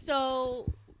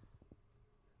 So,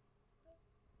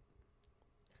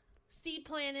 Seed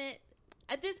Planet.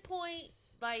 At this point,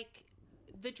 like,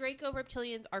 the Draco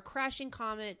reptilians are crashing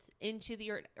comets into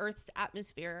the Earth's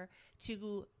atmosphere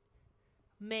to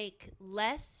make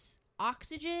less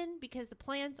oxygen because the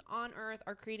plants on Earth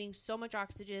are creating so much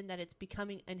oxygen that it's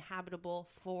becoming inhabitable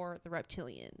for the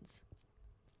reptilians.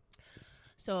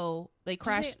 So they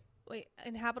crash. Wait,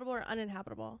 inhabitable or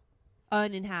uninhabitable?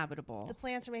 Uninhabitable. The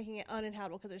plants are making it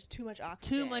uninhabitable because there's too much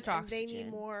oxygen. And they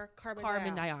need more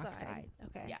carbon dioxide.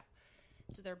 Okay. Yeah.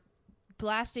 So they're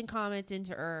blasting comets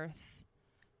into Earth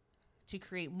to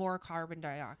create more carbon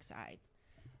dioxide.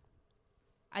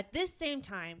 At this same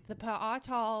time, the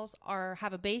Pa'atals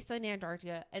have a base in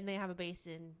Antarctica and they have a base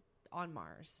on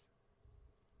Mars.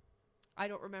 I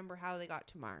don't remember how they got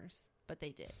to Mars, but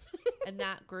they did. And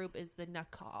that group is the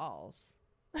Nakals.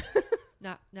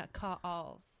 Not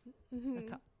Nakals. Mm-hmm.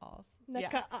 Nakals.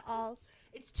 Nakals.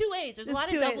 It's 2 A's. There's a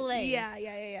lot of double A's.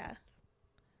 Yeah.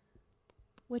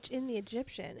 Which in the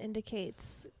Egyptian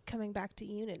indicates coming back to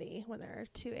unity when there are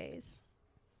 2 A's.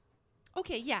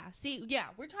 Okay, yeah. See, yeah,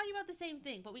 we're talking about the same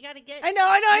thing, but we got to get... I know.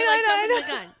 The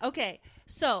gun. Okay,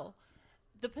 so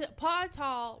the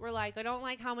Pa'atal were like, I don't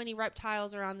like how many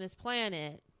reptiles are on this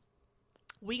planet.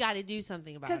 We got to do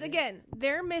something about it. Because, again,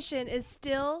 their mission is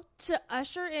still to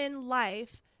usher in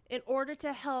life in order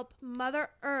to help Mother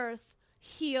Earth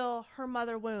heal her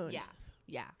mother wound.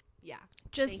 Yeah.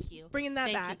 Just Thank you. bringing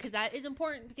that back. Because that is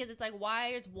important, because it's like, why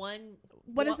is one...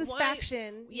 What is this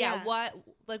faction? Yeah,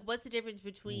 what's the difference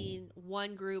between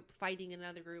one group fighting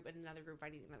another group and another group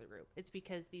fighting another group? It's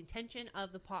because the intention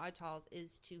of the Pa'atals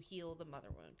is to heal the mother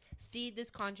wound. Seed this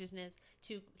consciousness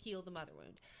to heal the mother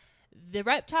wound. The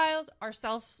reptiles are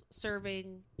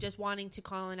self-serving, just wanting to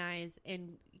colonize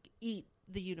and eat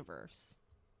the universe.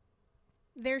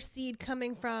 Their seed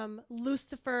coming from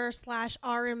Lucifer /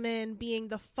 Ahriman being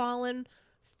the fallen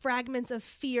fragments of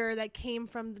fear that came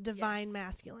from the divine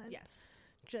masculine. Yes.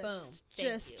 Boom.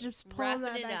 Just pulling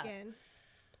that back in.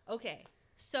 Okay.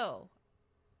 So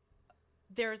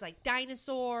there's like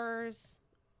dinosaurs,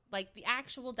 like the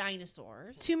actual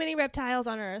dinosaurs. Too many reptiles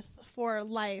on Earth for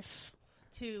life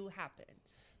to happen.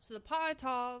 So the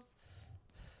Pa'atals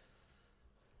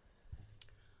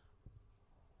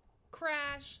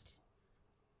crashed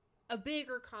a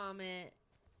bigger comet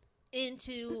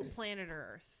into planet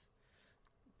Earth.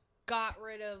 Got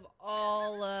rid of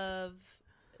all of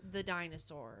the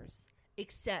dinosaurs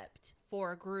except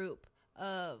for a group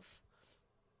of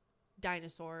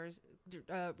dinosaurs,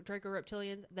 Draco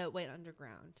reptilians, that went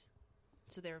underground.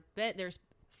 So there's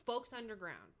folks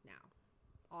underground now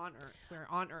on Earth. We're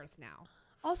on Earth now.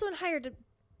 Also in higher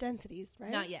densities,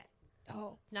 right? Not yet.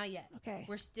 Oh, not yet. Okay.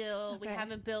 We're still. We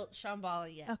haven't built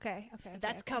Shambhala yet. Okay.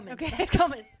 That's coming. Okay. That's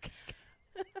coming.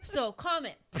 So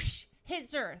comet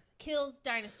hits Earth, kills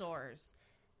dinosaurs,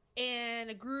 and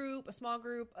a small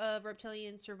group of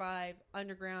reptilians survive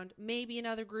underground. Maybe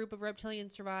another group of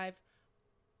reptilians survive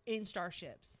in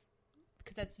starships,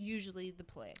 because that's usually the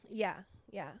play. Yeah.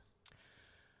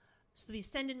 So the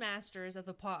ascended masters of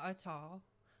the Pa'atal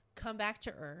come back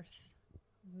to Earth,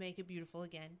 make it beautiful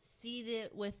again, seed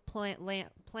it with plant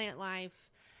life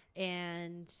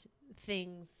and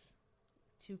things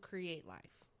to create life.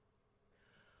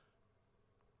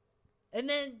 And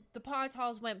then the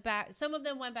Pa'atals went back. Some of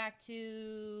them went back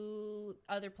to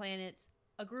other planets.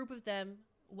 A group of them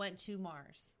went to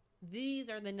Mars. These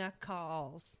are the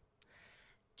Nakals,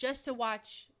 just to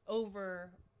watch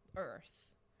over Earth.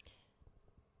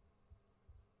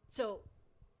 So,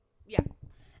 yeah.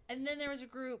 And then there was a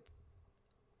group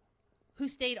who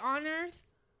stayed on Earth.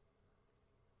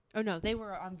 Oh, no, they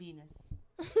were on Venus.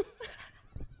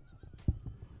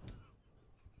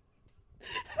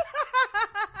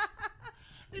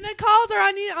 The Nakals are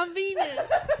on Venus.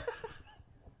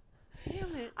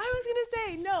 Damn it. I was going to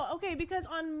say, no, okay, because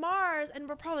on Mars, and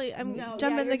I'm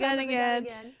jumping the gun again.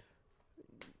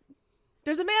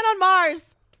 There's a man on Mars.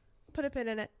 Put a pin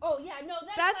in it. Oh, yeah, no,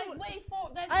 that's like way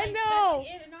forward. I know.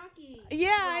 That's the Anunnaki. Yeah,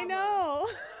 drama. I know.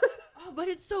 Oh, but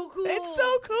it's so cool. It's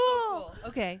so cool.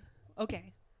 Okay.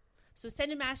 So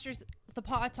Ascended Masters, the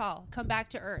Pa'atal, come back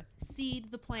to Earth. Seed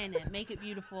the planet. Make it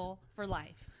beautiful for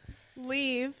life.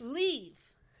 Leave.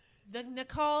 The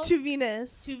Nakals to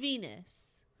Venus.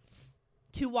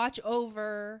 To watch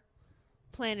over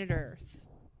planet Earth.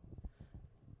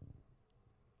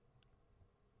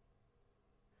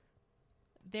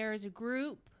 There is a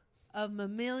group of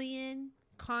mammalian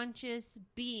conscious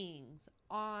beings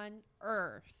on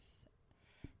Earth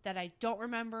that I don't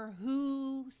remember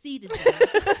who seeded them.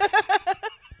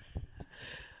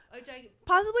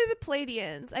 Possibly the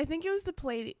Pleiadians. I think it was the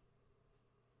Pleiadians.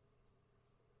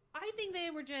 I think they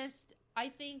were just. I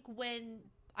think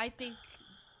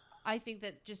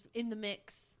that just in the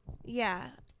mix. Yeah.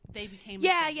 They became.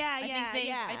 Yeah.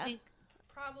 I think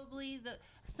probably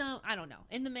I don't know.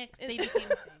 In the mix, they became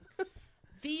a thing.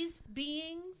 These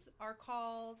beings are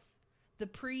called the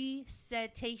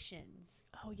pre-cetaceans.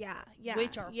 Oh yeah.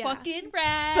 Which are fucking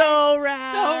rad.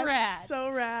 So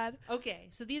rad. Okay,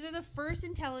 so these are the first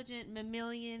intelligent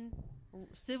mammalian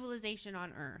civilization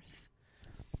on Earth.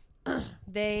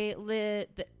 They live.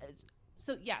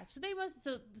 So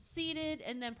seeded,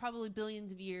 and then probably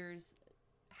billions of years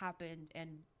happened,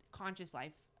 and conscious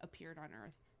life appeared on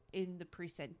Earth in the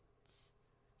pre-cetaceans.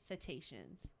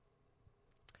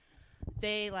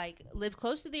 They live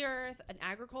close to the Earth, an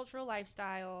agricultural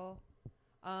lifestyle.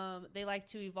 They like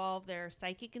to evolve their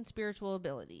psychic and spiritual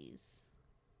abilities.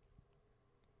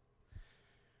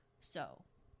 So,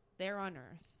 they're on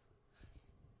Earth.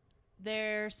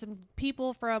 There's some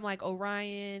people from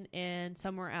Orion and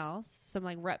somewhere else, some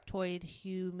reptoid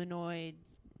humanoid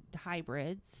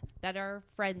hybrids that are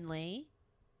friendly.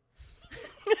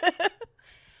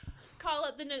 Call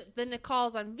up the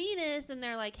Nicals on Venus, and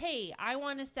they're like, "Hey, I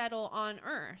want to settle on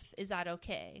Earth. Is that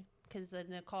okay?" Because the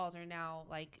Nicals are now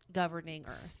governing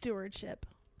Earth. Stewardship.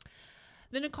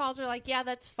 The Nicals are like, "Yeah,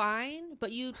 that's fine,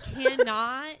 but you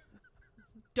cannot."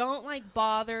 Don't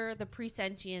bother the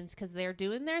presentients because they're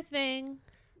doing their thing.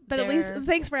 But at least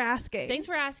thanks for asking. Thanks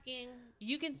for asking.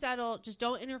 You can settle. Just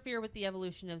don't interfere with the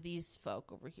evolution of these folk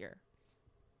over here.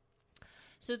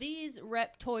 So these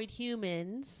reptoid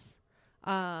humans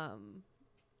were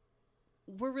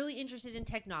really interested in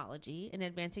technology and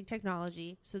advancing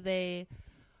technology. So they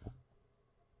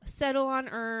settle on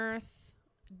Earth,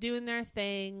 doing their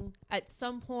thing. At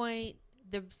some point,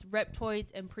 the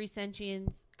reptoids and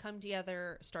presentients come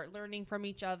together, start learning from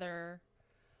each other,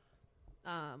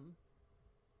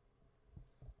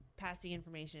 passing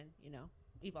information,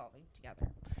 evolving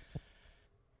together.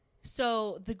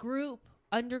 So the group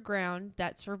underground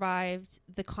that survived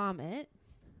the comet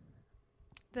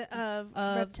of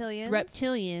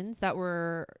reptilians that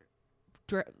were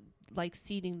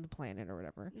seeding the planet or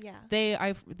whatever. Yeah. They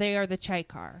are the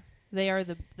Chaikar. They are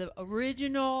the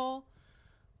original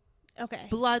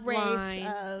bloodline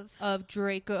of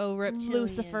Draco reptilians.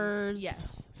 Lucifer's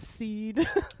seed.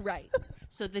 Right.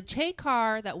 So the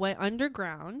Chaikar that went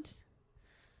underground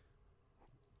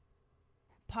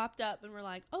popped up and were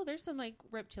like, "Oh, there's some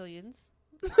reptilians."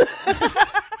 Go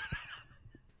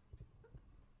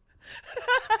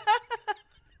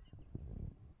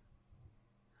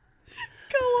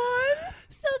on.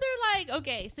 So they're like,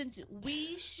 "Okay, since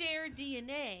we share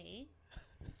DNA,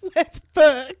 let's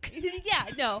fuck." Yeah,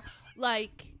 no.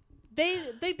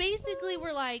 They basically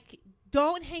were like,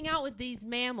 don't hang out with these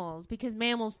mammals because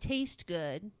mammals taste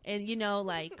good, and we don't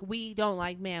like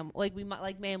we might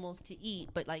like mammals to eat,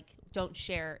 but don't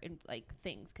share in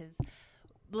things, because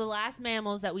the last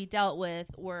mammals that we dealt with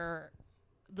were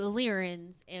the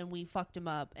Lyrans, and we fucked them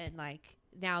up, and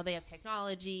now they have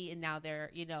technology, and now they're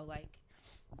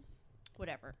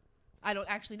whatever. I don't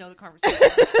actually know the conversation.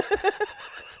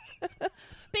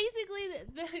 Basically,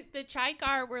 the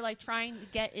Chaikar were trying to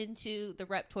get into the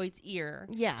reptoid's ear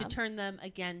to turn them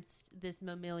against this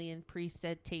mammalian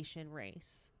pre-cetacean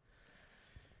race.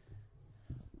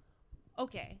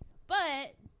 Okay,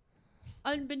 but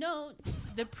unbeknownst,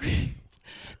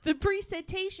 the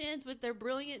pre-cetaceans with their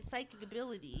brilliant psychic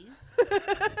abilities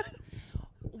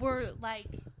were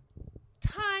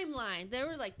timelines. They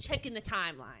were checking the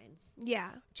timelines.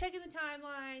 Yeah. Checking the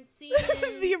timeline, seeing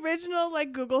the original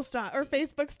Google stock or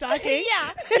Facebook stalking.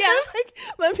 Yeah.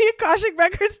 Let me Akashic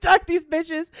record stalk these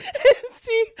bitches and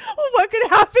see what could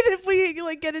happen if we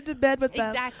get into bed with them.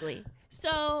 Exactly.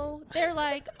 So they're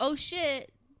like, "Oh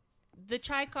shit, the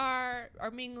Chaikar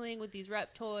are mingling with these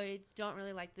reptoids. Don't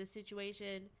really like this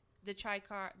situation. The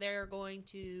Chaikar, they're going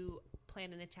to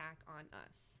plan an attack on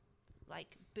us,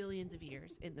 billions of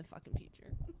years in the fucking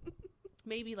future,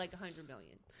 maybe 100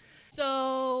 million."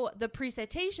 So the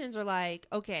pre-cetaceans are like,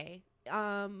 "Okay,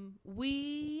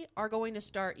 we are going to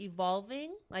start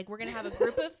evolving. We're going to have a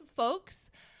group of folks.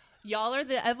 Y'all are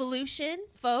the evolution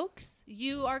folks.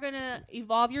 You are going to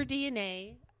evolve your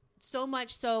DNA so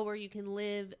much so where you can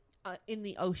live in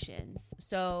the oceans.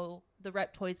 So the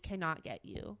reptoids cannot get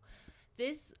you.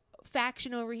 This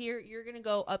faction over here, you're going to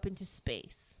go up into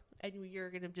space, and you're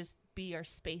going to just be our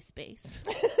space base."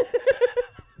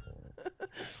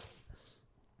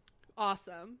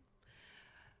 Awesome.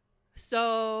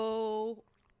 So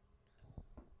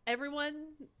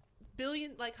everyone,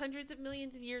 hundreds of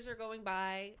millions of years are going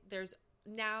by. There's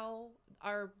now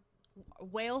our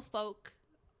whale folk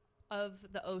of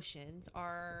the oceans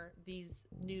are these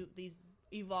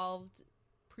evolved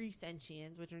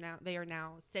pre-sentients, which are now I don't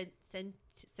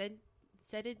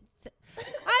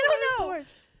know.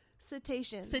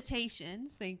 Cetaceans,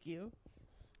 thank you.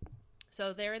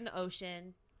 So they're in the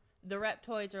ocean. The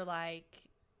reptoids are like,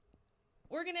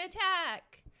 we're gonna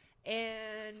attack,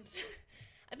 and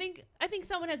I think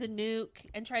someone has a nuke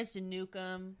and tries to nuke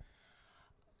them.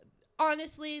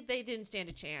 Honestly, they didn't stand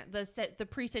a chance. The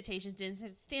pre-cetaceans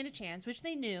didn't stand a chance, which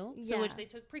they knew, so which they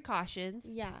took precautions.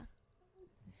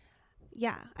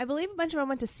 Yeah, I believe a bunch of them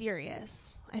went to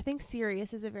Sirius. I think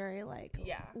Sirius is a very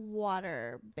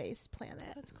water-based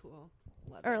planet. That's cool.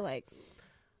 Love or it. like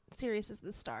Sirius is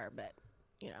the star, but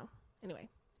anyway.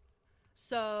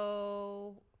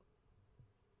 So,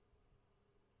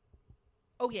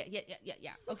 yeah.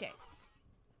 Okay.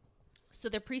 So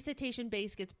the pre-cetacean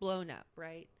base gets blown up,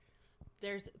 right?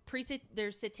 There's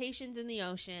cetaceans in the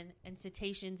ocean and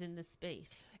cetaceans in the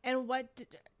space. And what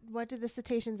did the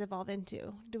cetaceans evolve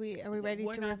into? Are we ready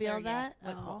to reveal that?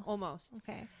 Oh. Almost.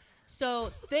 Okay.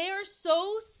 So they are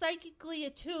so psychically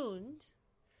attuned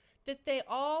that they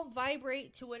all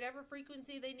vibrate to whatever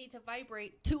frequency they need to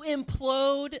vibrate to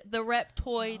implode the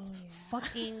reptoids'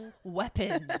 fucking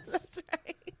weapons. That's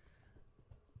right.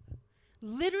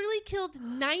 Literally killed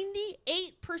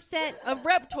 98% of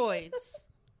reptoids.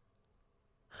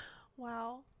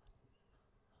 Wow.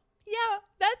 Yeah,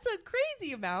 that's a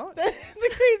crazy amount. That's a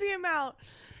crazy amount.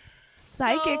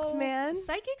 Psychics, man.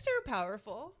 Psychics are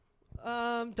powerful.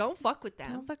 Don't fuck with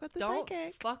them. Don't fuck with the Don't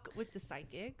psychic. fuck with the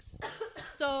psychics.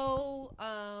 So,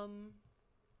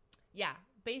 yeah,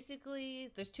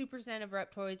 basically, there's 2% of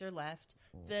reptoids are left.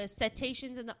 The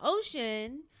cetaceans in the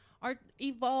ocean are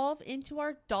evolve into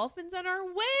our dolphins and our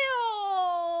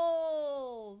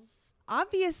whales.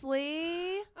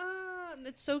 Obviously.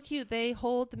 It's so cute. They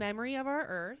hold the memory of our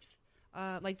Earth,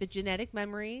 like the genetic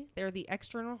memory. They're the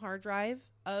external hard drive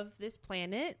of this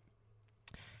planet.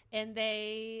 And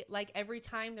they, like, every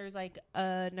time there's, like,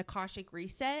 an Akashic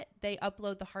reset, they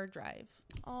upload the hard drive.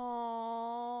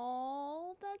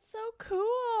 Oh, that's so cool.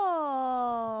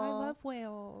 I love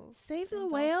whales. Save the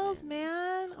and whales, dolphins.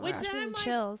 man. Oh, Which gosh, then I'm I'm like,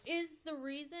 chills. is the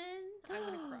reason I'm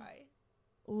going to cry.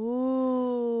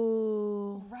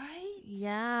 Ooh. Right?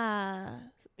 Yeah.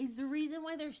 Is the reason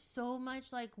why there's so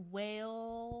much, like,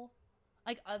 whale,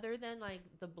 like, other than, like,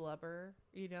 the blubber,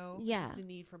 Yeah. the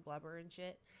need for blubber and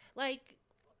shit. Like,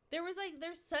 there's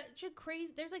such a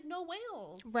crazy, there's, like, no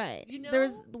whales. Right. You know?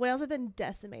 The whales have been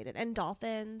decimated. And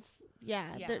dolphins.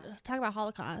 Yeah. Yeah. Talk about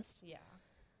Holocaust. Yeah.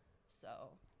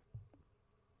 So,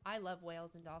 I love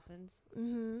whales and dolphins.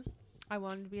 Mm-hmm. I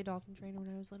wanted to be a dolphin trainer when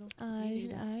I was little.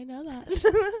 I know that.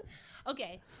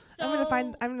 Okay. So I'm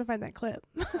gonna find that clip.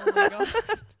 Oh my god.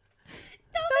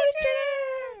 Dolphin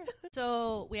trainer!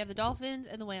 So we have the dolphins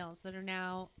and the whales that are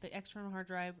now the external hard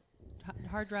drive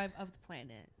of the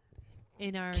planet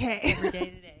in our everyday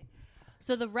today.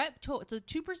 So the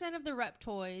 2% of the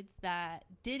reptoids that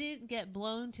didn't get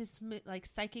blown to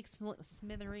psychic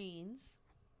smithereens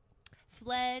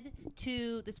fled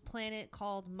to this planet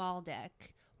called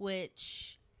Maldek,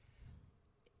 which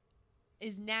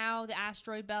is now the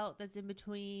asteroid belt that's in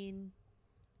between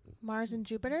Mars and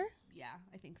Jupiter? Yeah,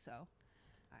 I think so.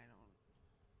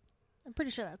 I'm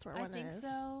pretty sure that's where one is. I think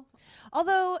so.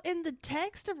 Although in the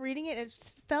text of reading it, it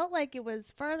felt like it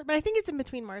was further, but I think it's in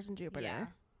between Mars and Jupiter. Yeah.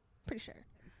 Pretty sure.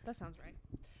 That sounds right.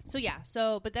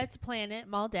 But that's a planet.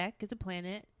 Maldek is a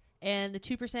planet. And the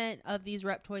 2% of these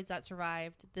reptoids that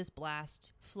survived this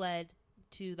blast fled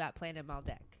to that planet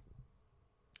Maldek.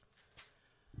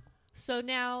 So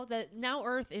now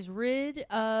Earth is rid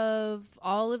of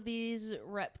all of these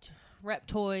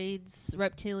reptoids,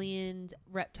 reptilians,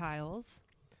 reptiles.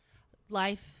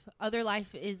 Other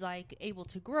life is like able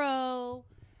to grow.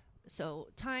 So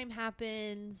time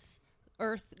happens.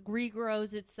 Earth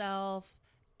regrows itself.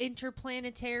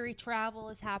 Interplanetary travel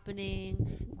is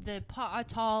happening. The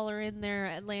Pa'atal are in their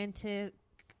Atlantic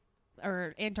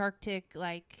or Antarctic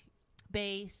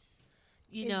base.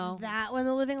 Is that when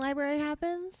the Living Library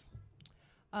happens?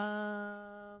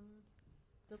 The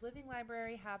Living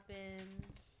Library happens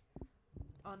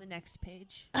on the next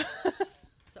page.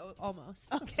 So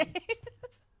almost. Okay.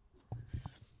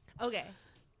 Okay.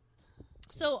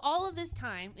 So all of this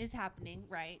time is happening,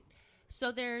 right?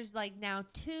 So there's now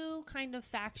two kind of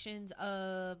factions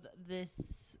of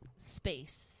this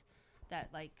space that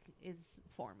is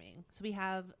forming. So we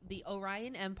have the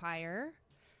Orion Empire,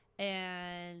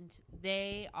 and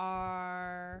they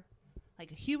are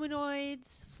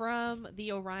humanoids from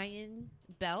the Orion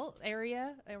belt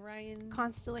area, Orion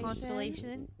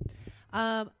Constellation.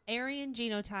 Aryan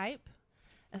genotype.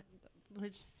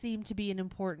 which seemed to be an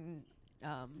important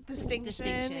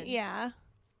distinction. Yeah.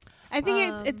 I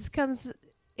think it comes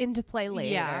into play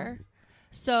later. Yeah.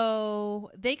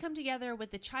 So they come together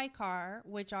with the Chaikar,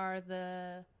 which are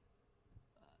the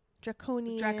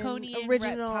draconian original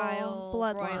reptile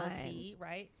bloodline. royalty,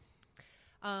 right?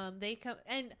 They come,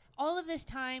 and all of this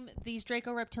time, these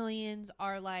Draco reptilians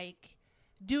are like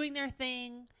doing their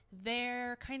thing.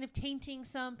 They're kind of tainting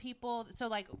some people. So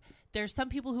like, there's some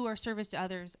people who are service to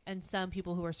others, and some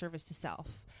people who are service to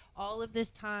self. All of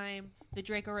this time, the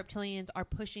Draco reptilians are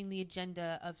pushing the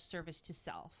agenda of service to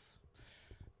self.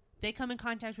 They come in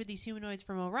contact with these humanoids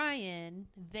from Orion.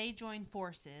 They join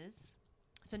forces.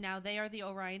 So now they are the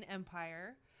Orion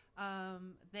Empire.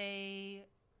 They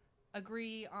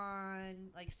agree on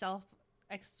like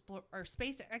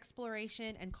space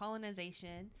exploration and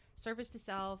colonization, service to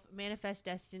self, manifest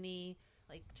destiny,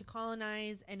 like to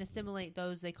colonize and assimilate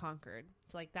those they conquered.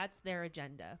 So like that's their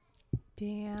agenda.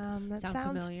 Damn, that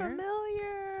sounds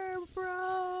familiar,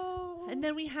 bro. And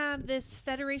then we have this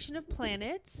Federation of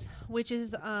Planets, which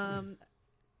is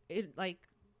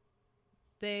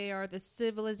they are the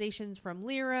civilizations from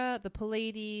Lyra, the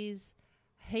Pleiades,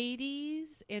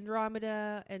 Hades,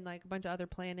 Andromeda, and like a bunch of other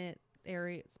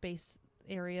space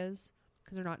areas,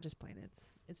 because they're not just planets.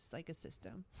 It's like a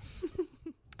system.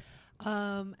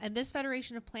 And this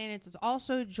Federation of Planets is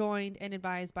also joined and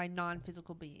advised by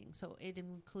non-physical beings. So it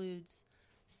includes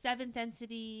 7th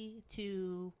density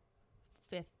to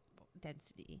 5th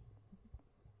density.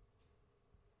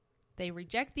 They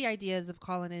reject the ideas of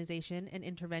colonization and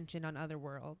intervention on other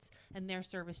worlds and their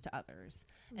service to others.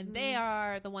 Mm-hmm. And they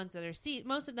are the ones that are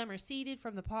most of them are seeded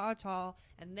from the Pa'atal,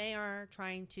 and they are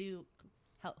trying to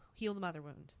help heal the mother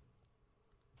wound.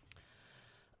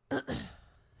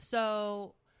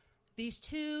 So these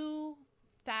two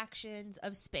factions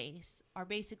of space are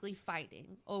basically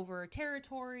fighting over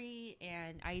territory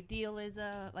and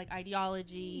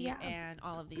ideology, and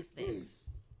all of these things.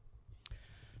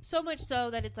 So much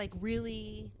so that it's like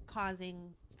really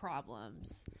causing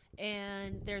problems.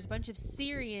 And there's a bunch of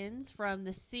Syrians from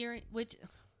the which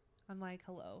I'm like,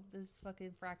 hello, this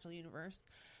fucking fractal universe.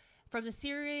 From the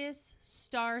Sirius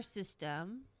star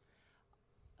system,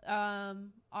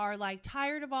 are like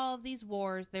tired of all of these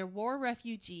wars. They're war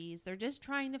refugees. They're just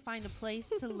trying to find a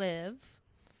place to live.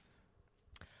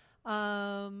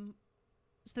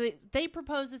 So they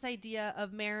propose this idea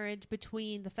of marriage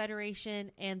between the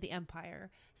Federation and the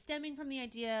Empire, stemming from the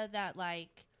idea that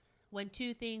like when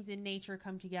two things in nature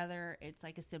come together, it's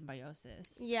like a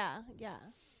symbiosis. Yeah.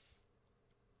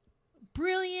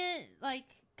 Brilliant, Like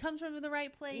comes from the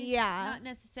right place. Yeah. Not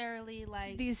necessarily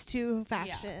like these two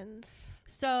factions. Yeah.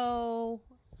 So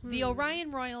the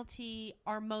Orion royalty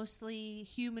are mostly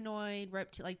humanoid,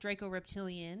 like Draco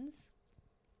reptilians,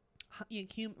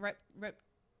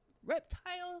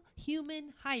 reptile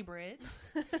human hybrids.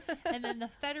 And then the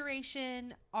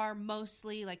Federation are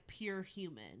mostly like pure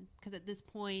human, because at this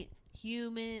point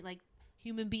human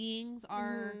beings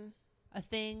are a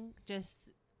thing, just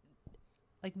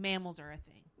like mammals are a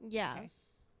thing. Yeah. Okay?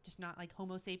 Just not like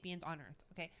Homo sapiens on Earth.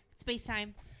 Okay.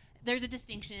 Space-time. There's a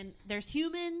distinction. There's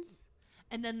humans,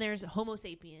 and then there's Homo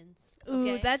sapiens.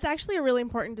 Okay? Ooh, that's actually a really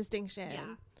important distinction.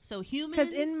 Yeah. So humans.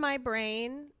 Because in my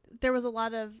brain, there was a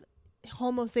lot of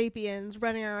Homo sapiens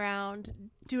running around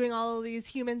doing all of these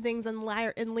human things in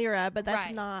Lyra, but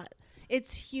that's not.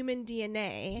 It's human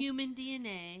DNA. Human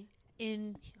DNA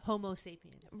in Homo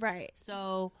sapiens. Right.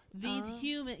 So these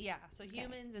humans, so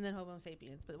humans and then Homo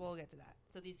sapiens, but we'll get to that.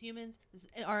 So these humans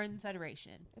are in the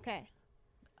Federation. Okay.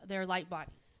 They're light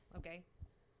bodies. Okay.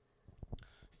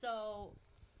 So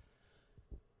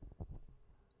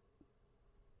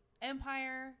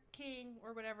Empire, King,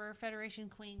 or whatever, Federation,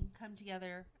 Queen come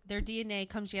together. Their DNA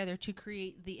comes together to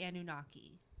create the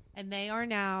Anunnaki. And the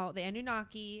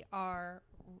Anunnaki are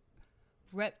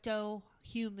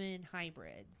repto-human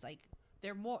hybrids. Like,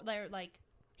 they're like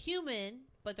human,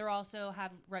 but they're also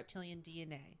have reptilian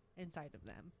DNA inside of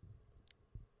them.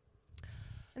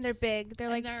 And they're big. They're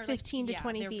like 15 to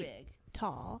 20 feet big.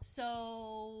 Tall.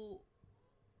 So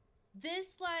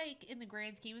this, like, in the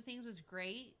grand scheme of things, was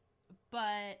great.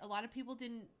 But a lot of people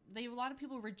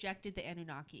rejected the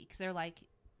Anunnaki, because they're like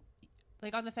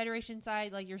on the Federation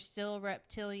side, like, you're still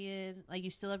reptilian, like,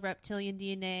 you still have reptilian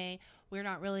DNA. We're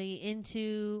not really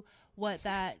into what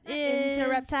that is. Into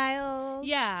reptiles.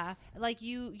 Yeah. Like,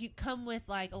 you come with,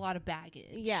 like, a lot of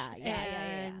baggage. Yeah.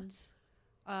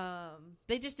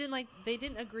 They just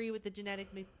didn't agree with the genetic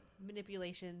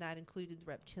manipulation that included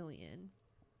reptilian.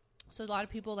 So a lot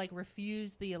of people, like,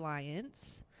 refused the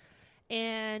alliance.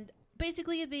 And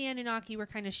basically, the Anunnaki were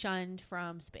kind of shunned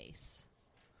from space.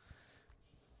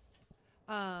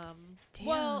 Damn.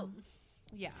 Well,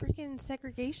 yeah. Freaking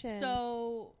segregation.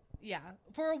 So, yeah.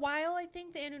 For a while, I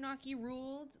think the Anunnaki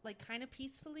ruled, like, kind of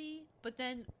peacefully. But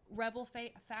then rebel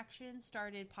factions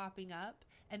started popping up.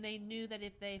 And they knew that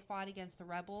if they fought against the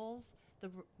rebels,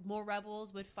 more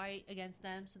rebels would fight against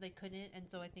them. So they couldn't. And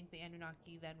so I think the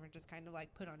Anunnaki then were just kind of,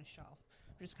 like, put on a shelf.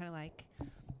 We're just kind of like,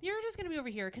 you're just going to be over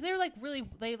here. Because they were, like, really,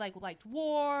 they, like, liked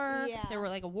war. Yeah. They were,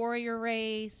 like, a warrior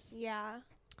race. Yeah.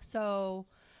 So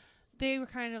they were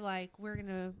kind of like, we're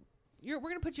gonna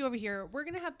put you over here. We're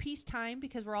gonna have peacetime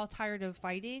because we're all tired of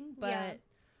fighting, but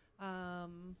we're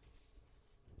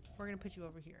gonna put you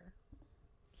over here.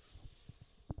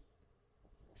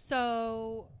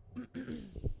 So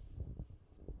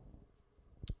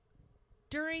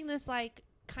during this like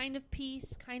kind of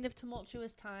peace, kind of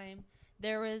tumultuous time,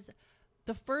 there was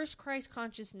the first Christ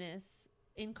consciousness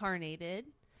incarnated,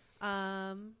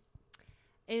 in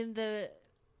the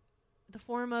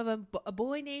form of a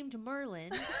boy named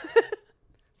Merlin.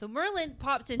 So Merlin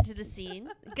pops into the scene.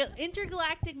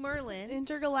 Intergalactic Merlin.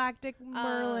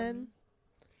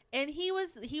 And he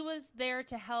was there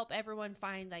to help everyone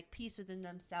find like peace within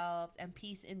themselves and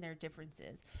peace in their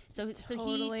differences. So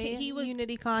he was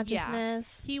unity consciousness.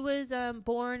 Yeah, he was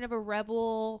born of a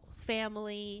rebel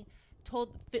family.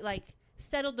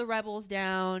 Settled the rebels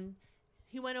down.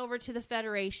 He went over to the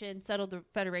Federation, settled the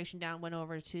Federation down, went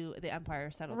over to the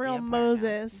Empire, settled the Empire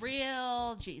Moses. down.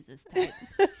 Real Jesus type.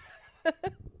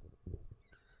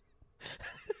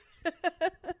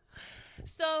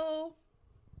 So,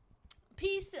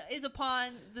 peace is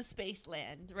upon the space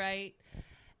land, right?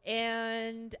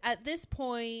 And at this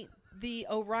point, the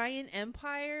Orion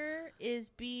Empire is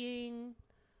being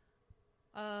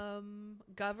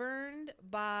governed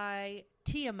by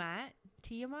Tiamat,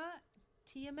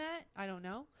 I don't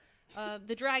know.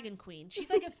 The Dragon Queen. She's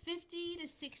like a 50 to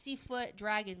 60 foot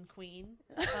Dragon Queen.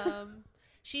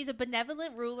 She's a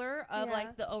benevolent ruler of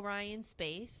like the Orion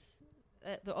space,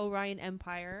 the Orion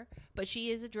Empire. But she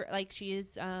is has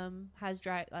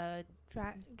Dragon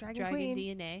Queen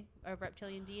DNA or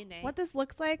reptilian DNA. What this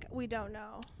looks like, we don't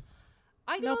know.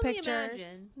 I can no only pictures.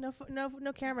 imagine.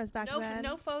 No cameras back then.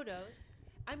 No photos.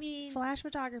 I mean, flash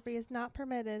photography is not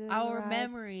permitted. Our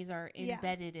memories are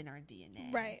embedded in our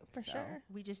DNA. Right, for sure.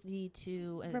 We just need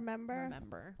to remember.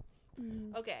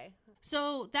 Mm. Okay.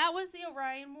 So that was the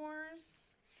Orion Wars,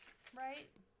 right?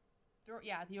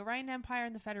 The Orion Empire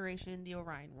and the Federation, the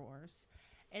Orion Wars.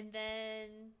 And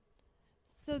then...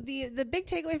 So the big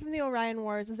takeaway from the Orion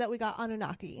Wars is that we got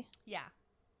Anunnaki. Yeah.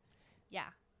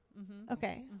 Mm-hmm.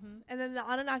 Okay. Mm-hmm. And then the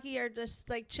Anunnaki are just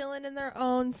like chilling in their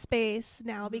own space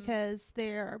now because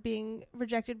they're being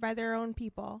rejected by their own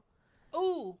people.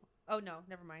 Oh no,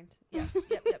 never mind. Yeah.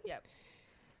 Yep.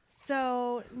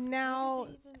 So now,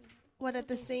 at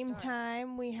the same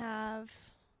time we have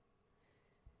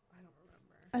I don't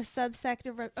remember. a subsect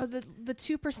of the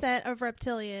 2% of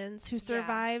reptilians who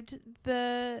survived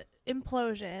the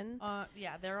implosion.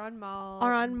 They're on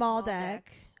are on Maldek.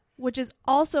 Which is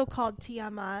also called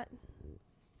Tiamat.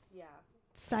 Yeah.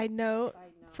 Side note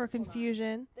for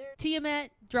confusion. Tiamat,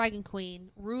 Dragon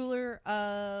Queen, ruler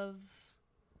of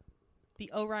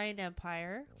the Orion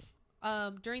Empire.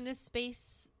 During this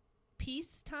space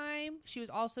peace time, she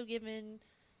was also given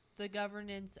the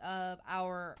governance of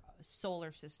our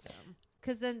solar system.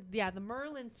 Because then, the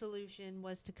Merlin solution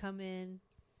was to come in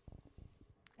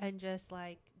and just,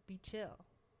 like, be chill.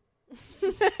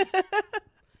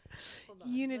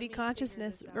 Unity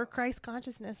consciousness or Christ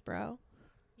consciousness, bro.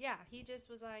 Yeah, he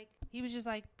was just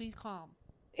like, be calm.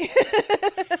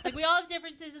 Like, we all have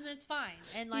differences and it's fine.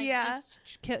 And like,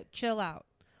 just chill out.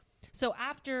 So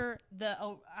after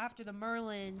the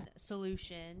Merlin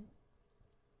solution,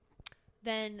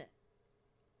 then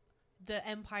the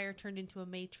empire turned into a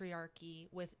matriarchy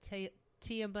with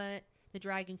Tiamat, the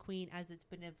Dragon Queen, as its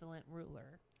benevolent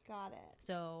ruler. Got it.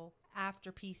 So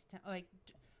after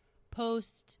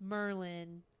post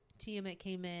Merlin, Tiamat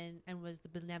came in and was the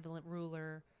benevolent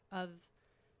ruler of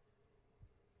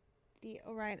the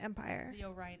Orion Empire.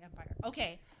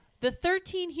 Okay. The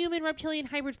 13 human reptilian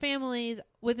hybrid families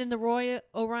within the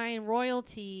Orion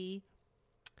royalty,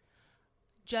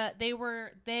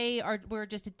 were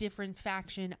just a different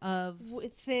faction of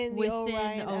within the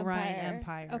Orion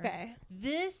Empire. Okay.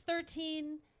 This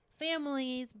 13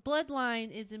 families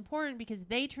bloodline is important because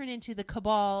they turn into the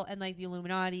Cabal and like the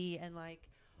Illuminati and like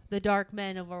the Dark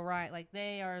Men of Orion. Like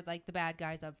they are like the bad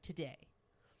guys of today.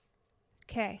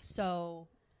 Okay. So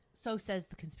says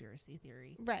the conspiracy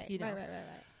theory. Right. You know? Right.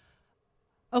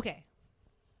 Okay.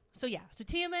 So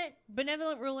Tiamat,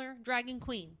 benevolent ruler, Dragon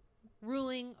Queen,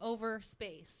 ruling over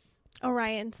space.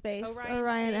 Orion space.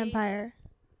 Orion Empire.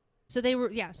 So they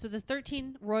were, so the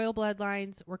 13 royal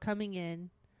bloodlines were coming in,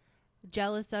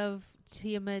 jealous of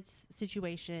Tiamat's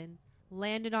situation,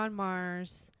 landed on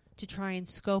Mars to try and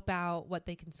scope out what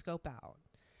they can scope out.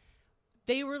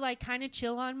 They were like kind of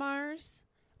chill on Mars,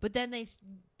 but then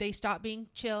they stopped being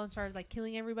chill and started like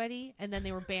killing everybody, and then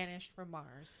they were banished from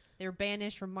Mars. They were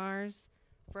banished from Mars,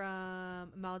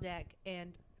 from Maldek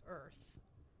and Earth.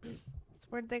 So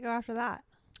where'd they go after that?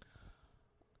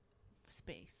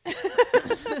 Space.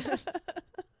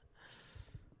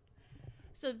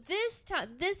 So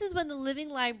this is when the living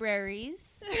libraries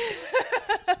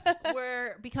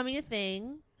were becoming a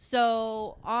thing.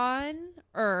 So on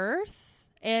Earth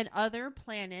and other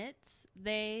planets,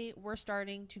 they were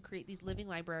starting to create these living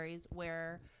libraries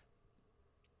where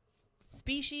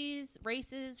species,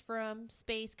 races from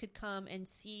space could come and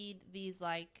seed these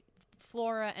like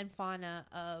flora and fauna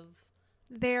of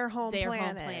their home Their home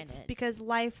planets, planets. because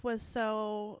life was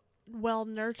so well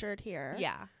nurtured here.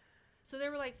 Yeah. So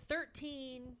there were like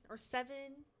 13 or 12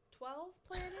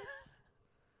 planets.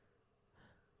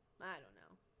 I don't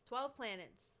know. 12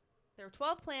 planets. There were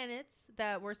 12 planets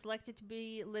that were selected to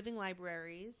be living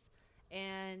libraries.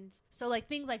 And so like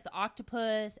things like the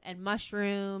octopus and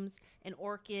mushrooms and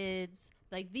orchids,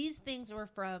 like these things were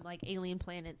from like alien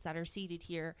planets that are seeded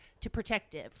here to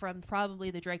protect it from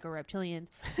probably the Draco reptilians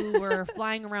who were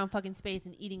flying around fucking space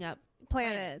and eating up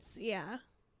Planets. Yeah.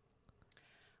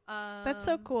 That's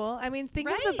so cool. I mean, think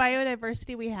of the right?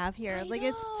 biodiversity we have here. I Like,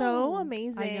 it's so know.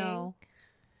 amazing. I know.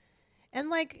 And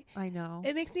like, I know.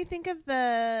 it makes me think of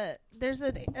there's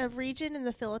a region in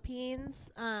the Philippines,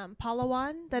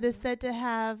 Palawan, that is said to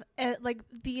have like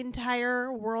the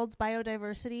entire world's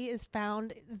biodiversity is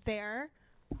found there.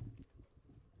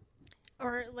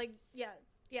 Or like, yeah.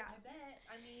 I bet.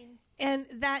 I mean, And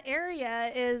that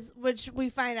area is, which we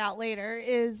find out later,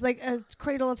 is like a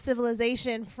cradle of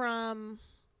civilization from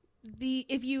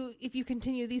if you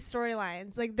continue these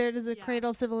storylines. Like there is a Yeah.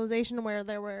 cradle of civilization where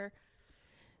there were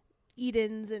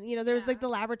Edens and, there's Yeah. like the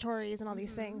laboratories and all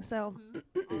these Mhm. things. So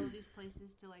all of these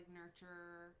places to like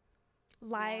nurture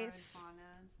life. flora and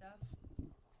fauna and stuff.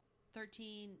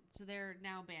 13. So they're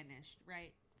now banished,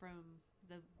 right? From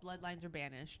the bloodlines are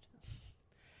banished.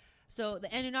 So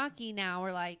the Anunnaki now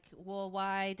are like, well,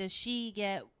 why does she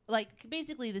get like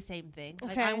basically the same thing?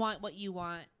 Like, Okay. I want what you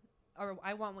want, or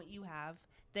I want what you have.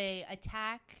 They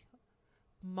attack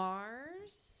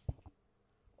Mars,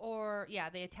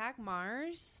 they attack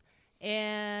Mars,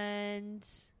 and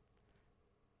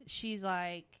she's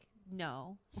like,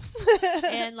 no.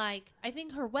 And like, I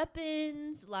think her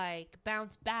weapons like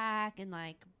bounce back, and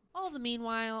like all the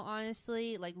meanwhile,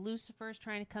 honestly, like Lucifer's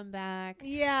trying to come back.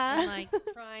 Yeah. And like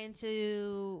trying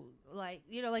to like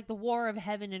like the war of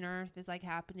heaven and earth is like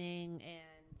happening,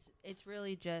 and it's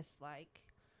really just like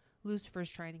Lucifer's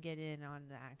trying to get in on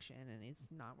the action, and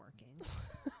it's not working.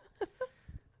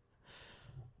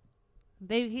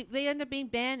 They end up being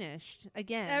banished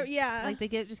again. Yeah. Like they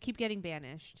just keep getting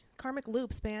banished. Karmic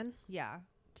loops, man. Yeah.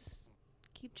 Just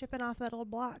keep chipping off that old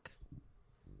block.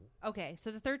 Okay, so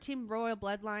the 13 royal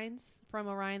bloodlines from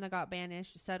Orion that got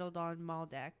banished settled on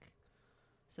Maldek.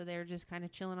 So they're just kind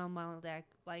of chilling on Maldek,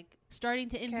 like starting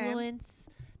to influence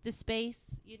the space,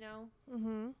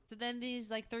 Mm-hmm. So then these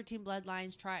like 13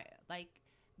 bloodlines try, like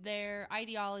their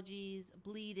ideologies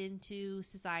bleed into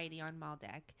society on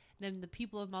Maldek. Then the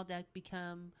people of Maldek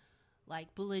become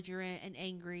like belligerent and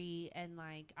angry and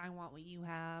like, I want what you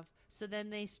have. So then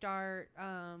they start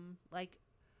like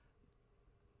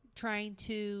trying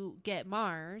to get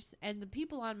Mars, and the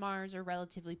people on Mars are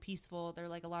relatively peaceful. They're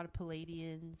like a lot of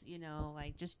Palladians,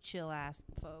 like just chill ass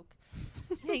folk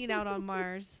hanging out on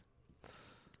Mars.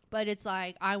 But it's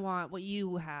like, I want what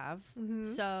you have.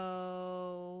 Mm-hmm.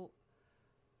 So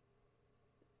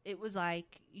it was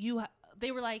like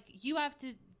they were like, you have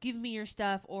to give me your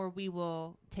stuff or we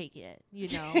will take it,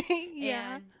 Yeah.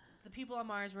 And the people on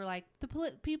Mars were like, the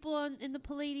people in the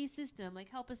Pallades system, like,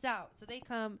 help us out. So they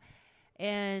come,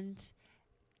 and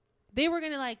they were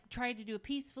gonna like try to do it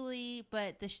peacefully,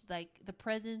 but the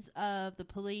presence of the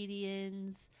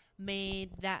Palladians made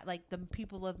that like the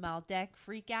people of Maldek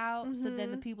freak out. So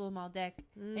then the people of Maldek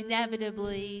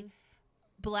inevitably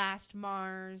blast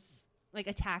Mars, like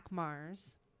attack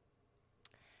Mars.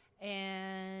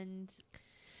 And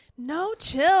no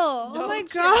chill. Oh my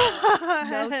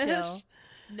god.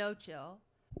 No chill.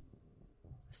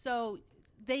 So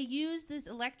they use this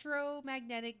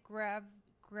electromagnetic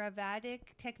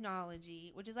gravatic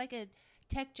technology, which is like a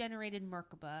tech generated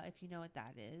Merkaba, if you know what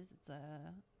that is. It's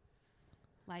a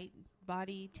light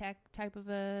body tech type of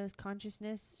a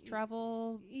consciousness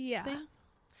travel Yeah. thing.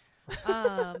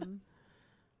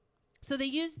 So they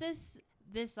use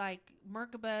this like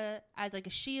Merkaba as like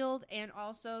a shield, and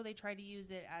also they try to use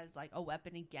it as like a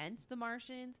weapon against the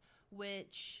Martians,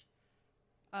 which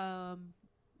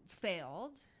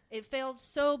failed. It failed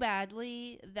so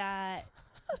badly that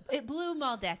it blew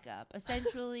Maldek up.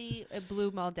 Essentially, it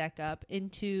blew Maldek up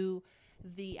into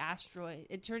the asteroid.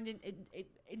 It turned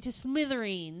into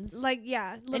smithereens. Like,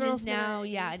 yeah, And literal is now,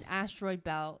 smithereens. an asteroid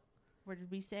belt. What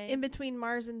did we say? In between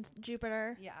Mars and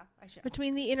Jupiter. Yeah, I should.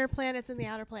 Between the inner planets and the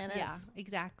outer planets. Yeah,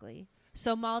 exactly.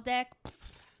 So Maldek,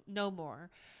 no more.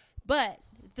 But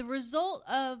the result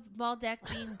of Maldek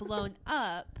being blown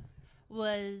up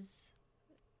was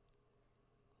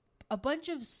a bunch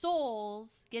of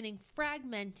souls getting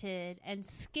fragmented and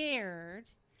scared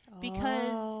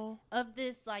because Oh. of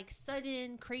this like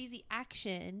sudden crazy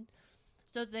action.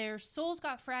 So their souls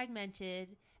got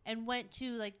fragmented and went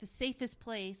to like the safest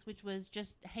place, which was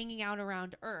just hanging out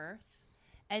around Earth.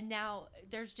 And now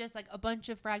there's just like a bunch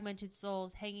of fragmented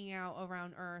souls hanging out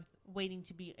around Earth waiting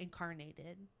to be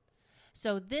incarnated.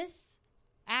 So this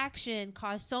action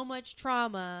caused so much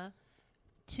trauma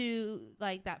to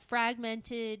like that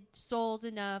fragmented souls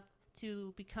enough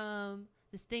to become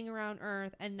this thing around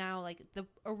Earth. And now like the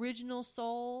original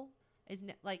soul is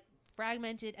like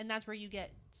fragmented, and that's where you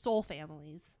get soul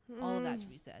families. All of that to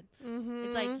be said. Mm-hmm.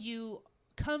 It's like you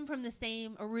come from the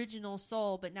same original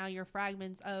soul, but now you're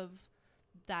fragments of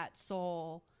that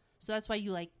soul. So that's why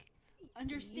you like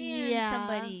understand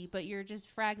somebody, but you're just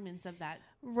fragments of that.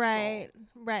 Right,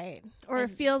 soul. right. Or And-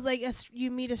 it feels like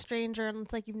you meet a stranger and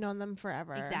it's like you've known them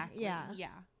forever. Exactly. Yeah. Yeah.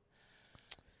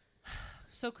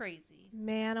 So crazy.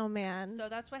 Man, oh man. So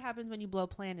that's what happens when you blow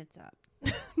planets up.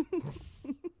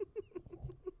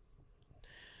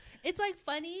 It's like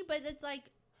funny, but it's like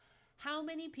how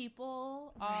many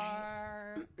people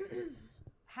Right.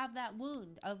 have that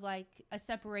wound of like a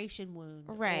separation wound,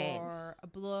 Right. or a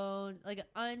blown like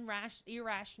an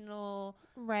irrational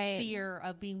Right. fear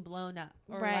of being blown up,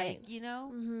 or Right. like, you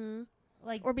know, Mm-hmm.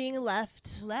 like Or being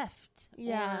left. left,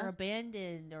 Yeah. or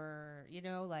abandoned, or, you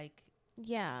know, like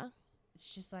Yeah.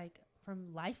 it's just like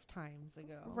from lifetimes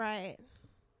ago. Right.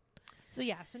 So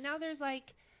yeah, so now there's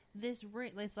like this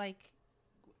like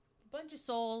bunch of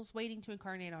souls waiting to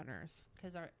incarnate on Earth,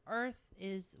 because our Earth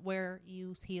is where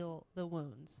you heal the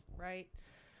wounds, right?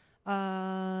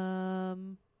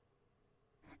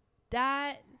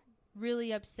 That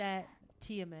really upset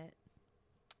Tiamat,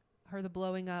 the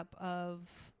blowing up of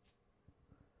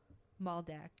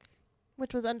Maldek.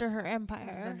 Which was under her That was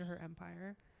empire. under her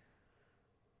empire.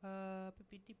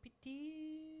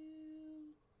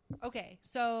 Okay,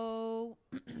 so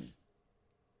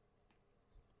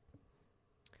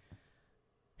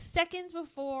seconds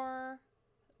before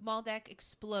Maldek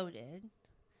exploded,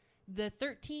 the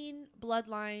 13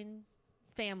 bloodline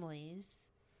families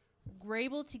were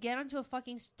able to get onto a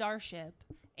fucking starship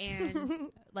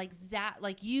and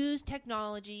use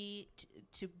technology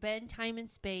to bend time and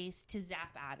space to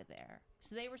zap out of there.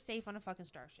 So they were safe on a fucking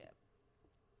starship.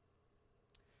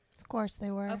 Of course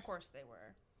they were. Of course they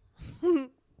were.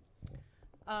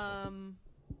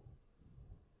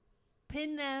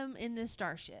 Pin them in this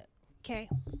starship. Okay.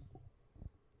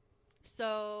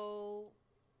 So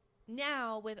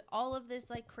now with all of this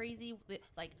like crazy,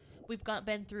 like we've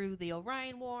been through the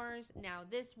Orion Wars, now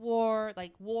this war,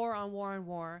 like war on war on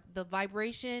war. The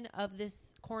vibration of this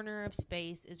corner of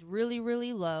space is really,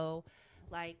 really low.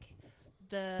 Like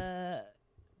the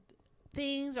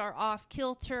things are off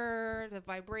kilter, the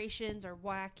vibrations are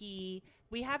wacky.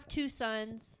 We have 2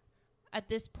 suns at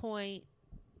this point.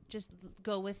 Just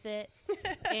go with it.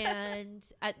 And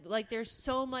there's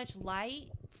so much light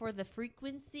for the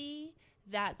frequency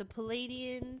that the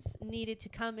Palladians needed to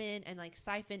come in and like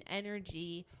siphon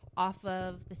energy off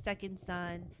of the second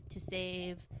sun to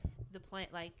save the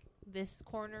planet, like this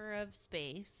corner of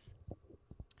space.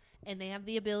 And they have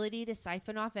the ability to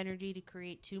siphon off energy to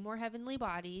create 2 more heavenly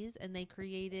bodies, and they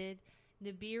created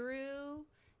Nibiru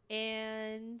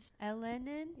and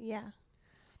Elenin. Yeah.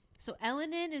 So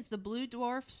Elenin is the blue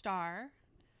dwarf star,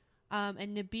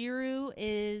 and Nibiru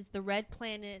is the red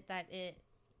planet that it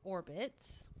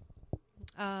orbits.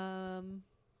 And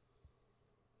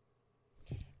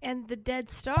the dead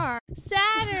star.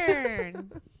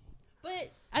 Saturn!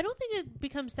 But I don't think it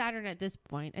becomes Saturn at this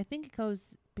point. I think it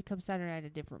becomes Saturn at a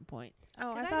different point.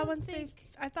 Oh, 'Cause I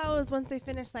thought it was once they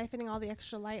finished siphoning all the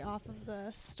extra light off of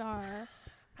the star.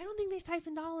 I don't think they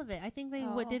siphoned all of it. I think they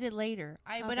Oh. did it later.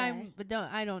 I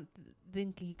don't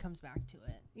think he comes back to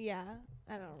it. Yeah.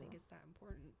 I I don't don't think know. it's that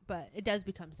important. But it does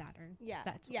become Saturn. Yeah.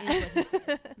 That's yeah. is what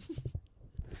he said.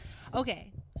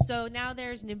 Okay, so now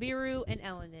there's Nibiru and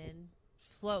Elenin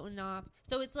floating off.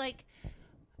 So it's like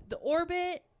the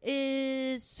orbit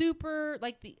is super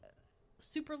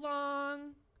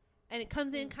long, and it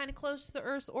comes in kind of close to the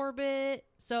Earth's orbit,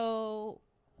 so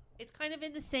it's kind of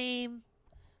in the same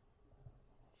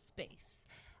space.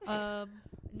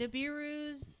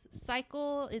 Nibiru's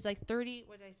cycle is like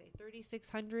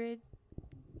 3,600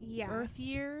 Earth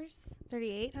years.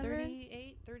 3,800?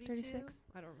 38, 32? 36?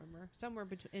 I don't remember. Somewhere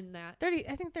between in that. 30.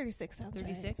 I think 36 sounds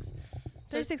 36. right.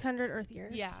 So 3,600 Earth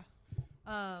years. yeah.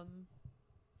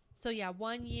 So yeah,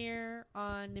 1 year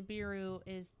on Nibiru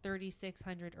is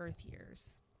 3,600 Earth years.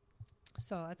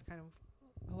 So that's kind of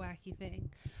a wacky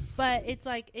thing, but it's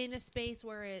like in a space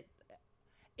where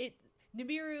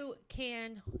Nibiru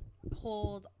can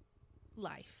hold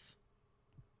life.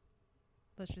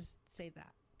 Let's just say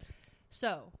that.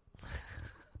 So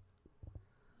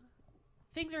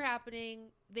things are happening.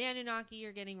 The Anunnaki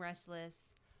are getting restless.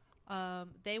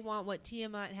 They want what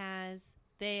Tiamat has.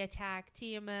 They attack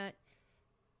Tiamat.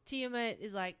 Tiamat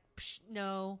is like,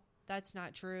 no, that's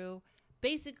not true.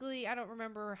 Basically, I don't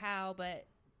remember how, but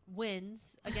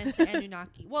wins against the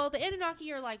Anunnaki. Well, the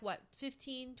Anunnaki are like, what,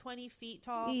 15, 20 feet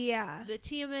tall? Yeah. The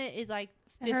Tiamat is like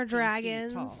 50 And her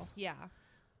dragons. feet tall. Yeah.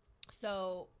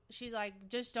 So she's like,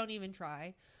 just don't even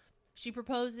try. She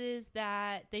proposes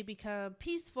that they become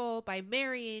peaceful by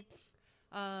marrying,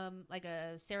 like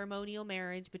a ceremonial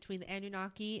marriage between the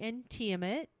Anunnaki and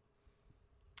Tiamat.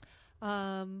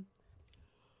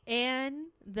 And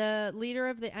the leader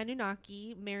of the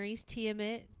Anunnaki marries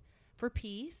Tiamat for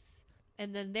peace.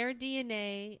 And then their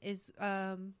DNA is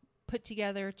put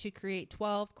together to create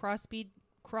 12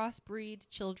 crossbreed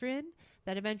children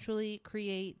that eventually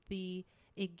create the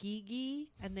Igigi,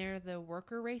 and they're the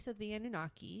worker race of the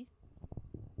Anunnaki.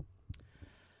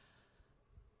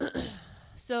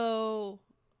 So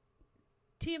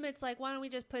Tiamat's like, why don't we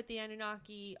just put the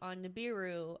Anunnaki on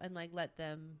Nibiru and like let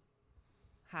them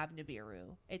have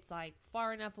Nibiru? It's like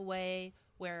far enough away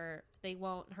where they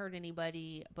won't hurt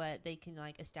anybody, but they can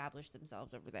like establish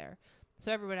themselves over there.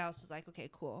 So everyone else was like, okay,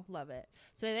 cool, love it.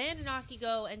 So the Anunnaki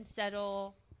go and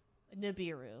settle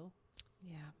Nibiru.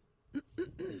 Yeah. That's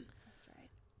right.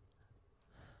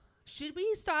 Should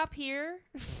we stop here?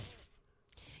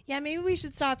 Yeah, maybe we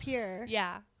should stop here.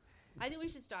 Yeah, I think we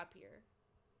should stop here.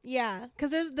 Yeah,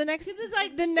 because there's the next. It's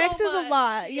like the so next is much. a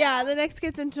lot. Yeah. Yeah. The next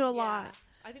gets into a lot.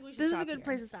 I think we should. This is stop a good here.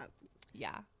 place to stop.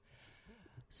 Yeah.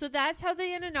 So that's how the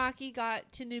Anunnaki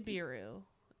got to Nibiru,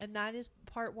 and that is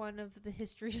part one of the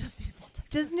histories of the multiverse.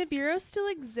 Does Nibiru still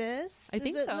exist? I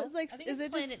think Is it, so. Like, I think is it's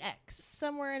it Planet just X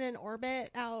somewhere in an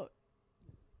orbit out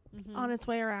Mhm. on its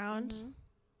way around, Mhm.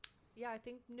 Yeah, I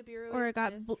think Nibiru. or it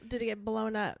got exists. did it get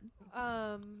blown up?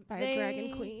 By a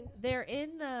dragon queen. They're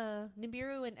in the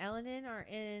Nibiru and Elenin are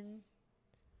in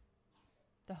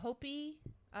the Hopi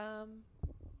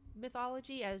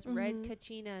mythology as red Mhm.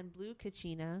 Kachina and blue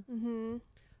Kachina. Mm-hmm.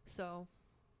 So,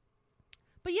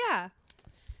 but yeah,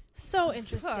 So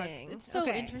interesting. It's so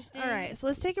Okay. interesting. All right, so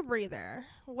let's take a breather.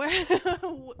 Where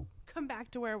come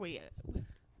back to where we.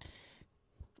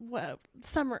 What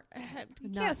you Not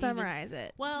can't even- summarize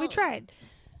it. Well, we tried.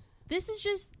 this is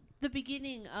just the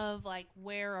beginning of like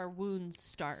where our wounds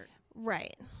start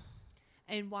Right.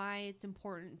 and why it's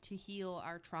important to heal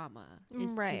our trauma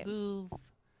is Right. to move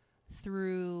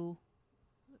through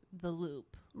the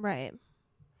loop. Right.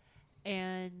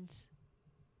 And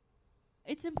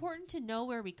it's important to know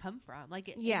where we come from.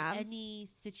 Like Yeah. in any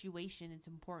situation, it's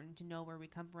important to know where we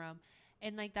come from.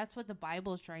 And like that's what the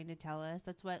Bible is trying to tell us.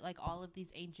 That's what like all of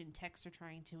these ancient texts are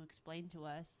trying to explain to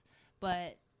us.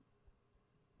 But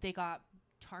they got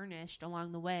tarnished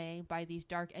along the way by these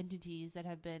dark entities that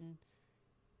have been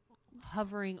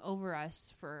hovering over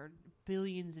us for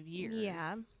billions of years.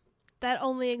 Yeah. That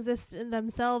only exist in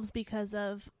themselves because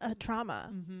of a trauma.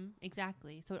 Mm-hmm.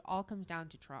 Exactly. So it all comes down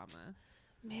to trauma.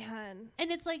 Man.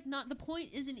 And it's like not the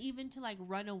point isn't even to like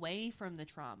run away from the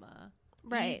trauma.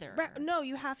 Right. Either. Right. No,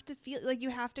 you have to feel like you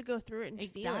have to go through it and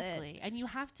feel it. Exactly. And you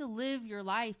have to live your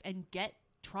life and get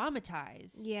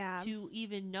traumatized. Yeah. To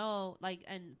even know like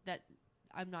and that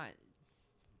I'm not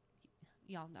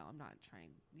y'all know I'm not trying,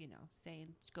 saying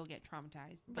go get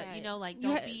traumatized. But Right. like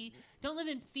You don't live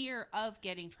in fear of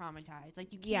getting traumatized.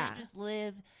 Like you can't Yeah. just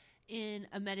live in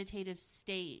a meditative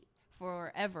state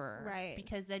forever. Right.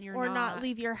 Because then you're or not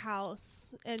leave your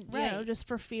house and Right. just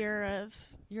for fear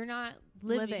of you're not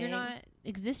living. You're not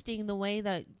existing the way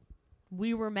that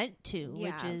we were meant to,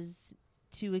 Yeah. which is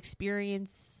to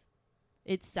experience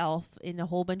itself in a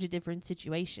whole bunch of different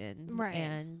situations Right.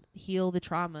 and heal the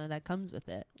trauma that comes with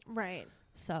it. right.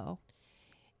 So,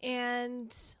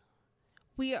 And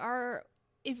we are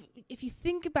if you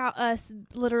think about us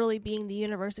literally being the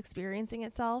universe experiencing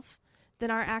itself, then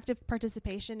our active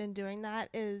participation in doing that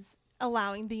is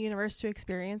allowing the universe to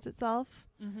experience itself.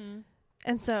 Mm-hmm.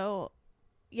 And so,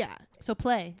 yeah, So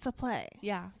play. it's a play.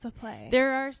 Yeah. It's a play.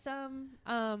 There are some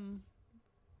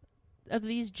of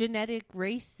these genetic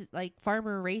race, like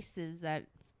farmer races that,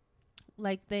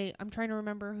 like I'm trying to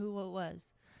remember who it was,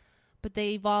 but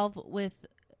they evolve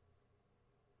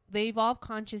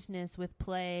consciousness with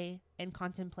play and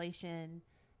contemplation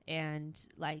and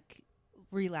like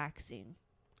relaxing.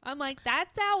 I'm like,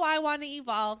 that's how I want to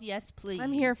evolve. Yes, please.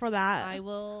 I'm here for that. I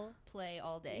will play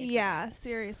all day. Yeah,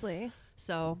 seriously.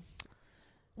 So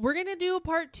we're going to do a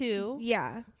part 2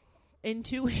 Yeah. in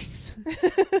 2 weeks.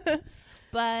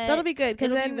 But that'll be good, because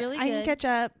it'll be then really I can good. catch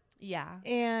up Yeah.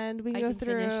 and we I can go can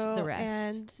through finish the rest.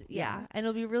 And Yeah. And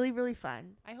it'll be really, really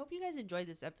fun. I hope you guys enjoyed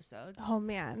this episode. Oh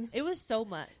man, It was so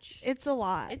much. it's a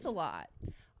lot. It's a lot.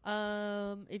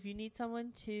 If you need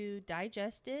someone to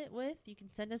digest it with, you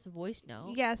can send us a voice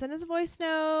note. Yeah, send us a voice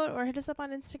note or hit us up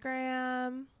on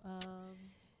Instagram.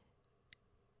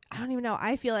 I don't even know.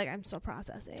 I feel like I'm still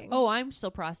processing. Oh, I'm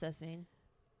still processing.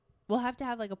 We'll have to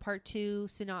have like a part 2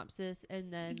 synopsis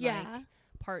and then like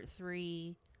part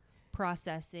 3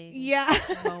 processing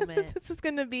moment. This is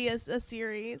gonna be a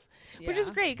series, which Yeah.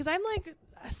 is great because I'm like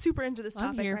super into this topic.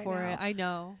 I'm here right for now. it. I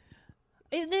know.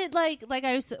 And then like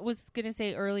I was gonna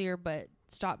say earlier, but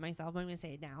stopped myself. I'm gonna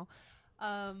say it now.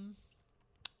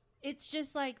 It's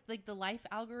just like the life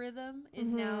algorithm is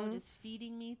now just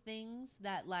feeding me things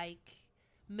that like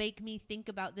make me think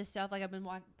about this stuff. Like I've been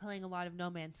playing a lot of No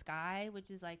Man's Sky,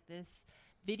 which is like this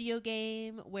video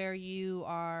game where you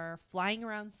are flying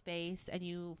around space and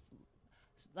you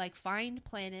like find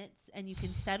planets and you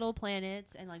can settle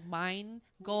planets and like mine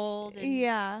gold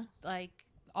and like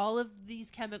all of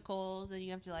these chemicals, and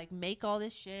you have to like make all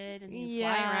this shit and you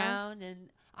fly around, and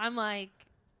I'm like,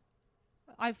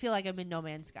 I feel like I'm in No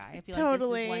Man's Sky. I feel like this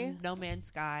is one No Man's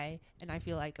Sky, and I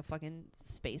feel like a fucking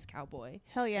space cowboy.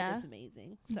 Hell yeah. It's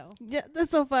amazing. So Yeah,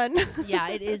 that's so fun. yeah,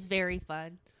 it is very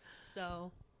fun.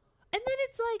 So, and then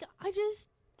it's like,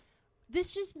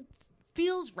 this just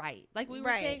feels right. Like we were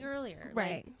saying earlier.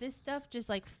 Right. Like, this stuff just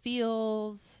like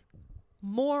feels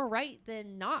more right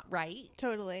than not right.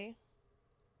 Totally.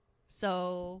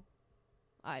 So,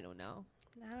 I don't know.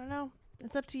 I don't know.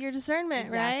 It's up to your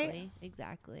discernment, right?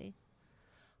 Exactly.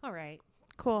 All right.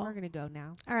 Cool. We're going to go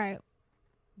now. All right.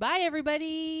 Bye,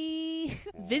 everybody.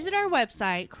 Visit our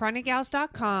website,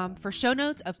 chronicgals.com, for show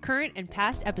notes of current and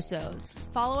past episodes.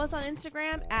 Follow us on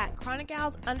Instagram at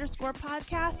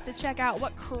chronicgals_podcast to check out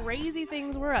what crazy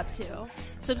things we're up to.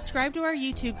 Subscribe to our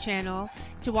YouTube channel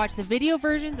to watch the video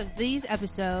versions of these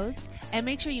episodes, and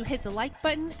make sure you hit the like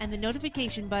button and the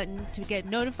notification button to get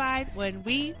notified when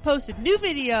we post a new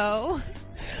video.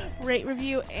 Rate,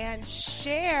 review, and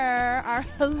share our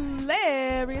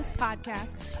hilarious podcast.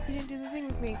 You didn't do the thing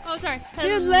with me. Oh, sorry.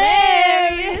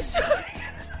 Hilarious.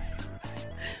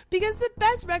 Because the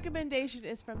best recommendation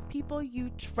is from people you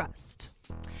trust.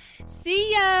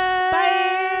 See ya.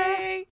 Bye.